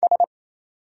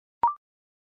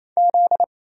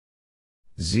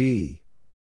 Z.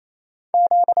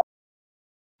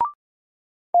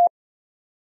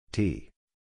 T.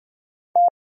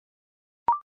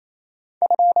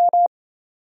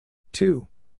 2.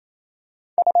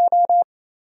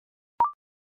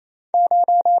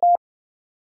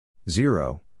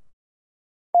 0.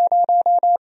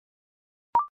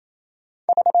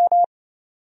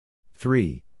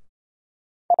 3.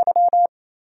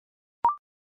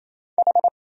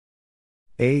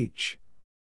 H.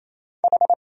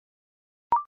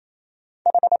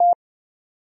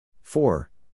 4.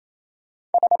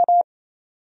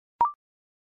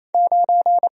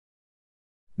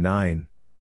 9.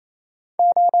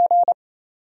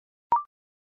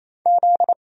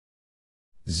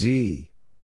 Z.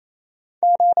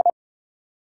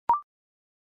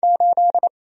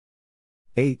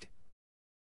 8.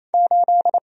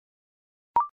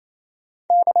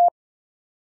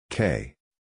 K.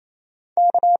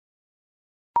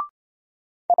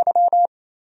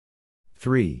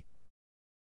 3.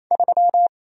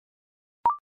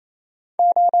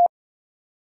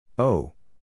 0.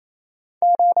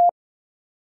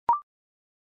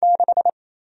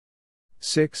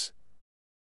 6.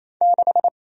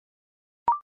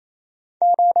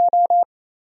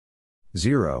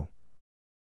 0.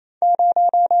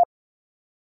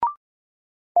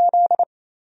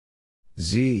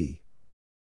 'Z.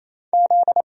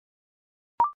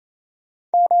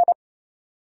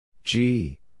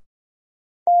 G.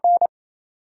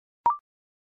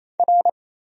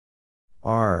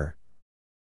 R.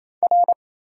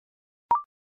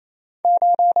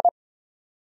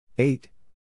 8.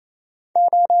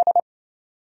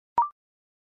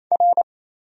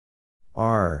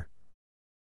 R.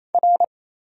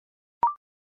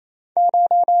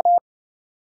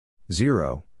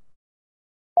 Zero.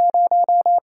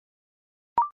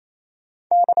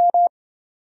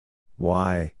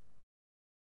 Y.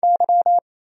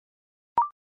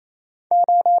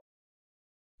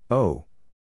 O.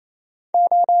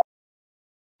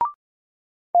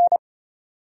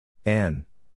 N.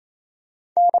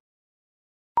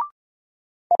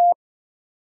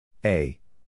 A.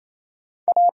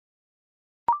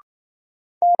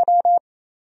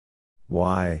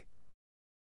 Y.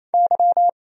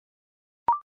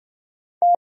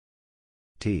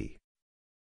 T.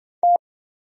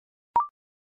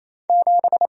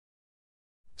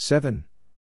 7.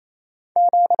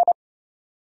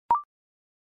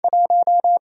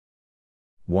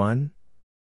 1.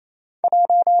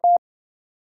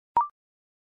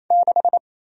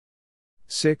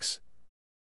 6.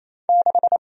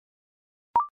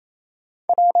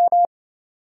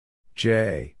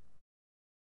 J.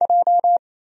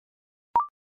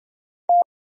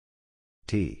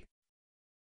 T.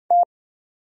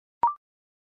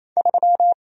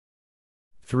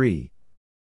 3.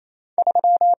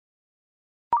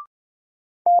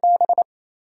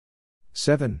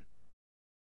 7.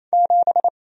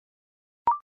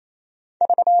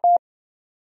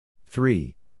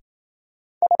 3.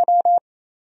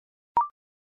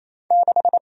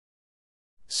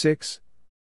 6.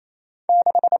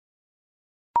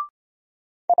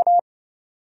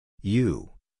 U.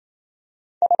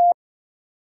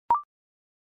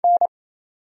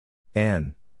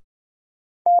 N.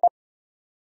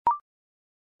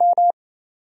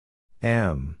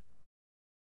 M.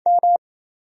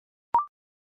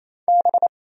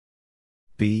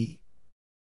 B.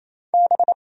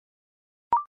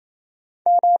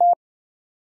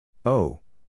 O.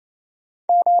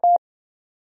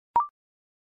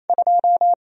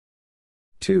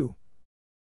 2.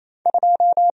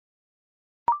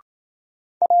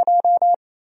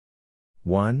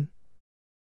 1.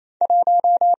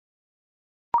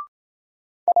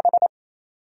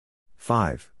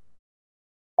 5.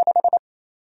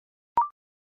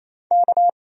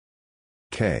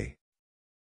 K.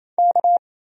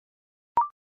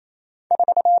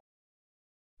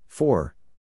 4.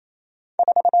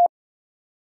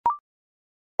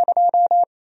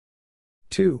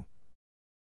 2.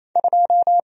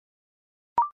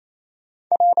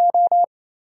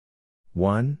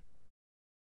 1.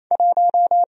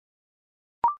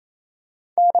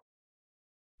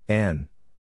 N.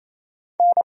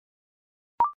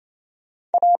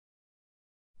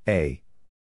 A.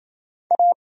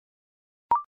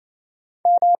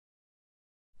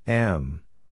 M.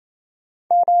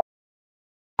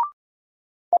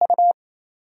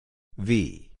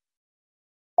 V.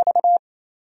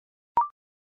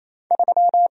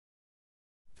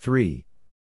 3.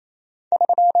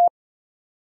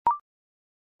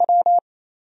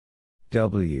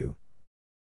 W.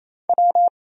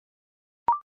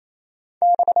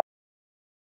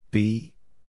 B.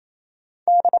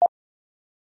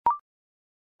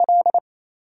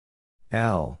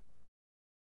 L.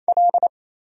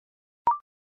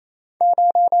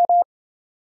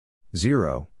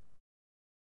 0.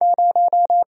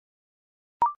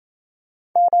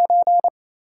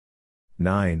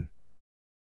 9.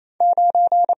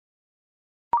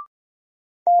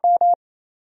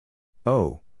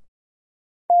 O.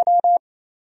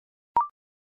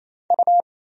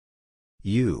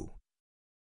 U.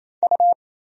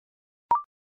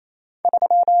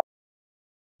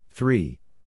 3.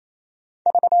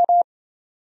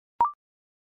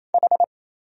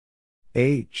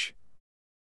 H.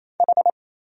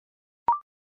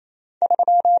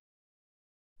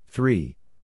 3.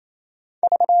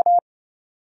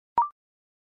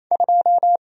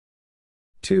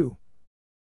 2.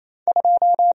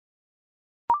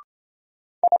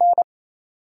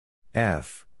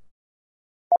 F.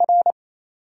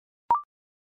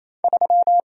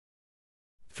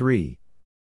 3.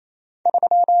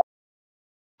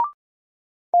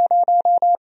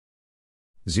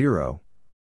 0.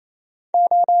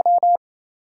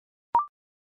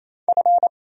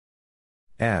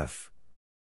 F.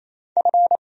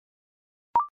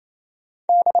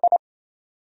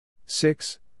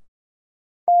 6.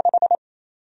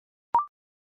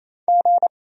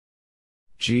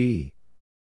 G.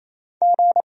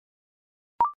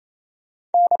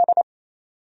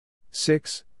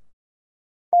 6.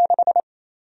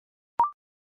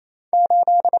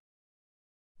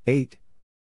 8.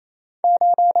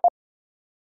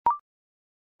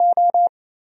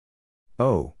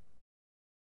 O.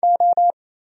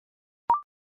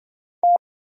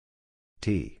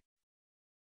 T.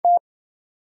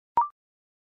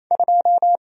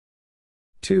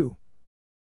 2.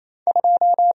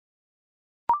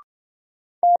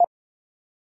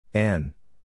 N.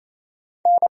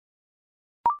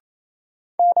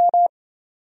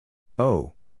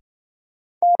 O.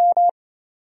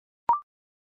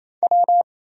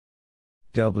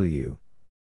 W.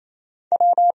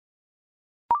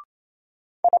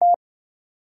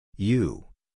 U.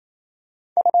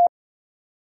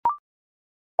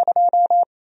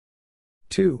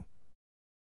 2.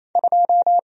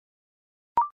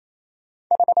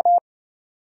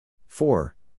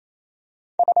 Four.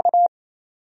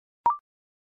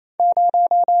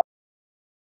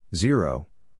 Zero.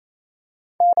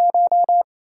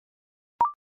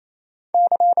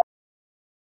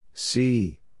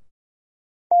 C.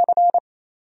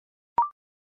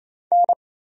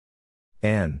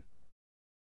 N.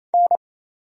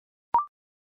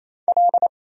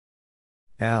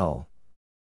 L.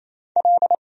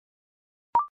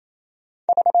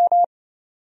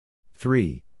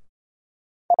 Three.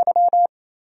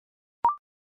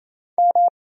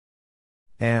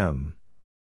 M.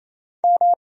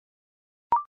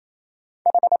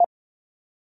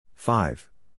 5.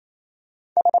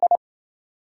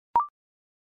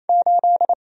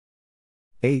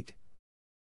 Eight.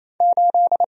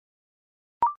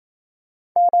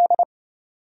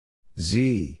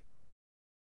 Z.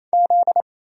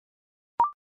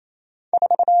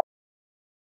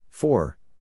 Four.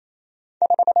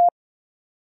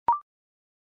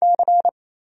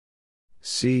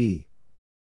 C.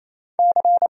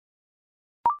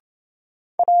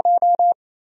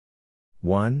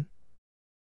 One.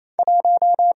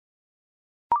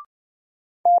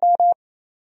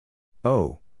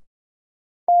 O.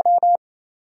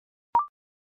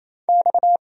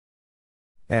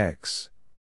 X.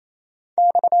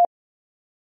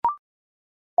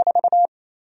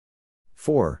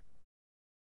 Four.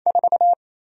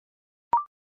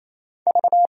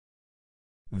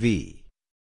 V.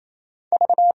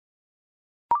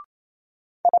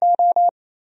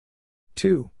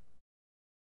 Two.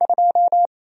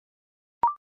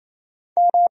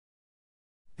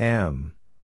 M.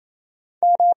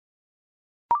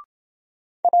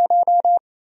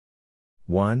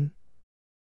 One.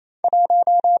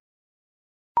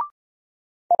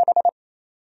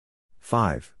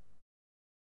 Five.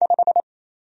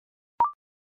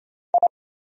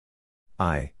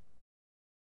 I.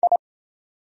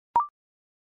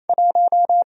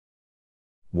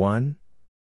 One.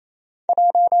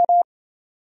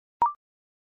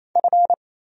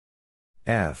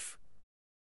 F.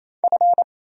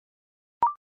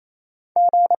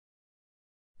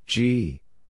 G.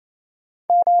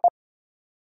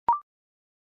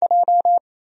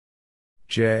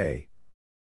 J.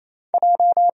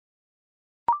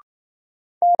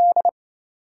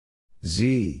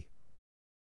 Z.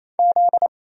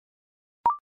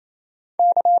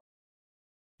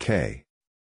 K.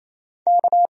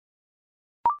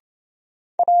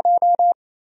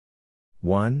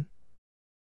 One.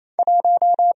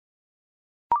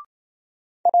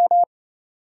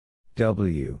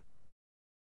 W.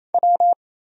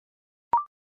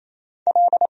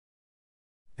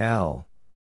 L.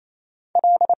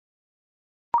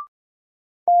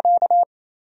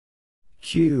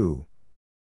 Q.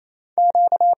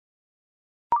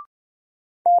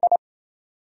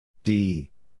 D.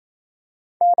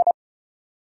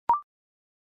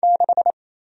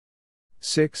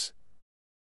 Six.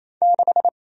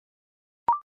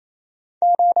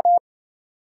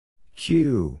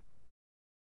 Q.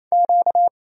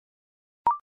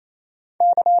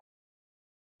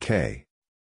 K.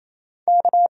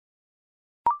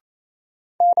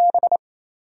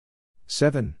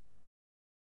 Seven.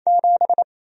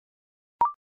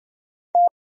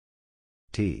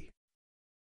 T.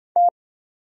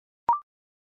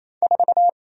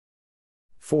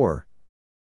 Four.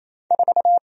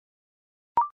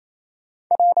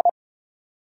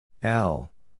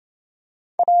 L.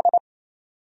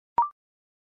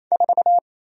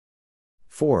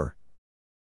 Four.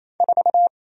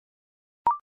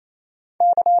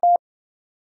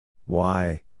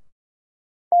 Y.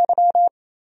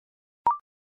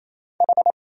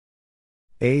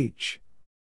 H.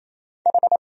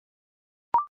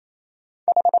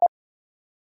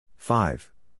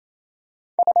 Five.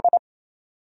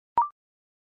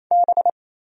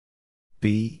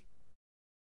 B.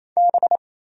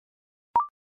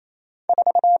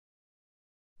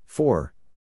 Four.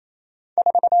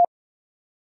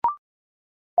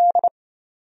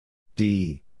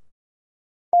 D.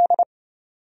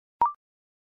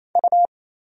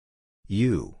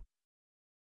 U.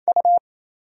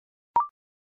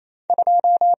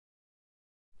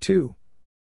 Two.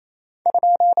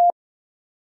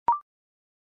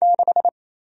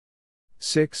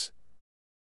 6,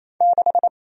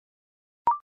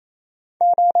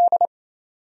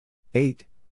 eight,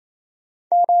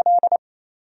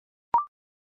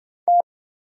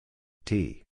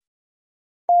 T,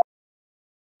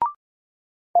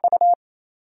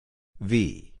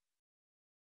 V,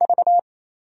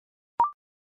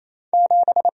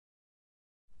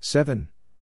 7,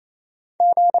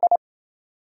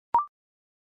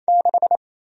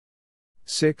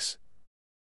 six,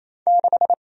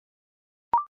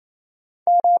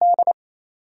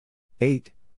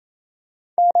 eight,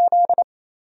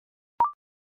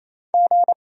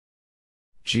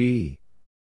 G,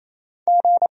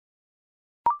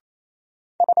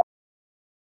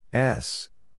 S,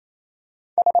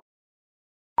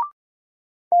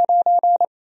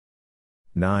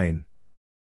 nine,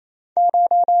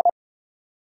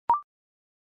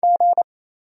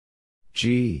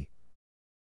 G,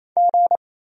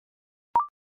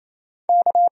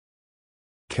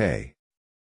 K,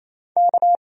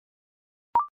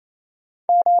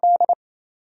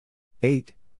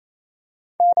 eight,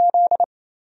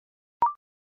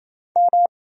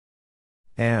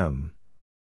 M,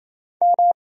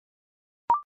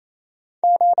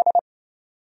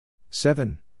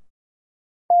 7,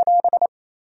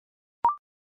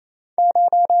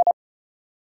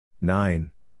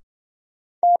 nine,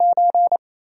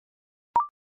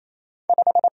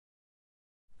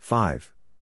 5,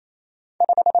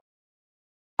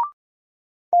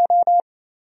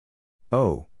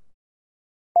 O,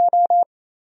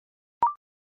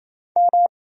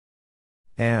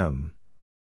 M,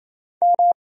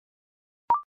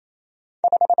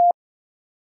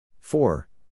 4,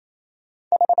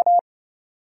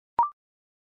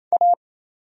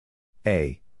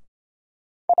 A,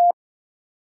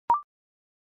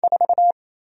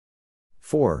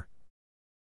 4,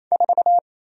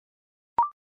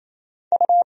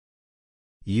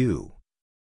 U,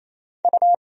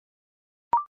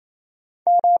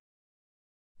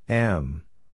 M,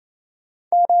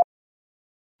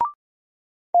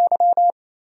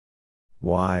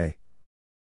 Y,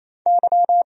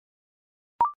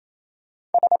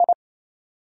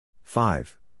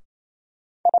 5,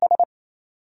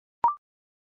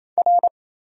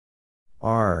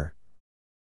 R,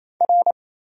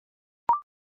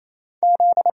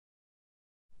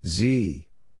 Z,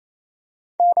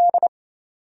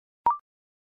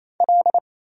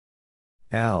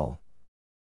 L,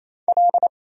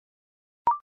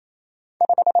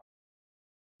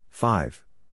 5,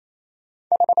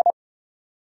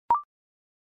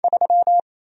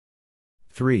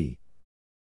 3,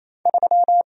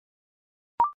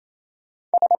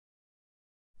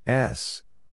 S,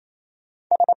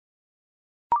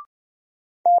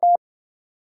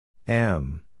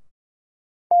 M,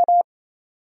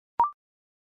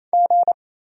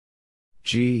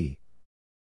 G,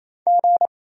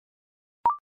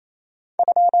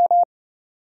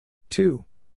 two,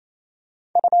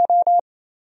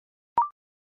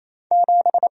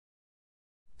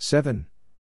 seven,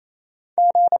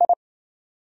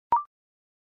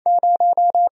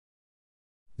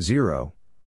 zero,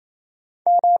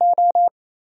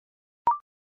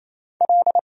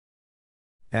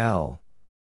 L,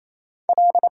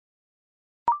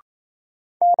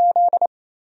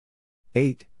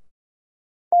 eight,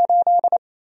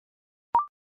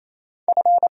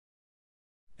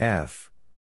 F,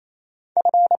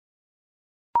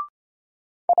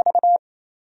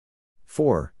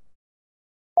 4,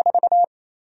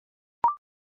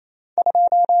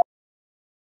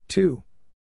 two,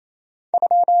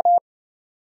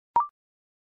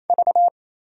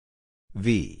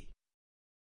 V,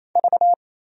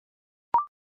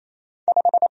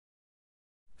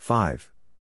 5,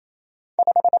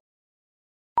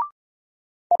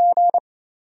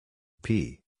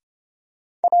 P,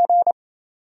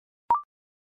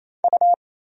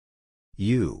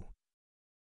 U,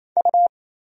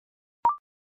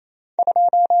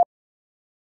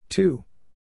 2,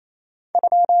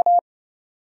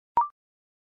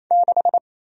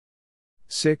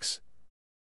 six,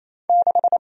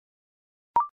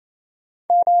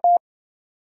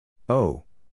 O,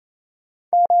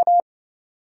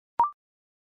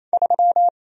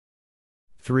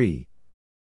 three,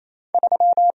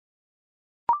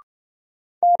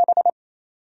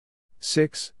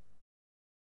 six,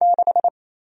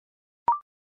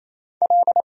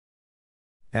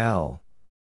 L,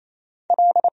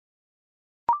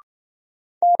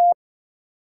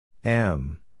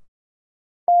 M,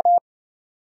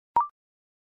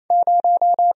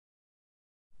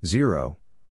 zero,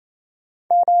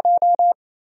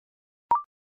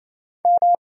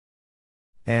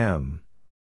 M,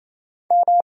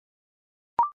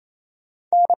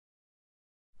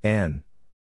 N.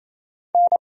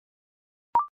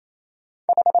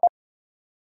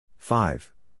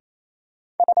 5.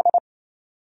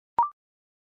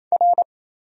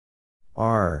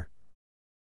 R.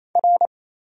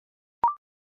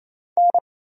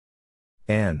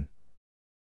 N.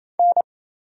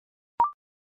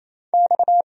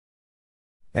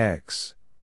 X.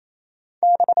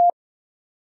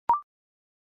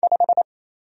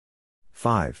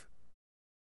 5.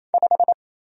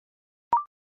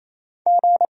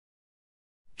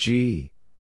 G.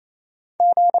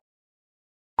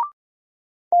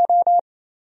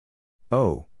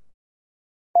 O.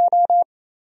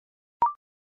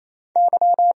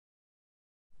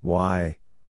 Y.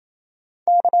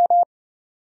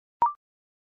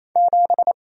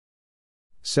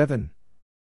 7.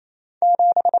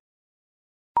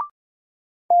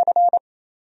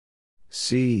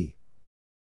 C.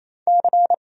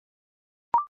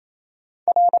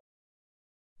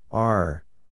 R.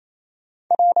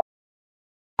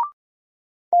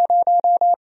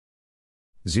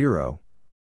 0.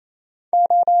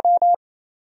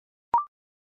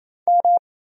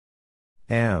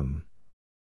 M.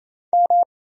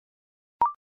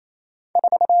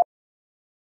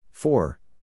 4.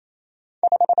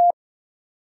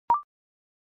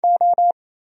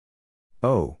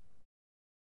 O.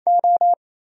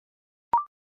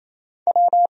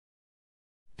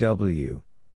 W.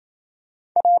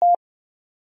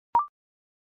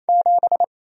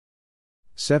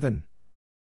 7.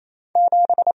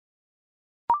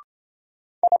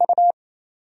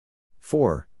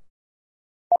 Four.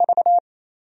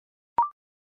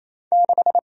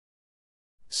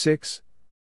 6.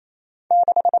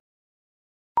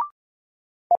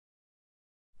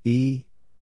 E.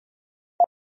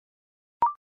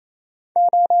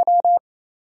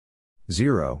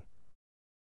 0.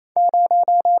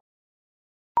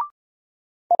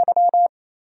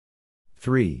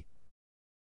 3.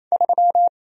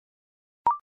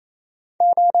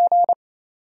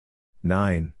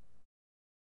 Nine.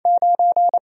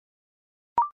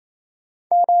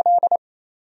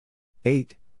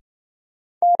 8.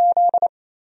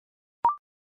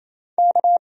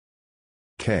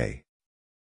 K.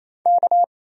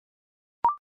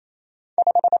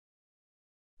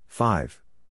 5.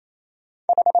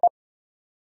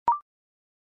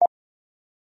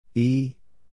 E.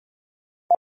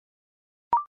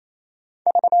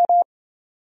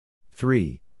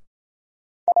 3.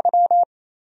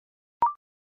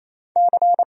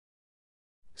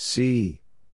 C.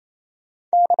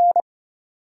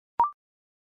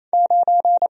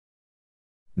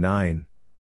 9.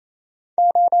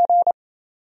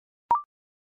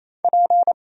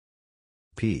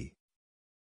 P.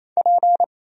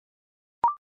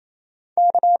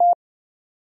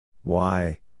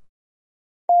 Y.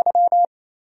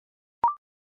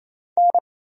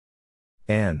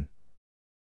 N.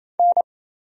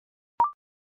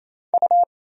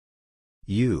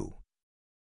 U.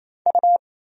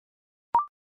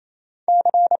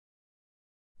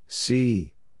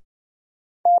 C.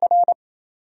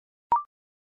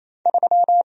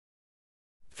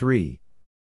 3.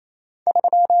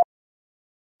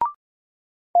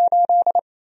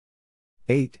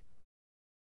 Eight.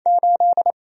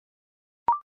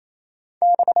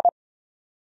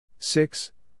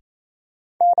 6.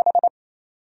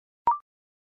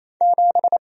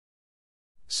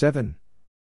 7.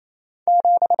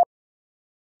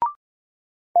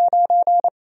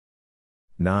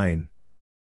 9.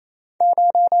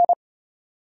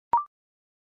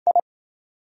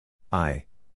 I.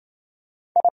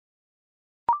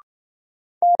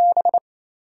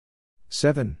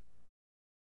 7.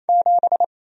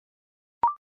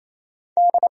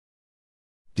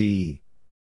 D.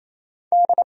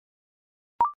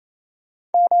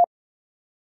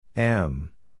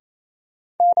 M.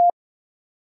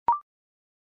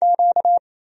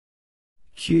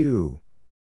 Q.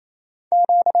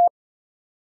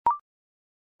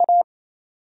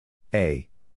 A.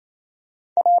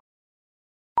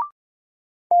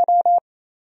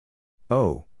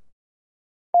 O.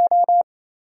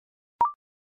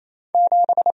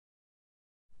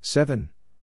 7.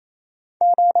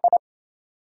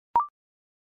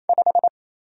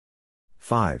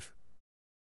 Five.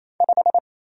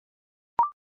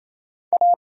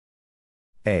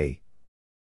 A.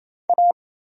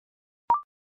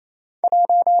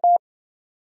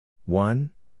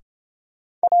 1.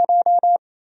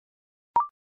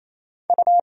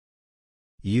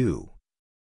 U.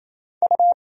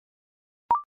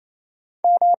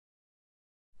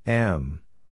 M.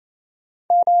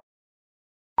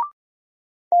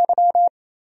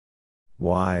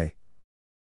 Y.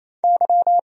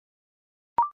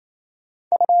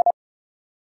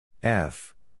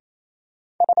 F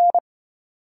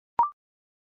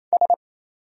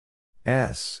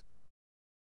S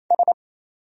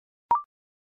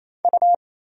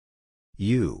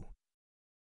U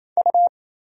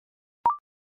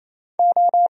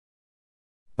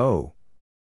O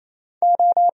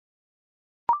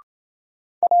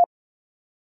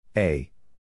A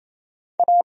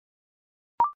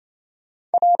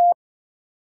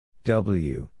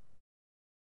W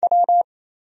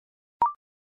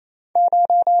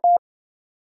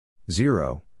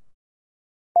 0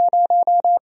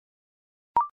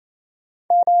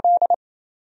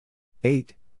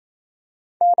 8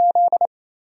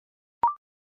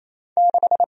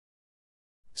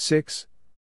 6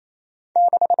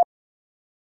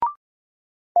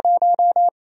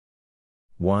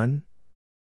 1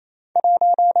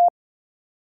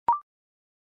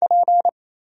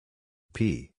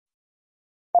 P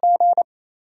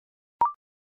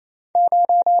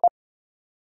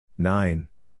 9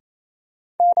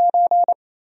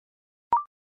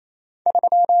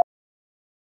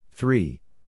 3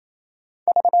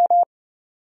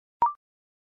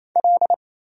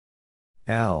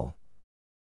 L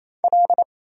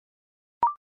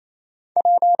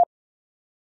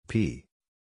P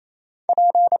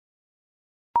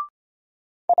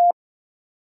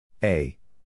A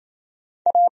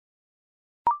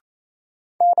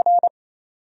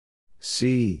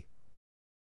C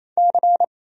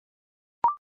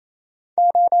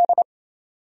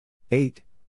 8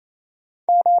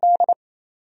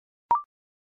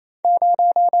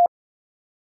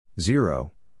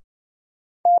 0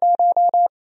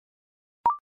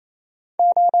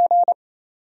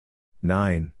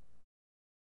 9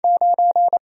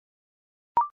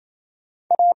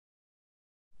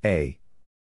 A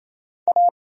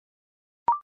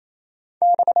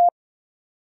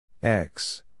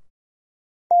X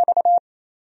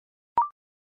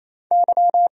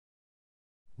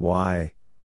Y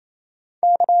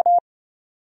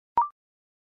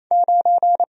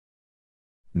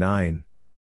 9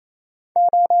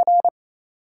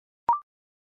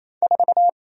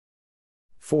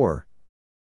 4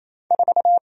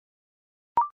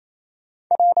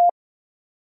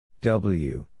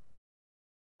 W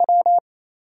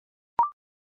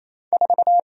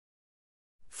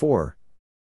 4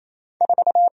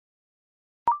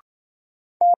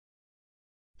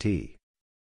 T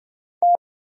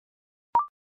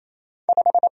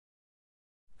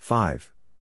 5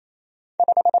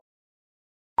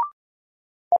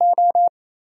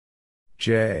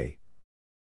 J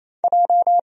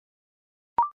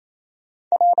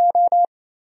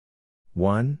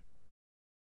 1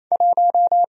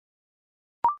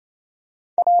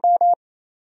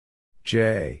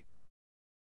 J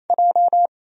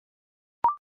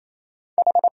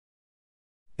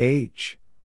 8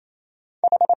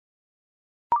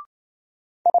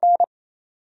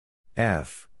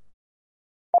 F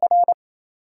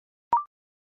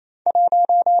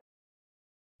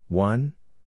 1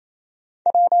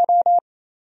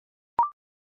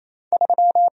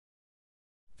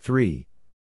 3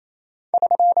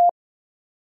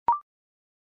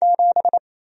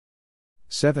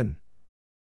 7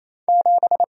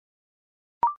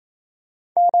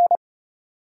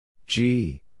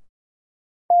 G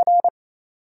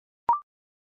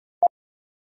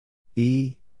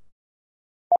E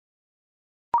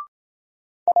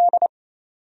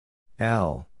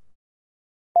L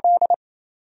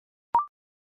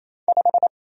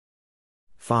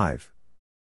 5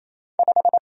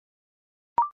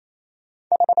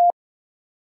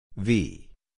 V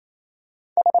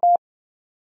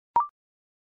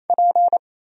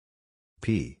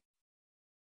P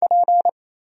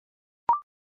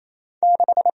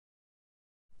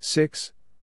 6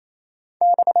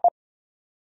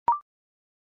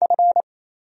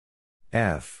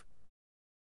 F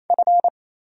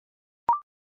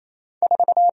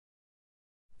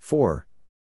 4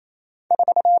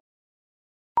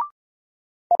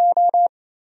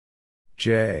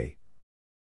 J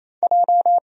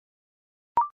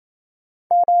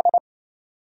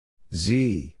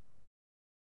Z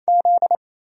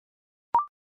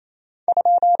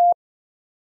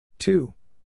two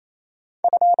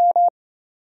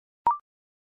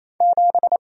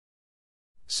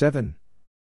seven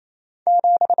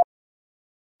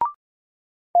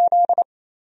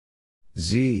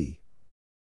Z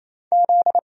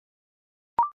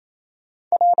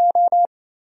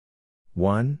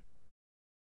 1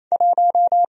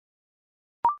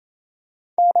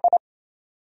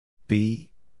 B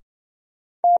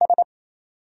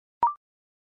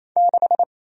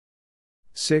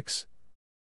six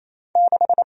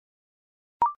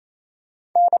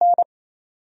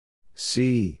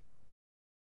C.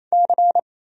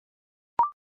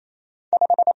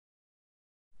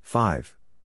 Five.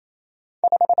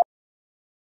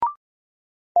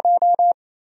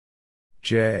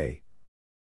 J.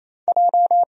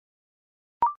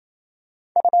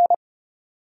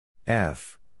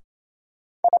 F.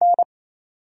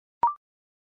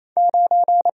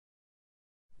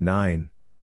 Nine.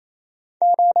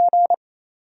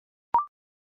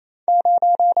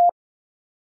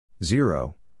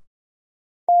 Zero.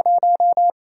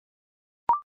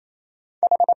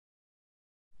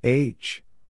 H.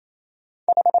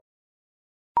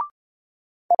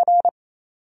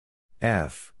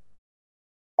 F.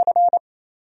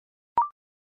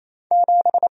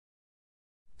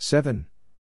 Seven.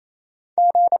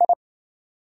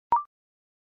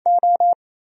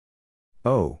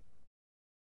 O.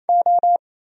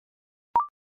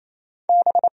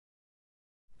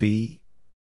 B.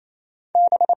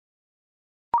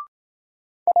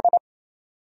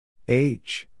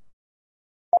 H.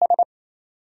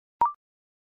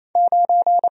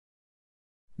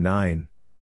 Nine.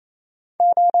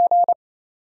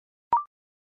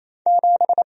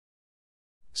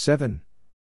 Seven.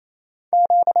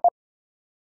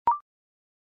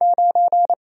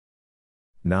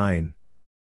 Nine.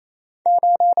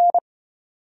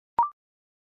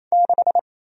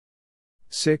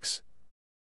 Six.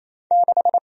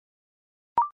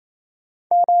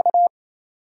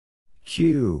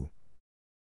 Q.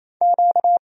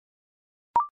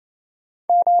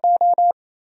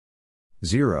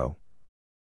 Zero.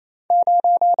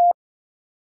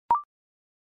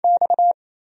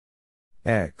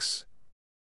 X.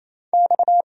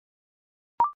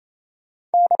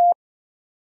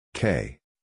 K.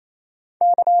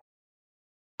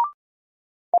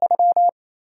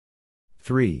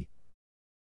 Three.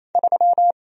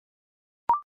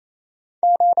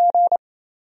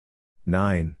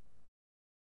 Nine.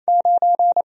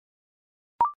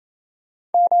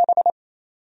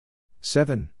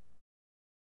 Seven.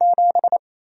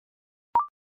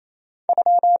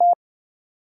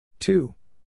 Two.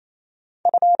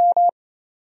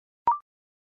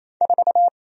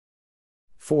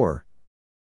 Four.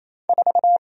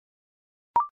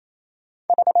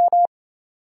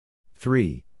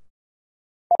 Three.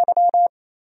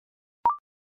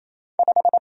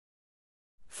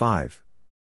 Five.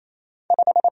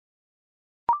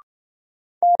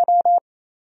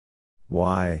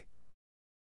 Y.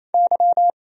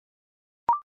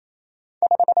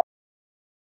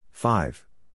 Five.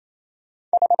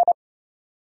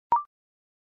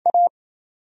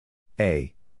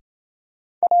 A.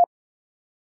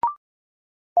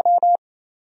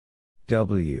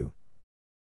 W.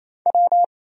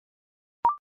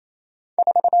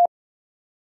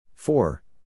 Four.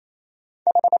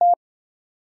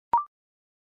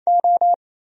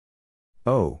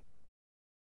 O.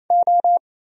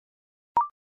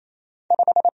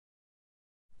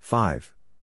 Five.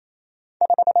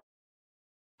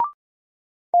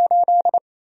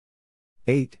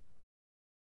 Eight.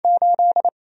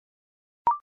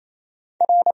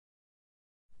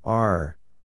 R.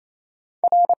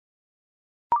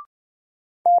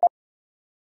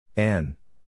 N.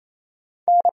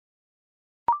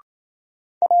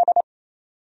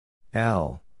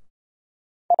 L.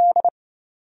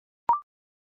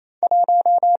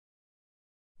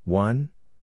 One.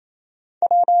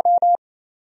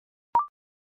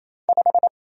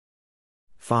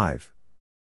 Five.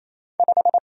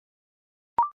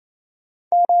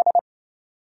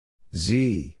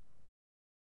 Z.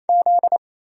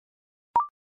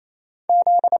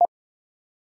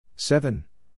 Seven.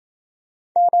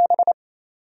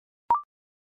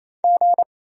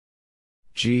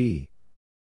 G.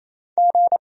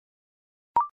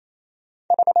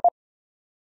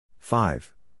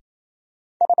 Five.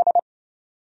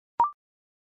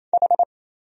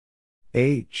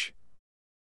 H.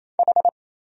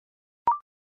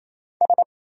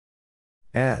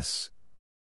 S.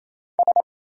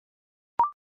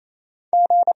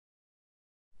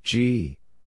 G.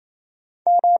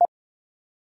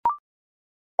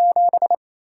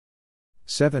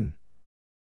 Seven.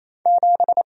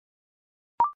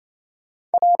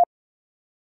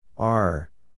 R.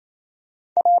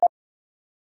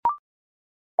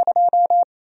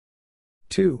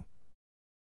 Two.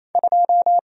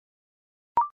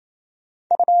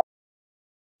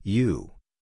 U.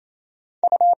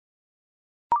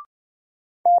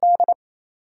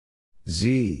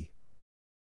 Z.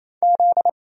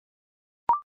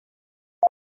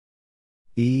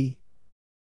 E.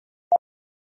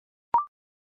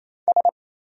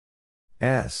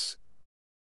 S.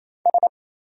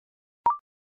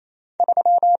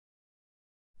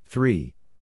 3.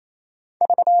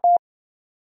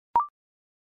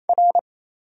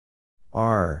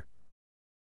 R.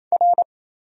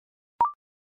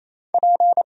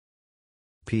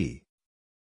 P.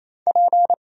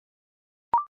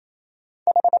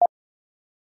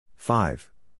 5.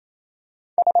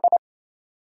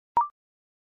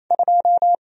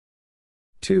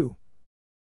 2.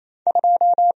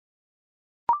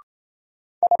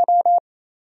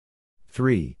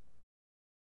 3.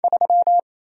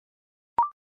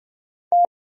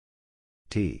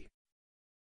 T.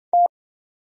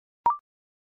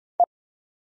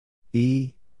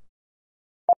 E.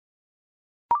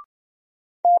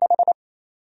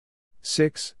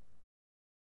 6.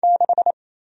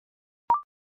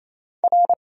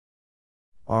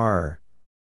 R.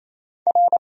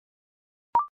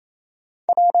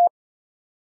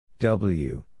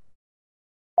 W.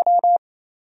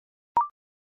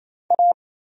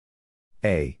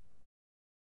 A.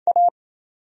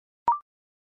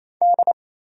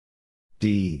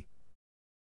 D.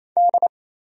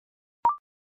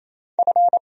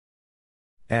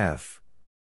 F.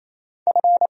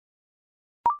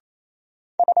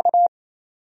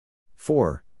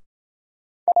 4.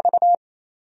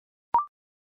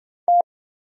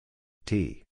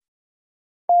 T.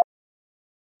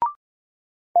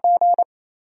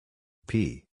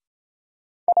 P.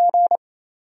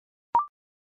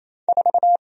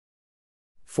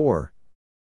 4.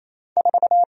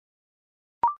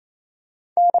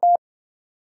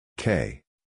 K.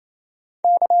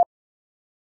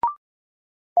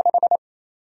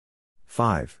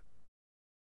 5.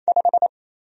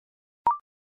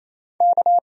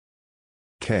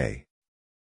 K.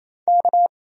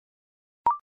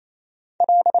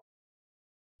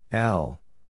 L.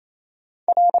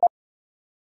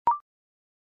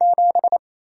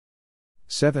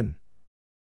 7.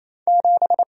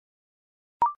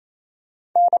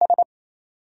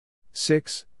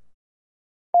 6.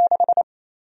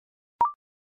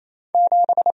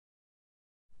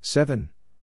 7.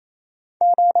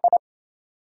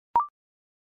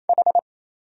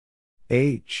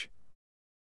 H.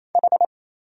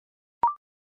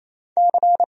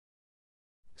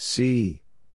 C.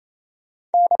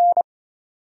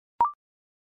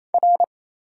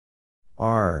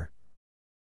 R.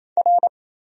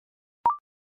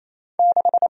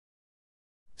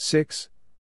 6.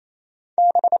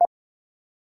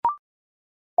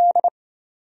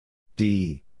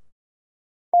 D.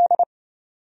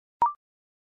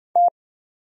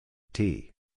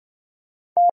 T.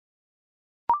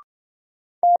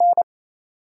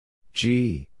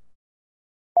 G.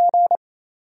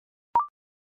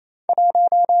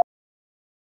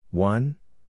 1.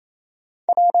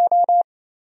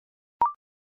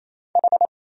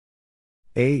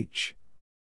 H.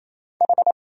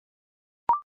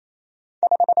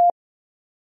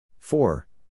 4.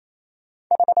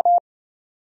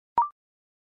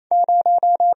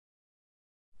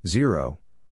 0.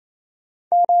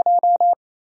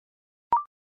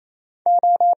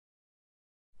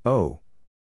 O.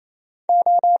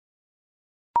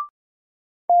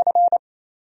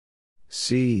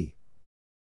 C.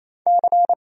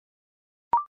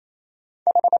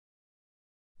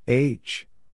 H.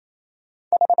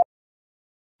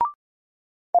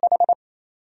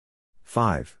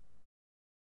 5.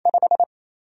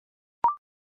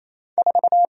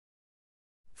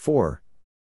 4.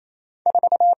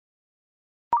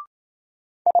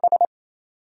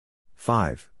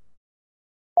 5.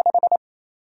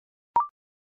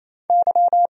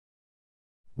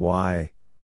 Y.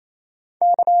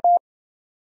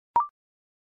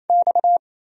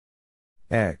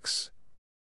 X.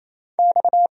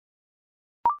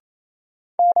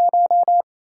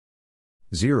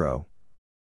 0.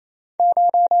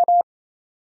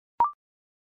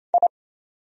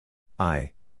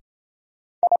 I.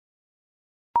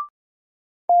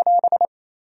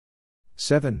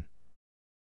 7.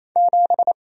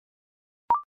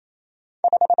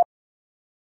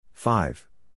 5.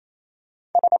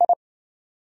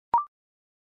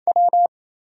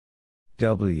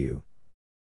 W.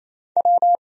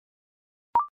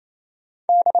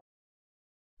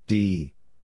 D.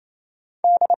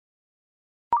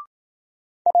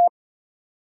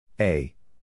 A.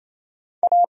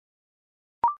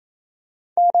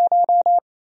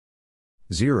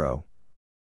 0.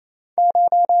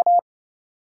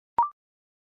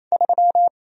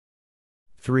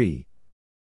 3.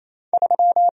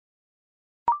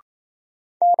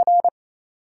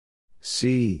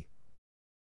 C.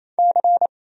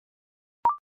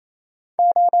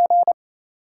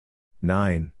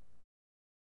 9.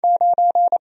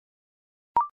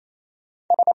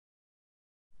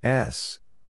 S.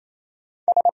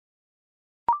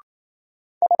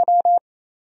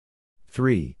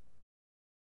 3.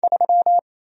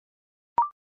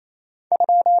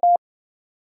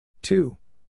 Two.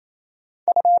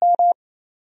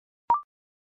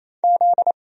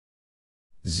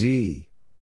 Z.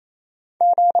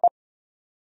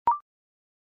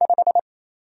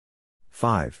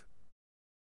 5.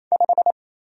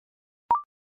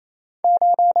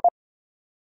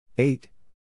 Eight.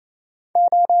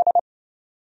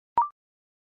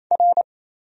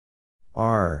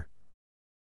 R.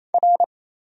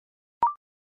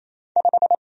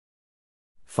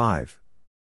 5.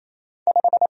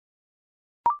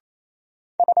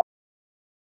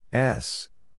 S.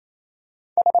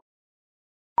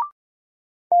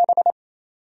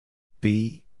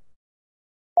 B.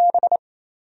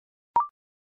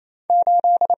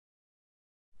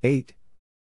 8.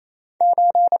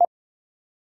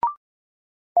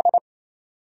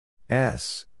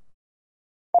 S.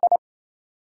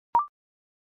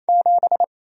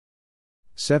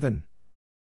 7.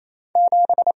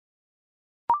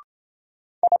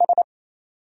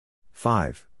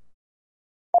 5.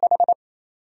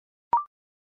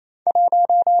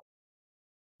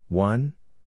 1.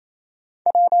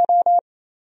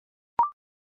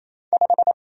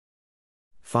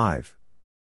 5.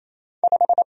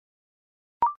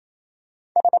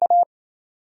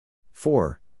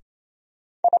 4.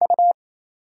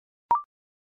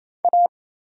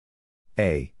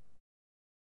 A.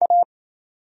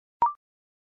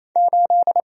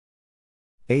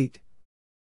 8.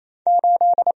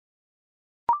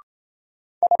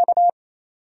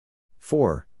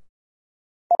 4.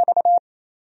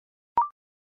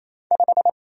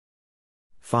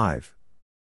 5.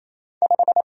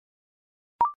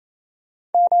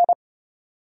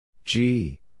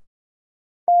 G.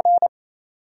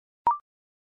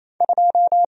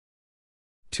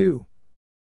 2.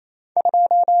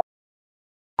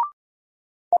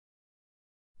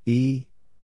 E.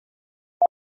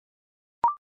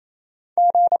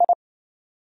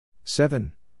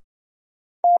 7.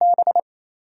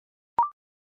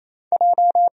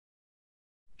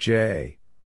 J.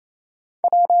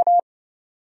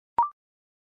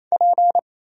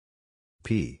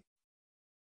 'P.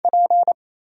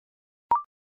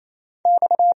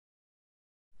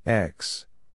 X.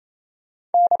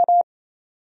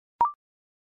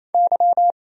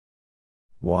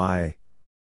 'Y.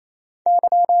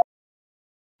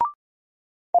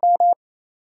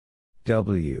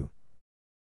 W.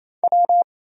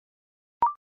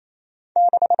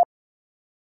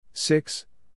 6.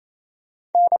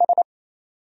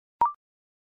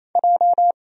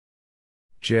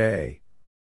 J.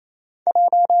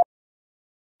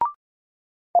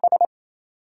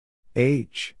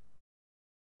 'H.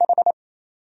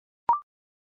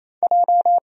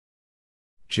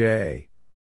 J.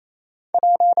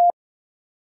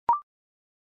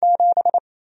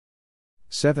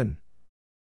 7.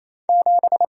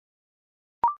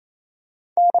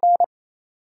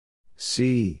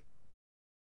 C.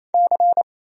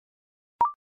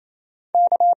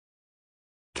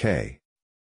 K.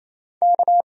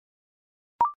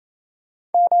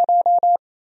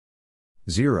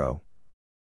 0.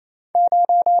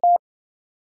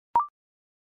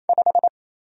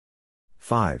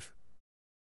 5.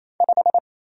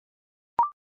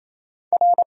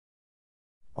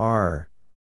 R.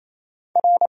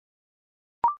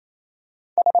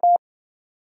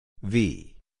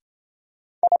 V.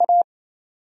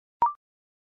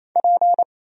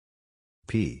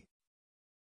 P.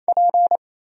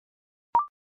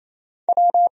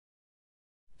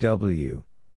 W.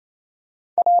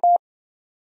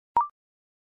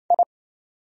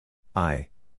 I.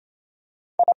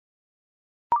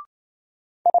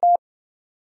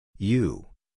 U.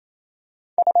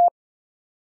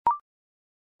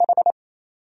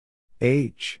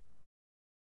 H.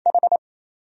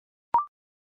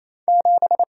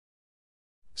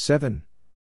 7.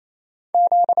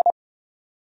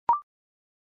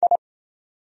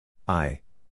 I.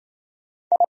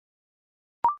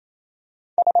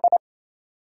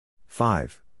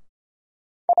 5.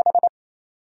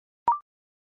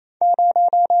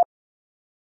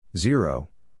 0.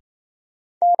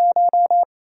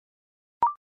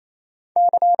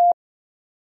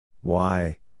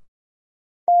 Y.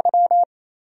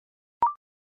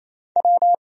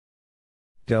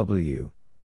 W.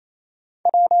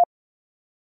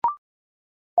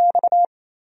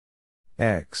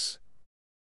 X.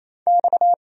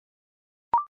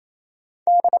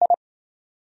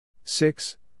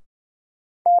 6.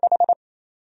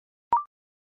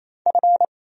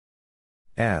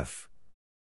 F.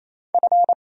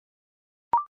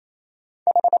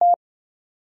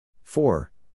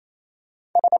 4.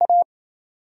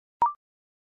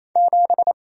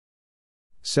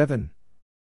 Seven.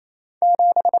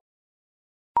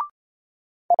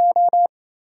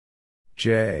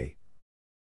 J.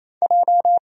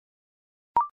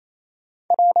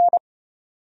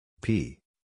 P.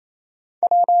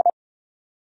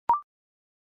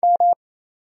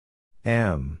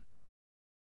 M.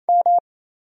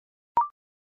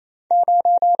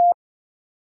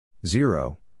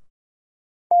 0.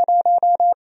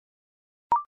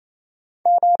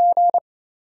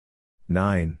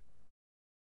 9.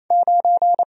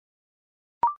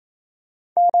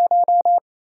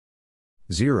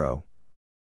 0.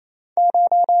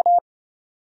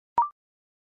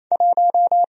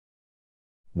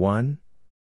 1.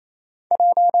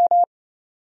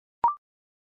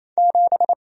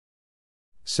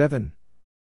 7.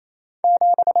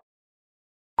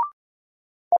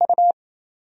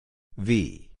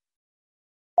 V.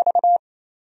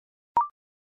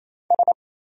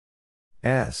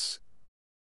 S.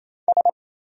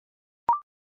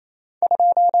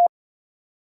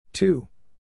 2.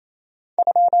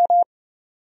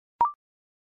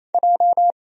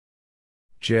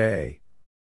 J.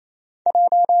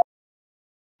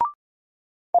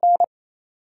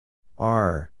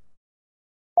 R.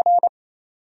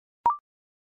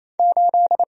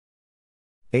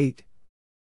 8.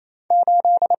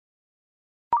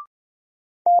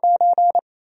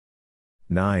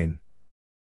 9.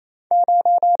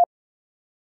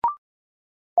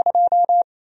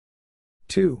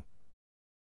 2.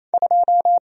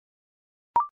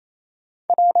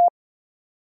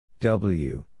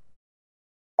 W.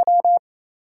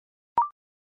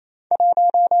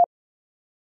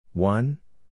 1.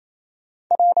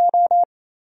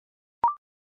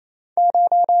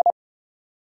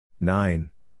 9.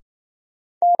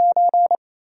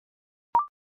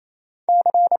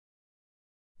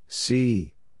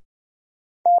 C.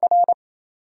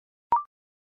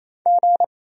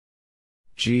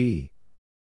 G.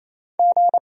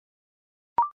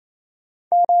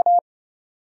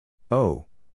 O.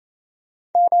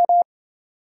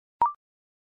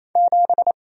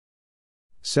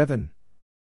 7.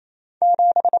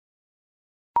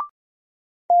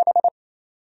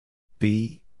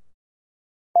 B.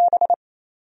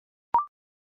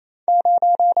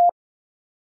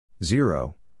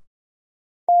 0.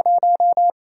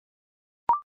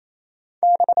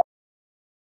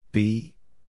 B.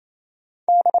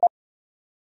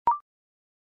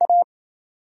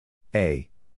 A.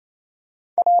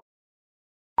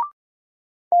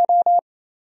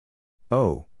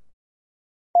 O.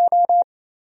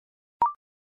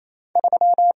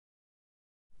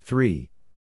 3.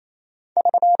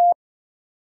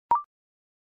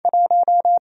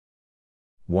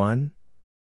 1.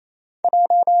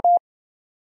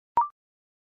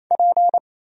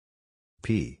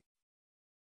 P.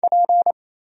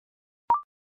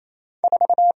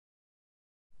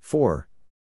 4.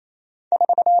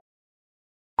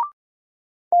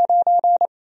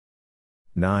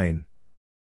 9.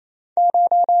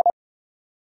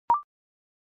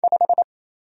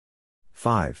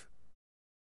 5.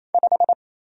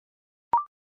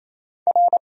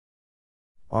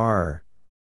 R.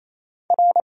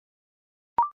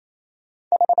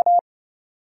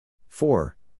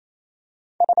 4.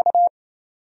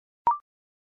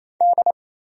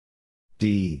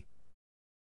 D.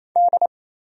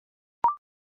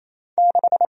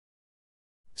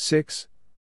 6.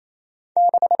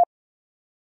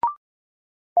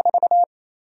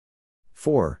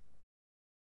 4.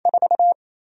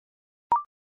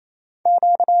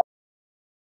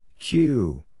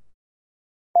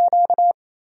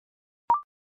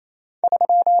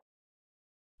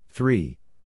 3.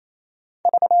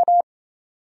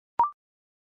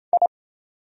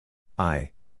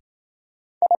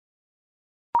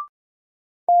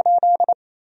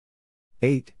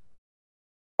 8.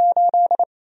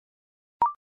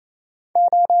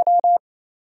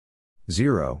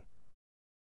 0.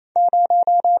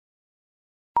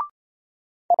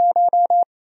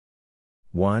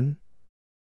 1.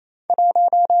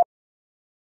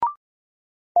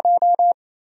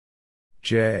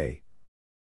 J.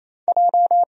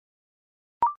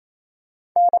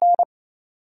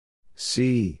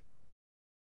 C.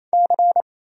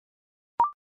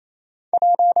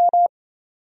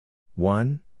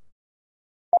 1.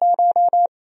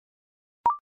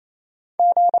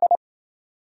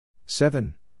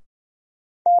 7.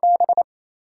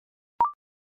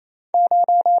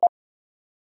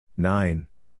 9.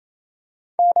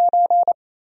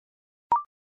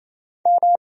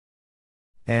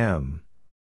 M.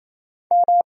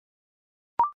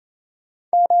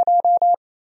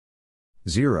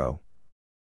 0.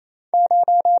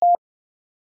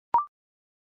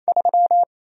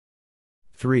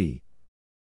 3.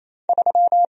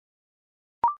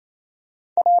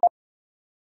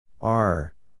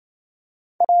 R.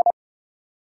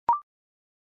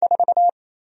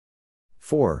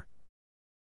 4.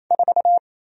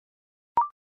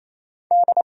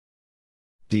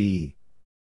 D.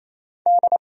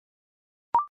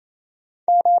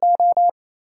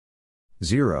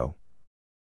 0.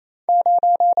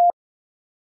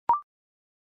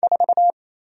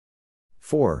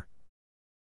 4.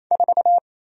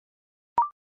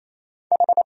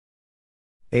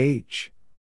 H.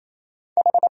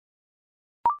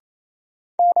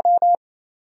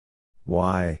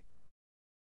 Y.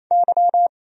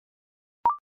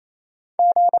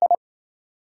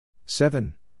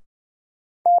 7.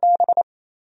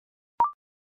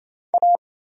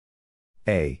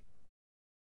 A.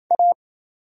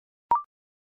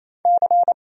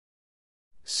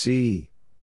 C.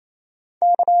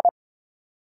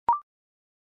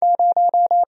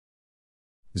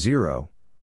 0.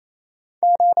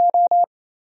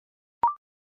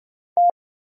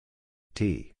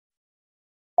 T.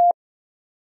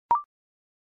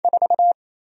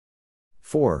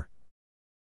 4.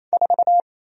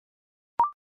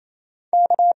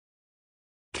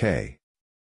 K.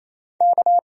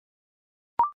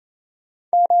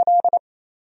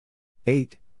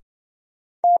 8.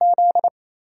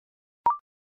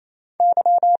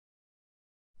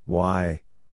 Y.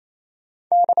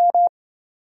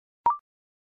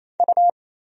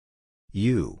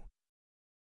 U.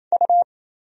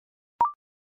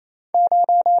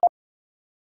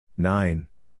 9.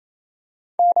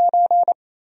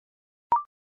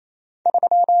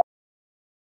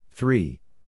 3.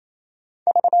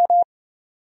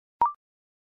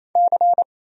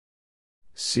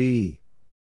 C.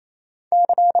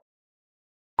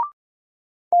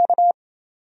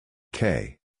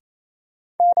 K.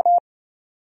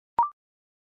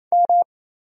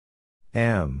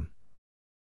 M.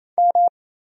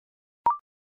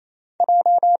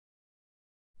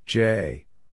 J.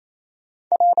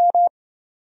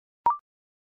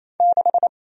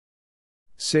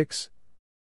 6.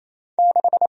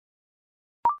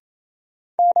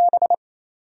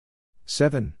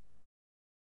 7.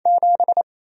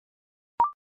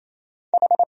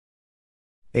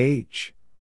 H.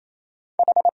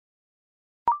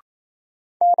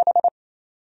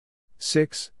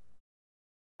 6.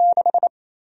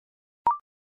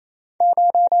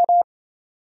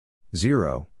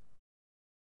 Zero.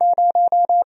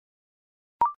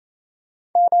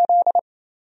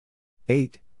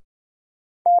 8.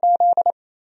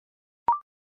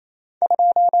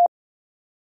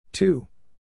 2.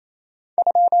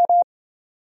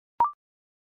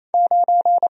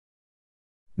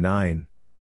 9.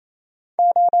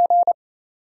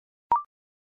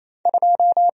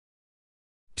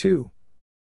 2.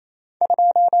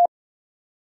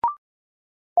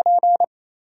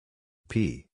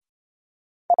 P.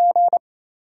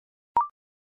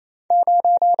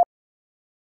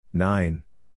 Nine.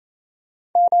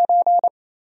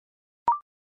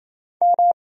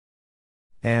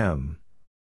 M.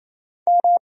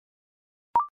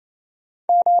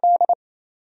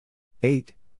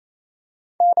 Eight.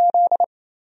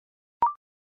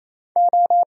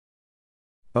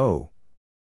 O.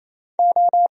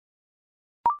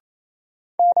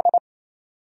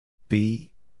 B.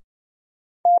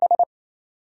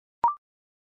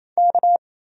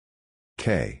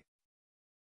 K.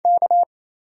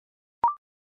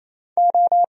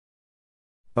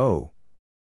 O.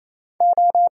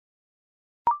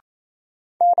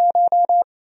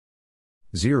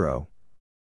 Zero.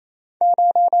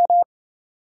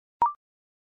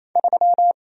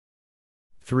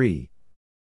 3.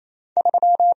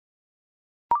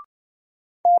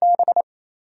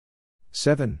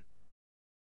 7.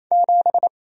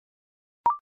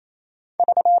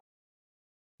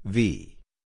 'V'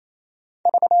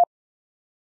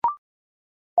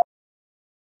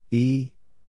 E.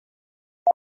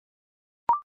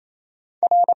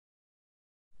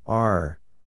 R.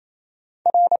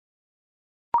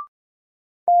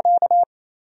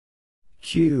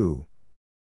 Q.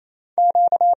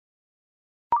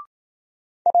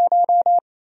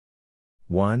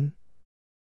 One.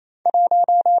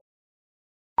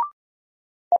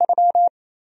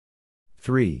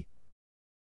 Three.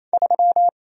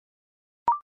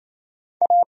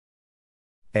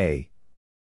 A.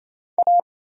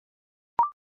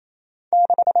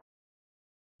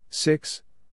 6.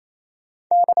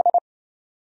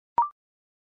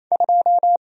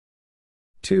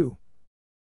 2.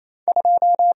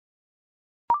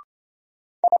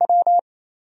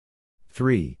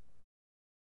 3.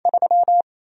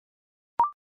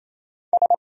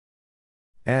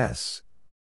 S.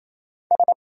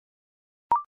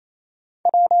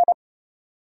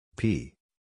 P.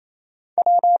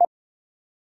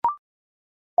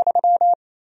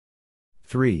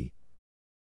 Three.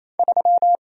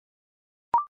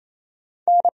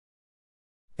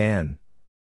 N.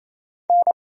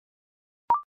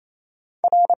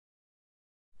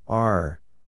 R.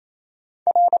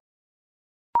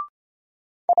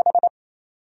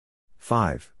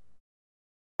 5.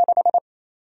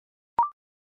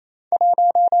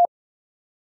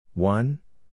 One.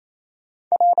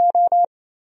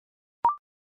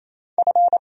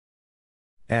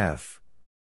 F.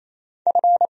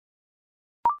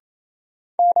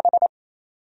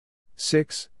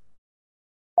 6.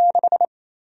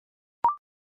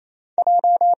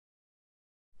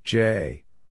 J.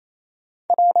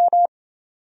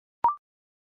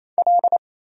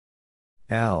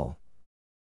 L.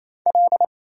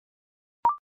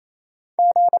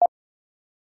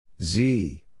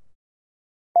 Z.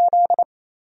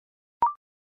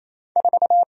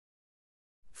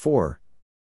 Four.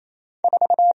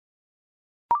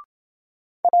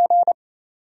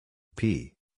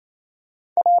 P.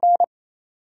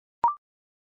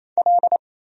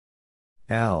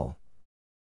 L.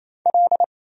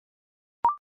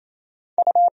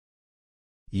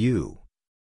 U.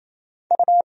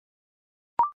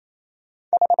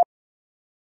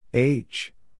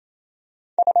 H.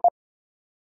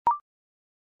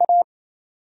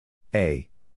 A.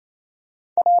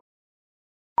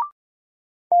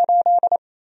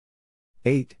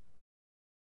 8.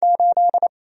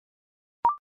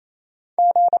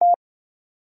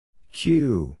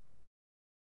 Q.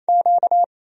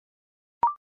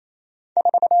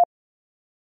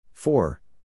 Four.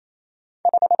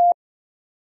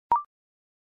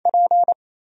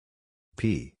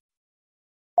 P.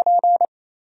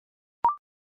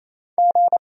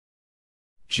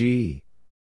 G.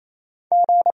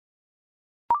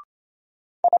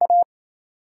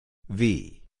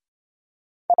 V.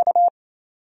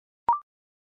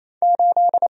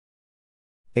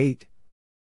 8.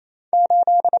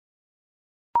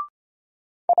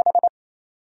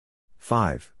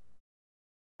 Five.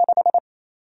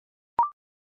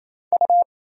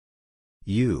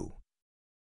 U.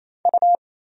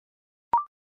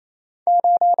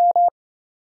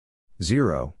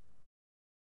 Zero.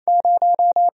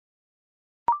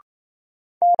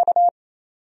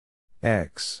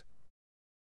 X.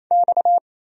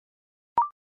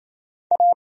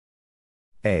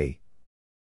 A.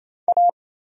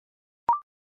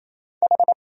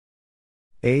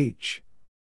 H.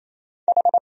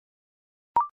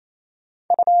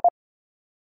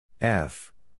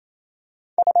 F.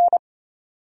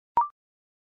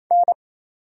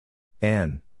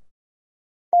 N.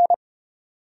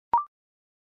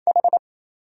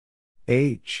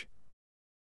 H.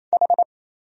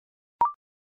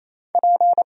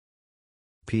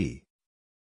 P.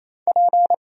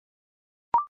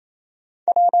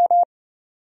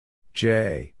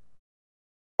 J.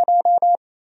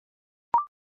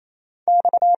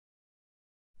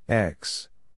 X.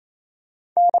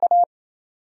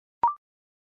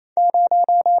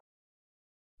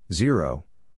 Zero.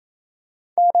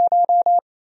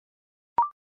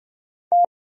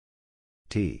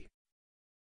 T.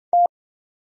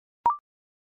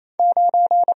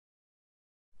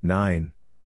 9.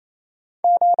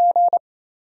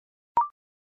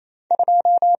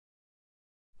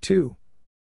 2.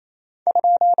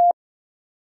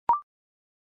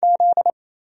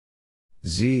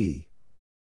 Z.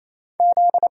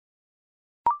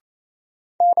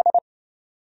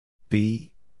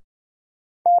 B.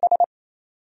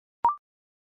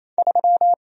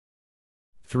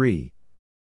 3.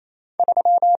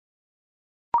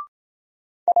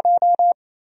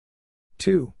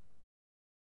 Two.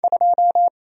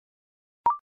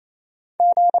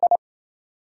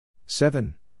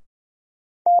 Seven.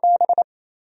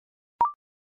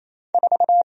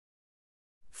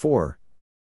 Four.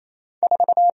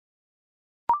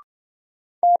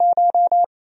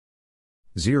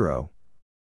 Zero.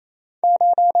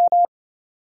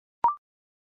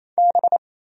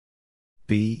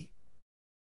 B.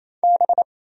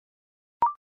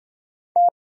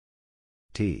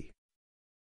 T.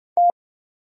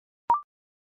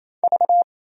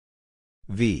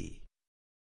 V.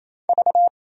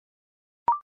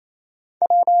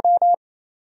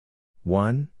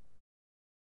 One.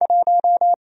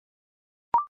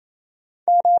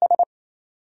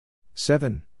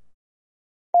 Seven.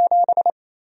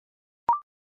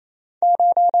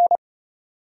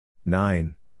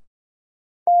 Nine.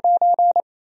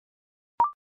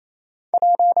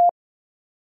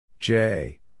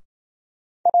 J.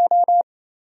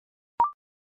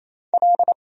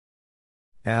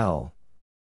 L.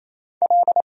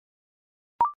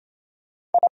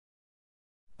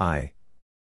 I.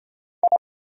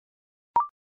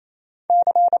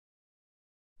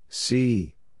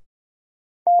 C.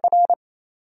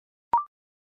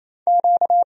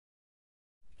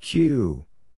 Q.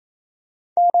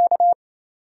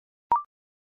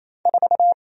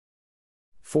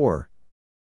 Four.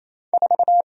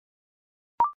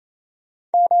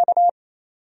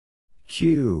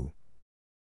 Q.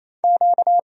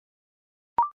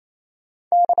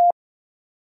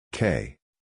 K.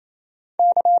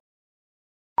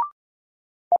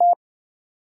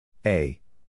 A.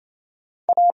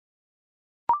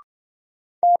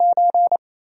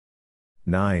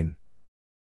 Nine.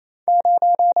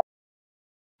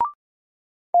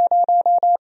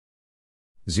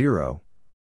 Zero.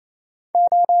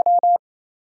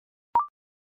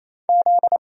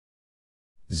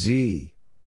 Z.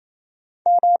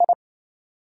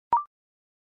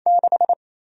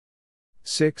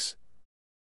 Six.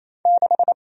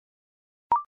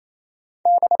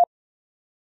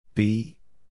 B.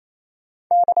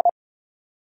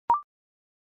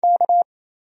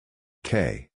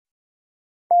 K.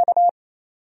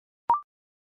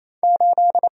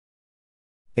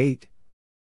 Eight.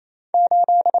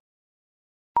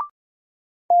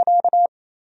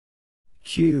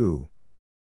 Q.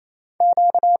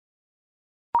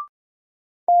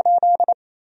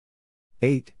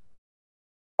 Eight.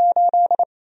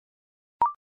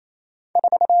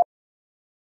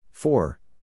 Four.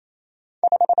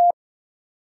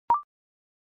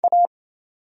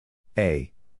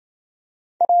 A.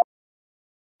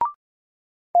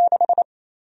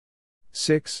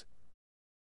 Six.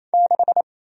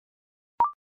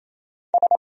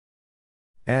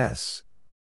 S.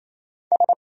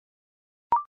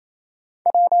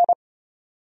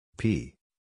 P.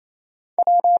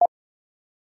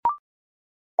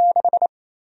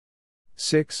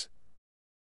 Six.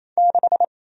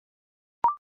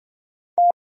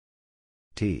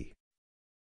 T.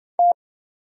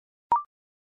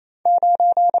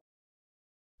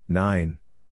 Nine.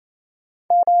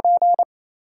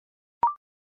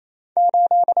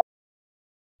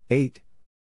 Eight.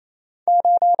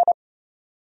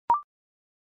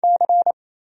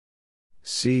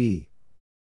 C.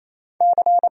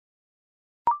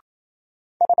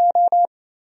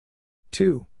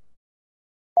 Two.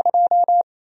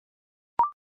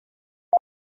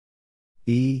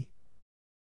 E.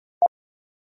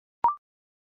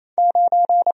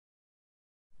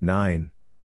 Nine.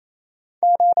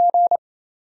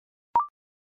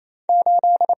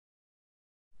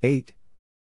 Eight.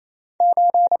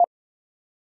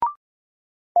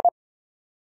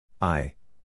 I.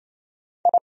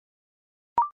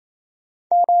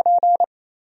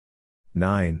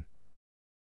 Nine.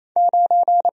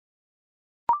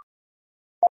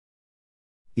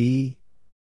 E.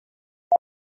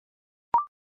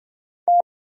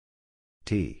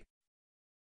 T.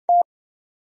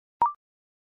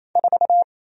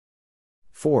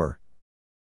 Four.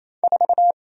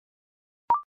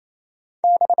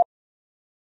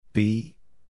 B.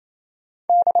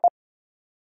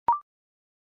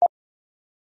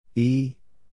 E.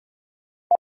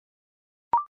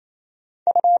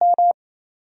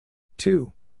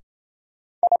 Two.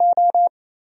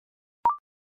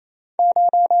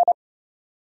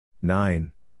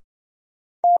 Nine.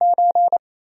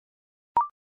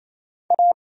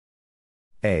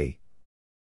 A.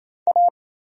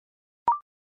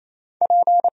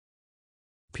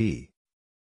 P.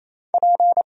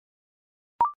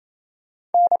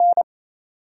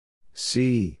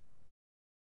 C.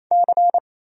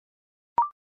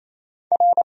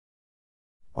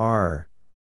 R.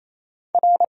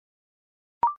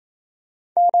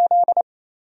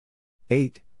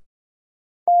 Eight.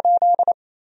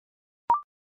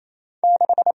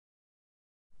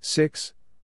 Six.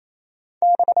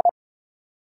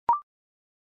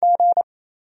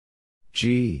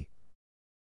 G.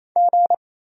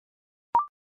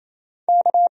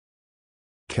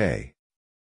 K.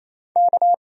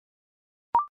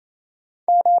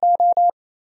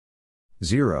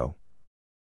 Zero.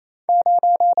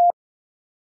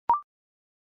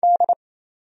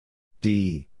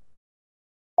 D.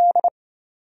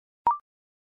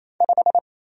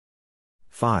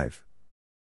 Five.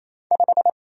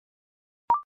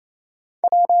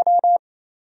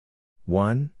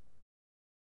 One.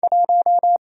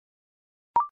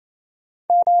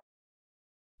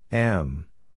 M.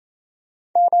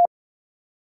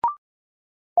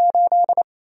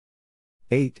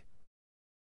 Eight.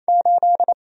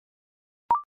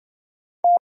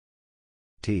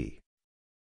 T.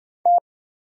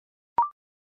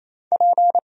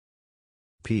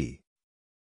 P.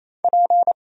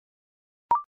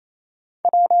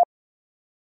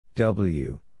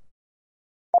 W.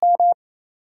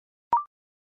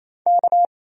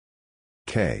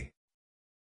 K.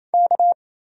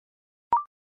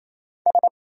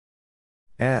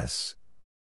 S.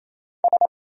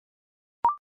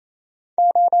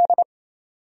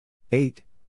 8.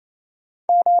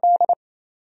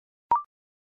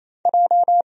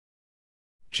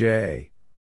 J.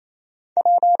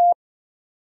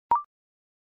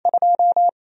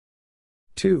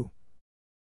 Two.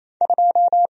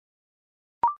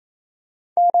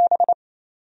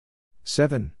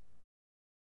 Seven.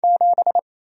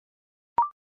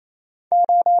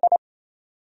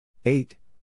 Eight.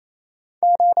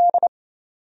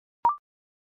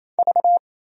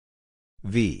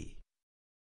 V.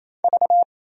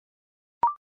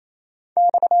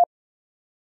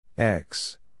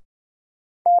 X.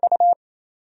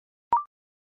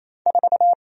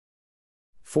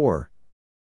 Four.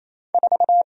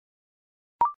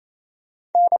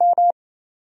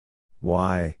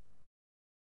 Y.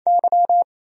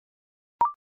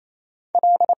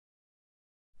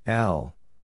 L.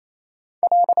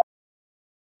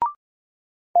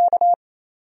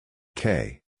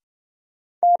 K.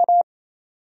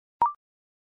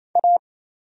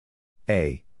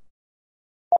 A.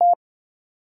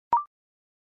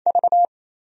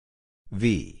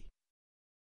 V.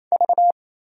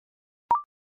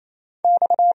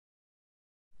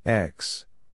 X.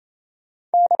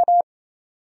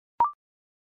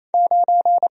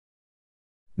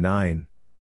 Nine.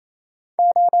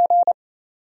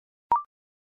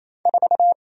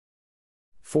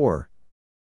 Four.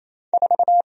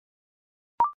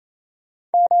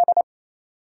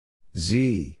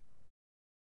 Z.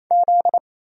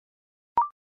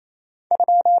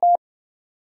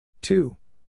 Two.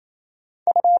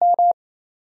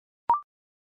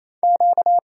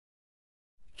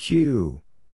 Q.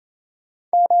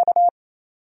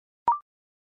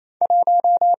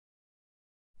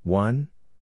 One.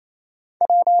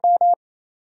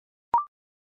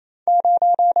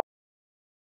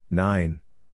 Nine.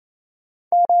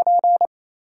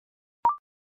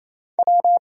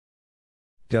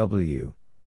 W.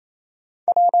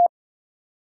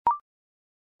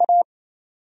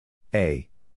 A.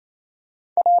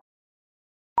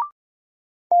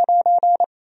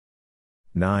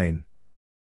 Nine.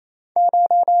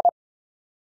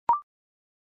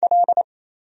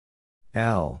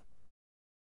 L.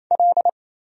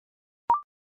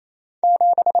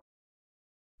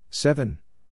 Seven.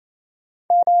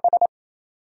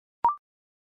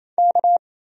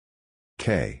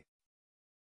 K.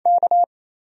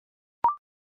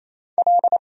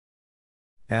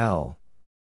 L.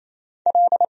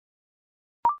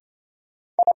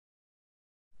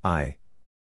 I.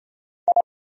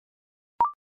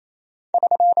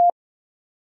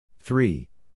 Three.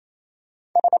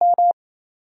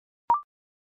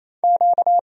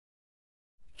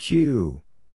 Q.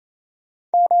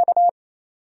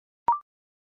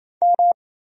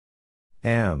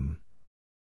 M.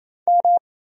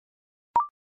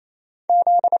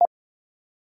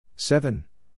 Seven.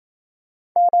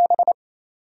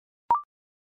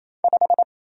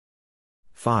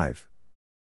 Five.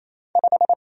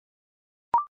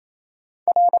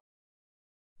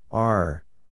 R.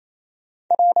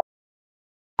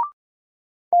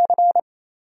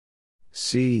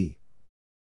 C.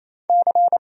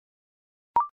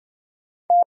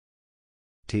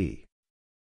 T.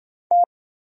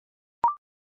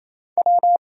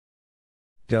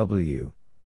 W.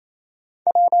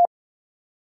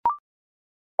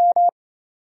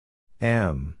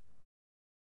 M.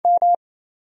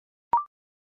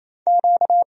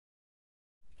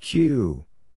 Q.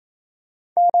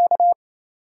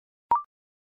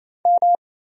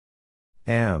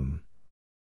 M.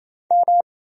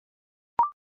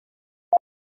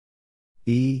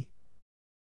 E.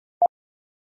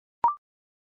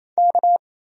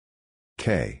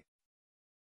 K.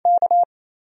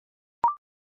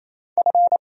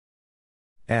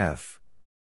 F.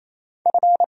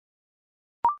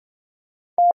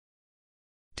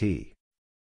 T.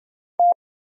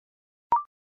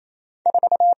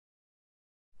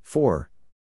 Four.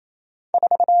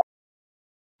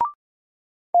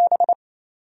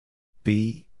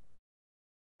 B.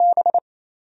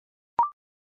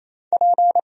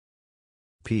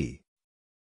 P.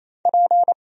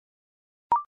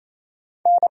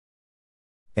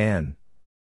 N.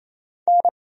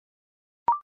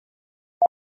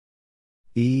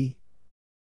 E.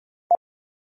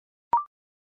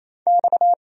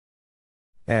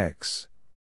 X.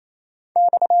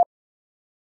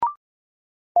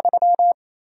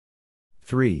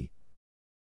 3.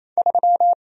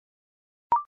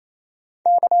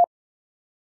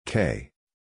 K.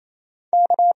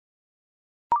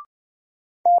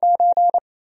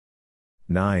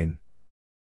 9.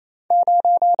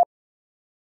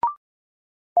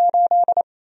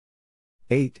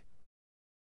 8.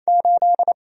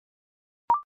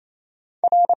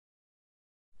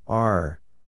 R.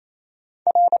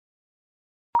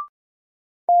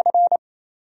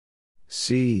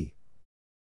 C.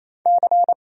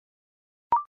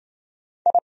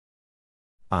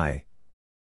 I.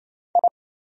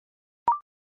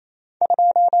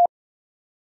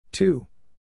 2.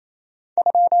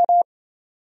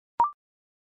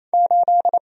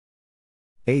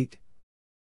 8.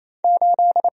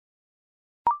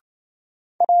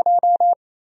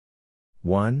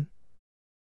 1.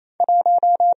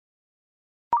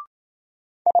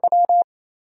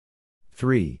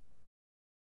 3.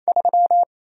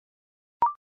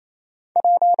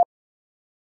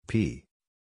 P.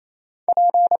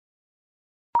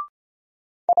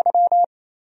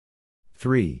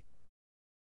 3.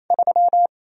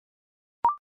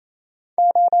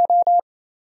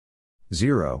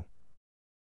 0.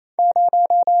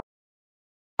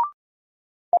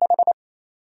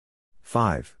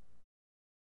 5.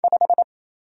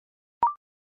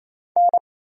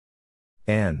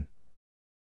 N.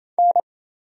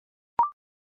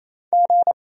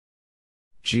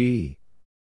 G.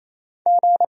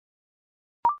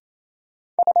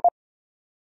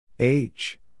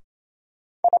 H.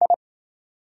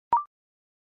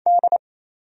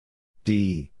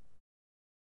 D.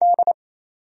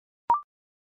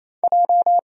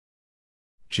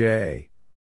 J.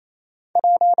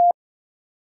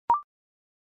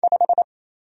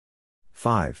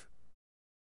 Five.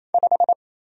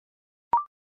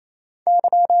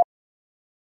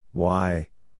 Y.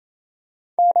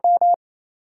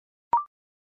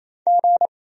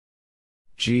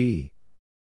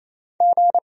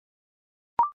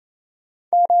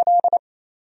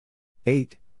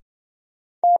 8.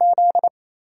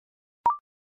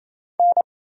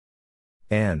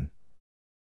 N.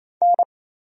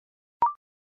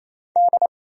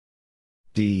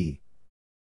 D.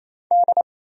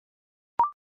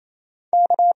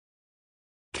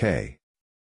 K.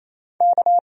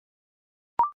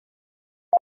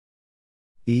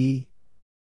 E.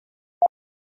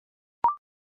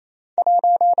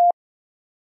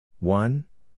 1.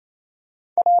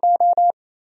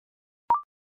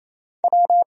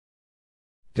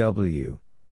 W.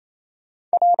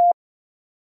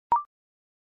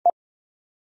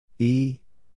 E.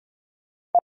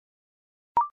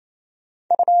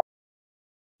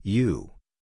 U.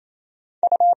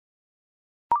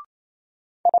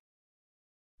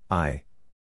 I.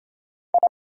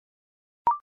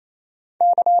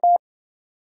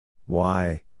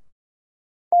 Y.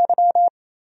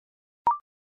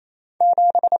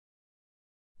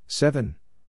 7.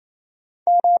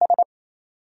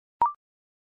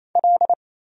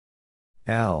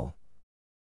 L.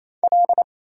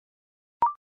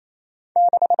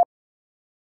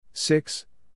 6.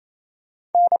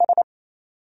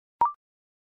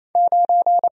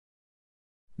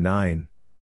 9.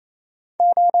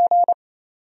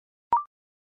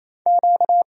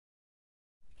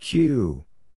 Q.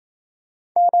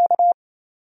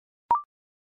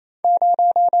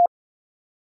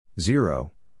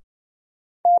 0.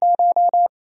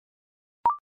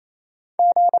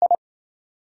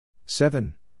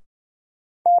 7.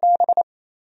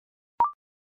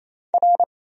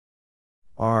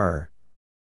 R.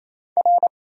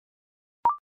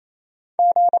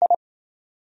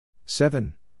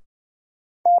 7.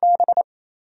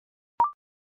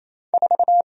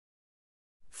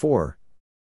 4.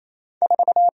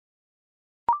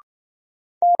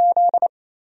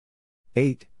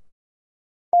 Eight.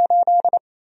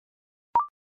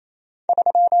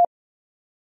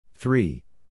 3.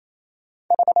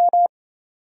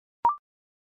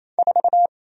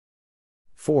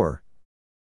 4.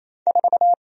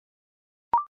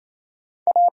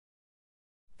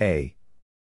 A.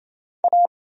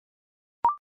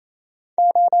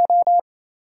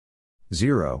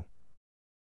 0.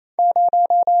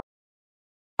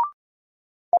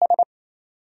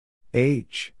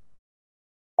 'H.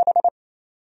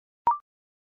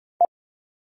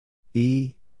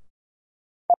 E.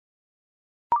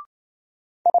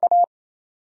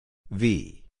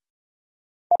 V.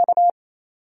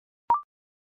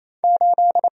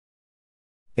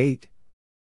 8.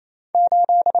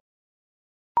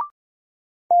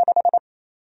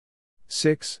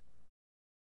 6.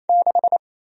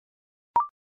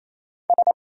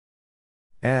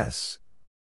 S.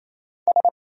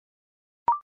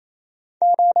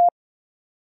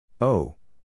 O.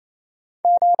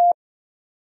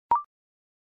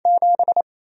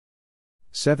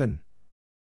 Seven.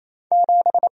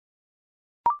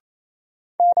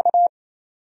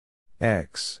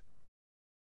 X.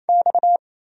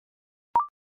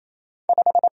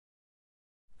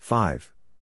 5.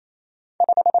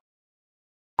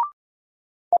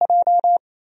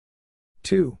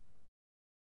 Two.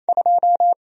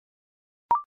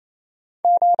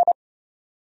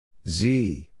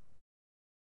 Z.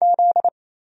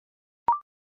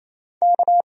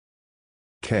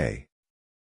 K.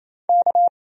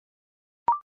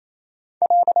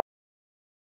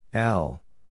 L.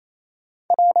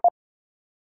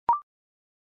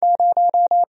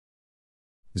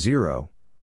 Zero.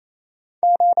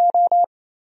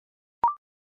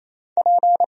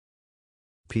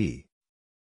 P.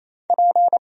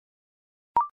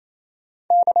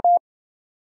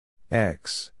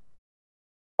 X.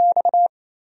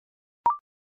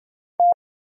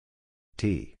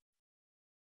 T.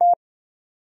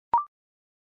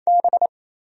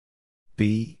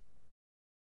 B.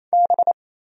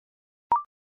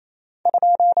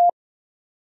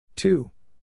 Two.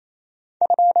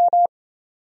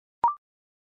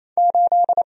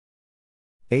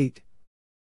 Eight.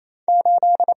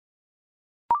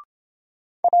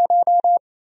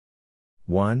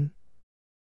 One.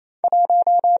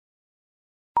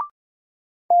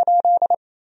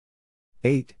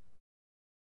 Eight.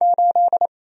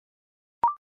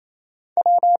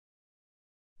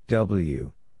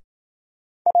 W.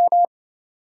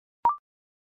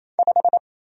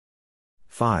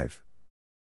 5.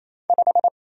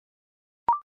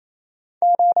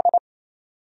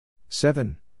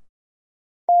 Seven.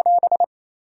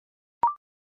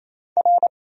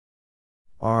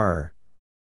 R.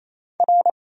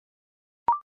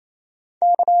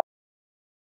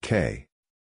 K.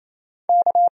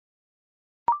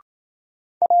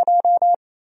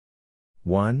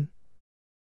 One.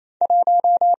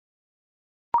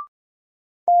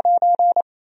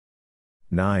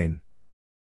 Nine.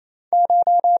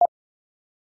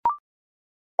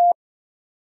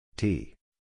 T.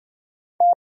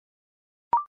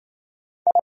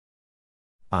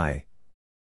 I.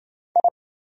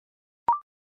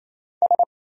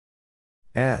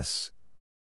 S.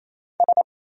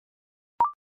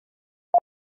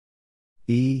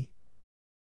 E.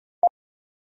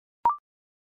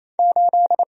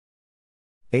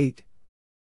 8.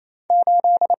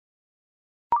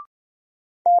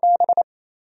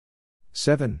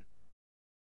 Seven.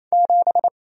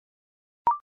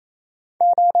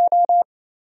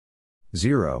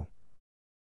 Zero.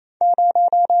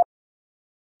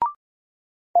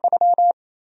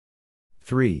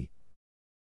 Three.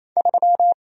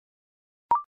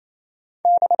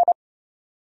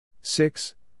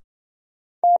 Six.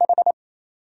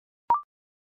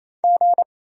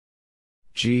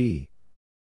 G.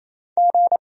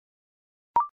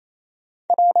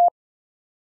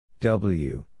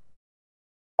 W.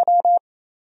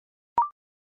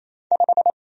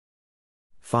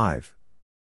 5.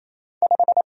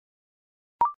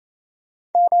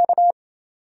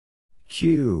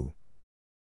 Q.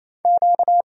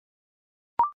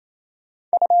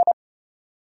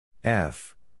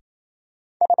 F.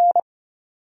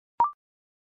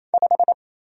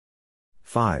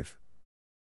 5.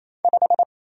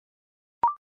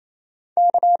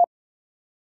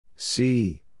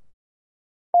 C.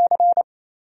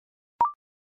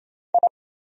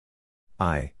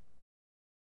 I.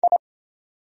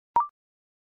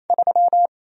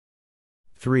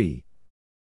 3.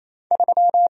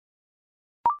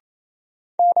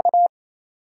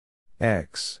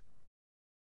 X.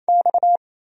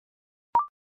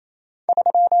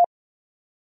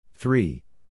 3.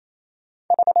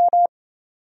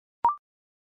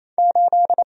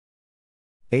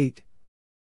 Eight.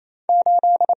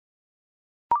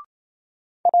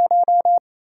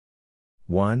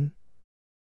 One.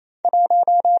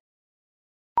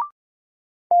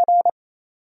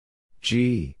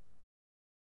 G.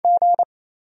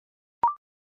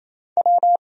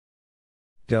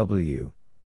 W.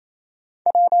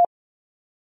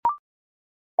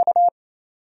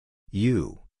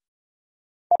 U.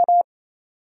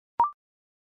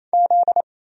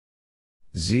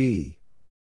 Z.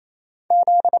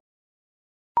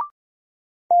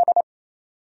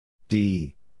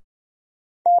 D.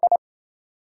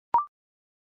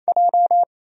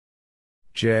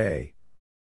 J.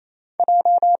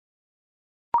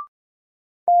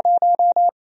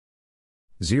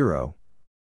 Zero.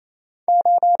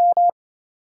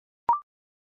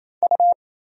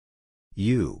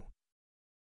 U.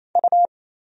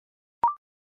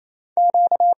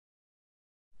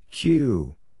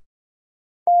 Q.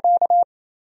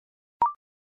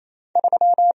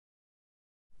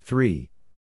 Three.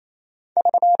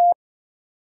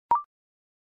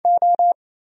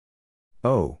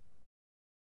 O.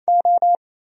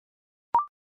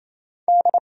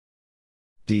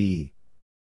 D.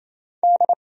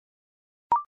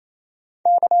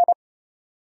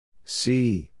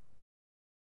 C.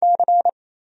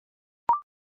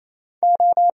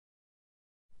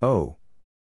 O.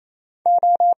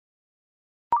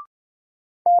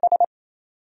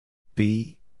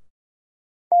 B.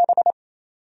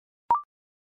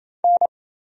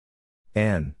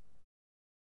 N.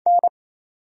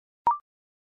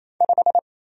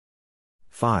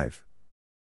 5.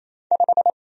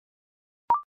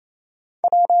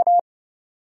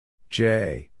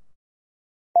 J.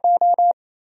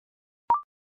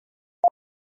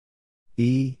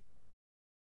 E.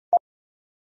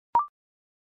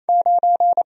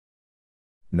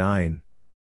 9.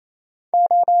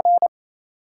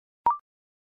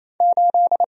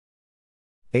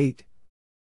 8.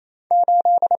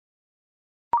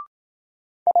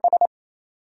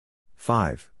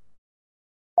 5.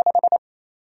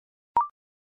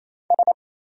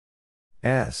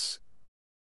 S.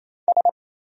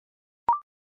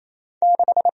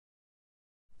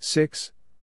 6.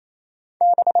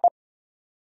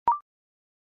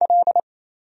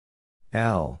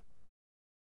 L.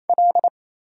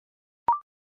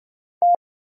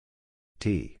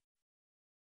 T.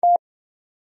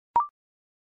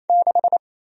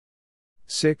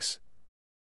 6.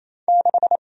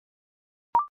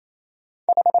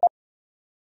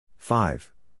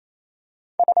 5.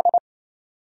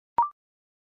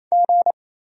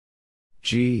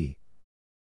 G.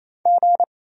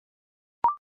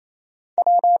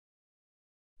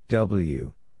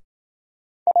 W.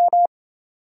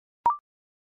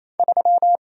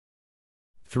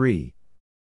 3.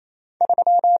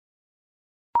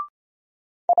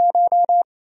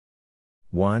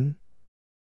 1.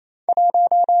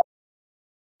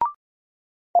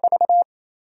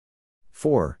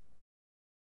 4.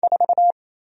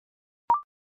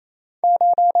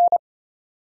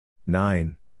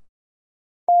 9.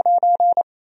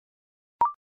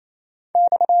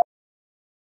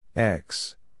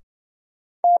 X.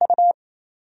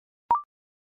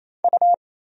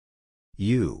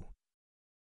 U.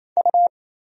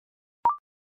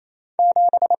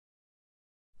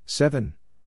 7.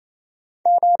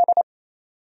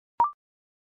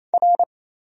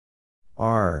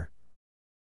 R.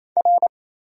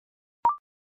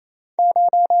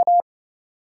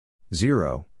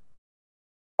 0.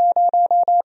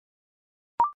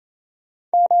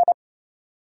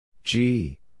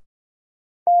 G.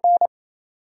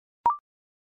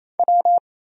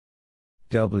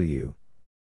 W.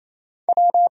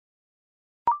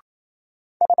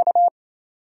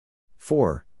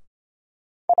 4.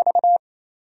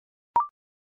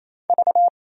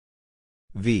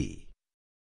 V.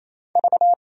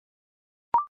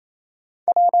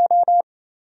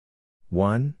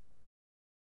 1.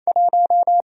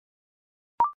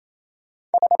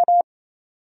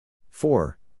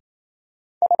 4.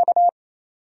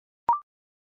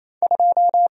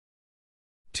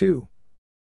 2.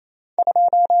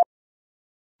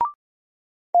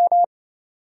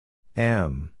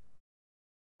 M.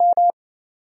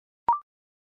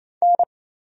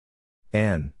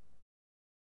 N.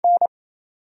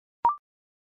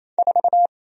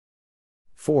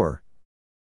 4.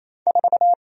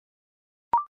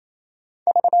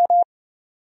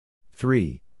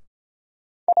 3.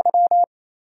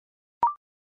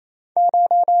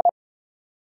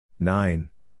 9.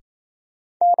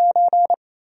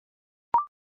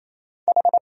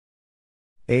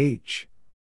 H.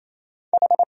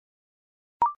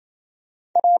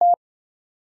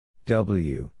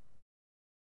 W.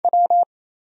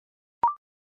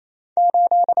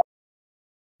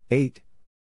 8.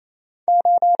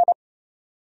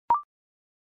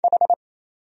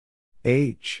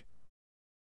 H.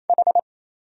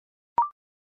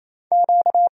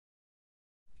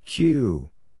 Q.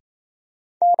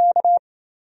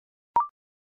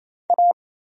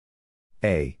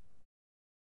 A.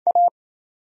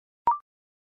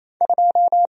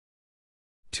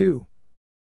 2.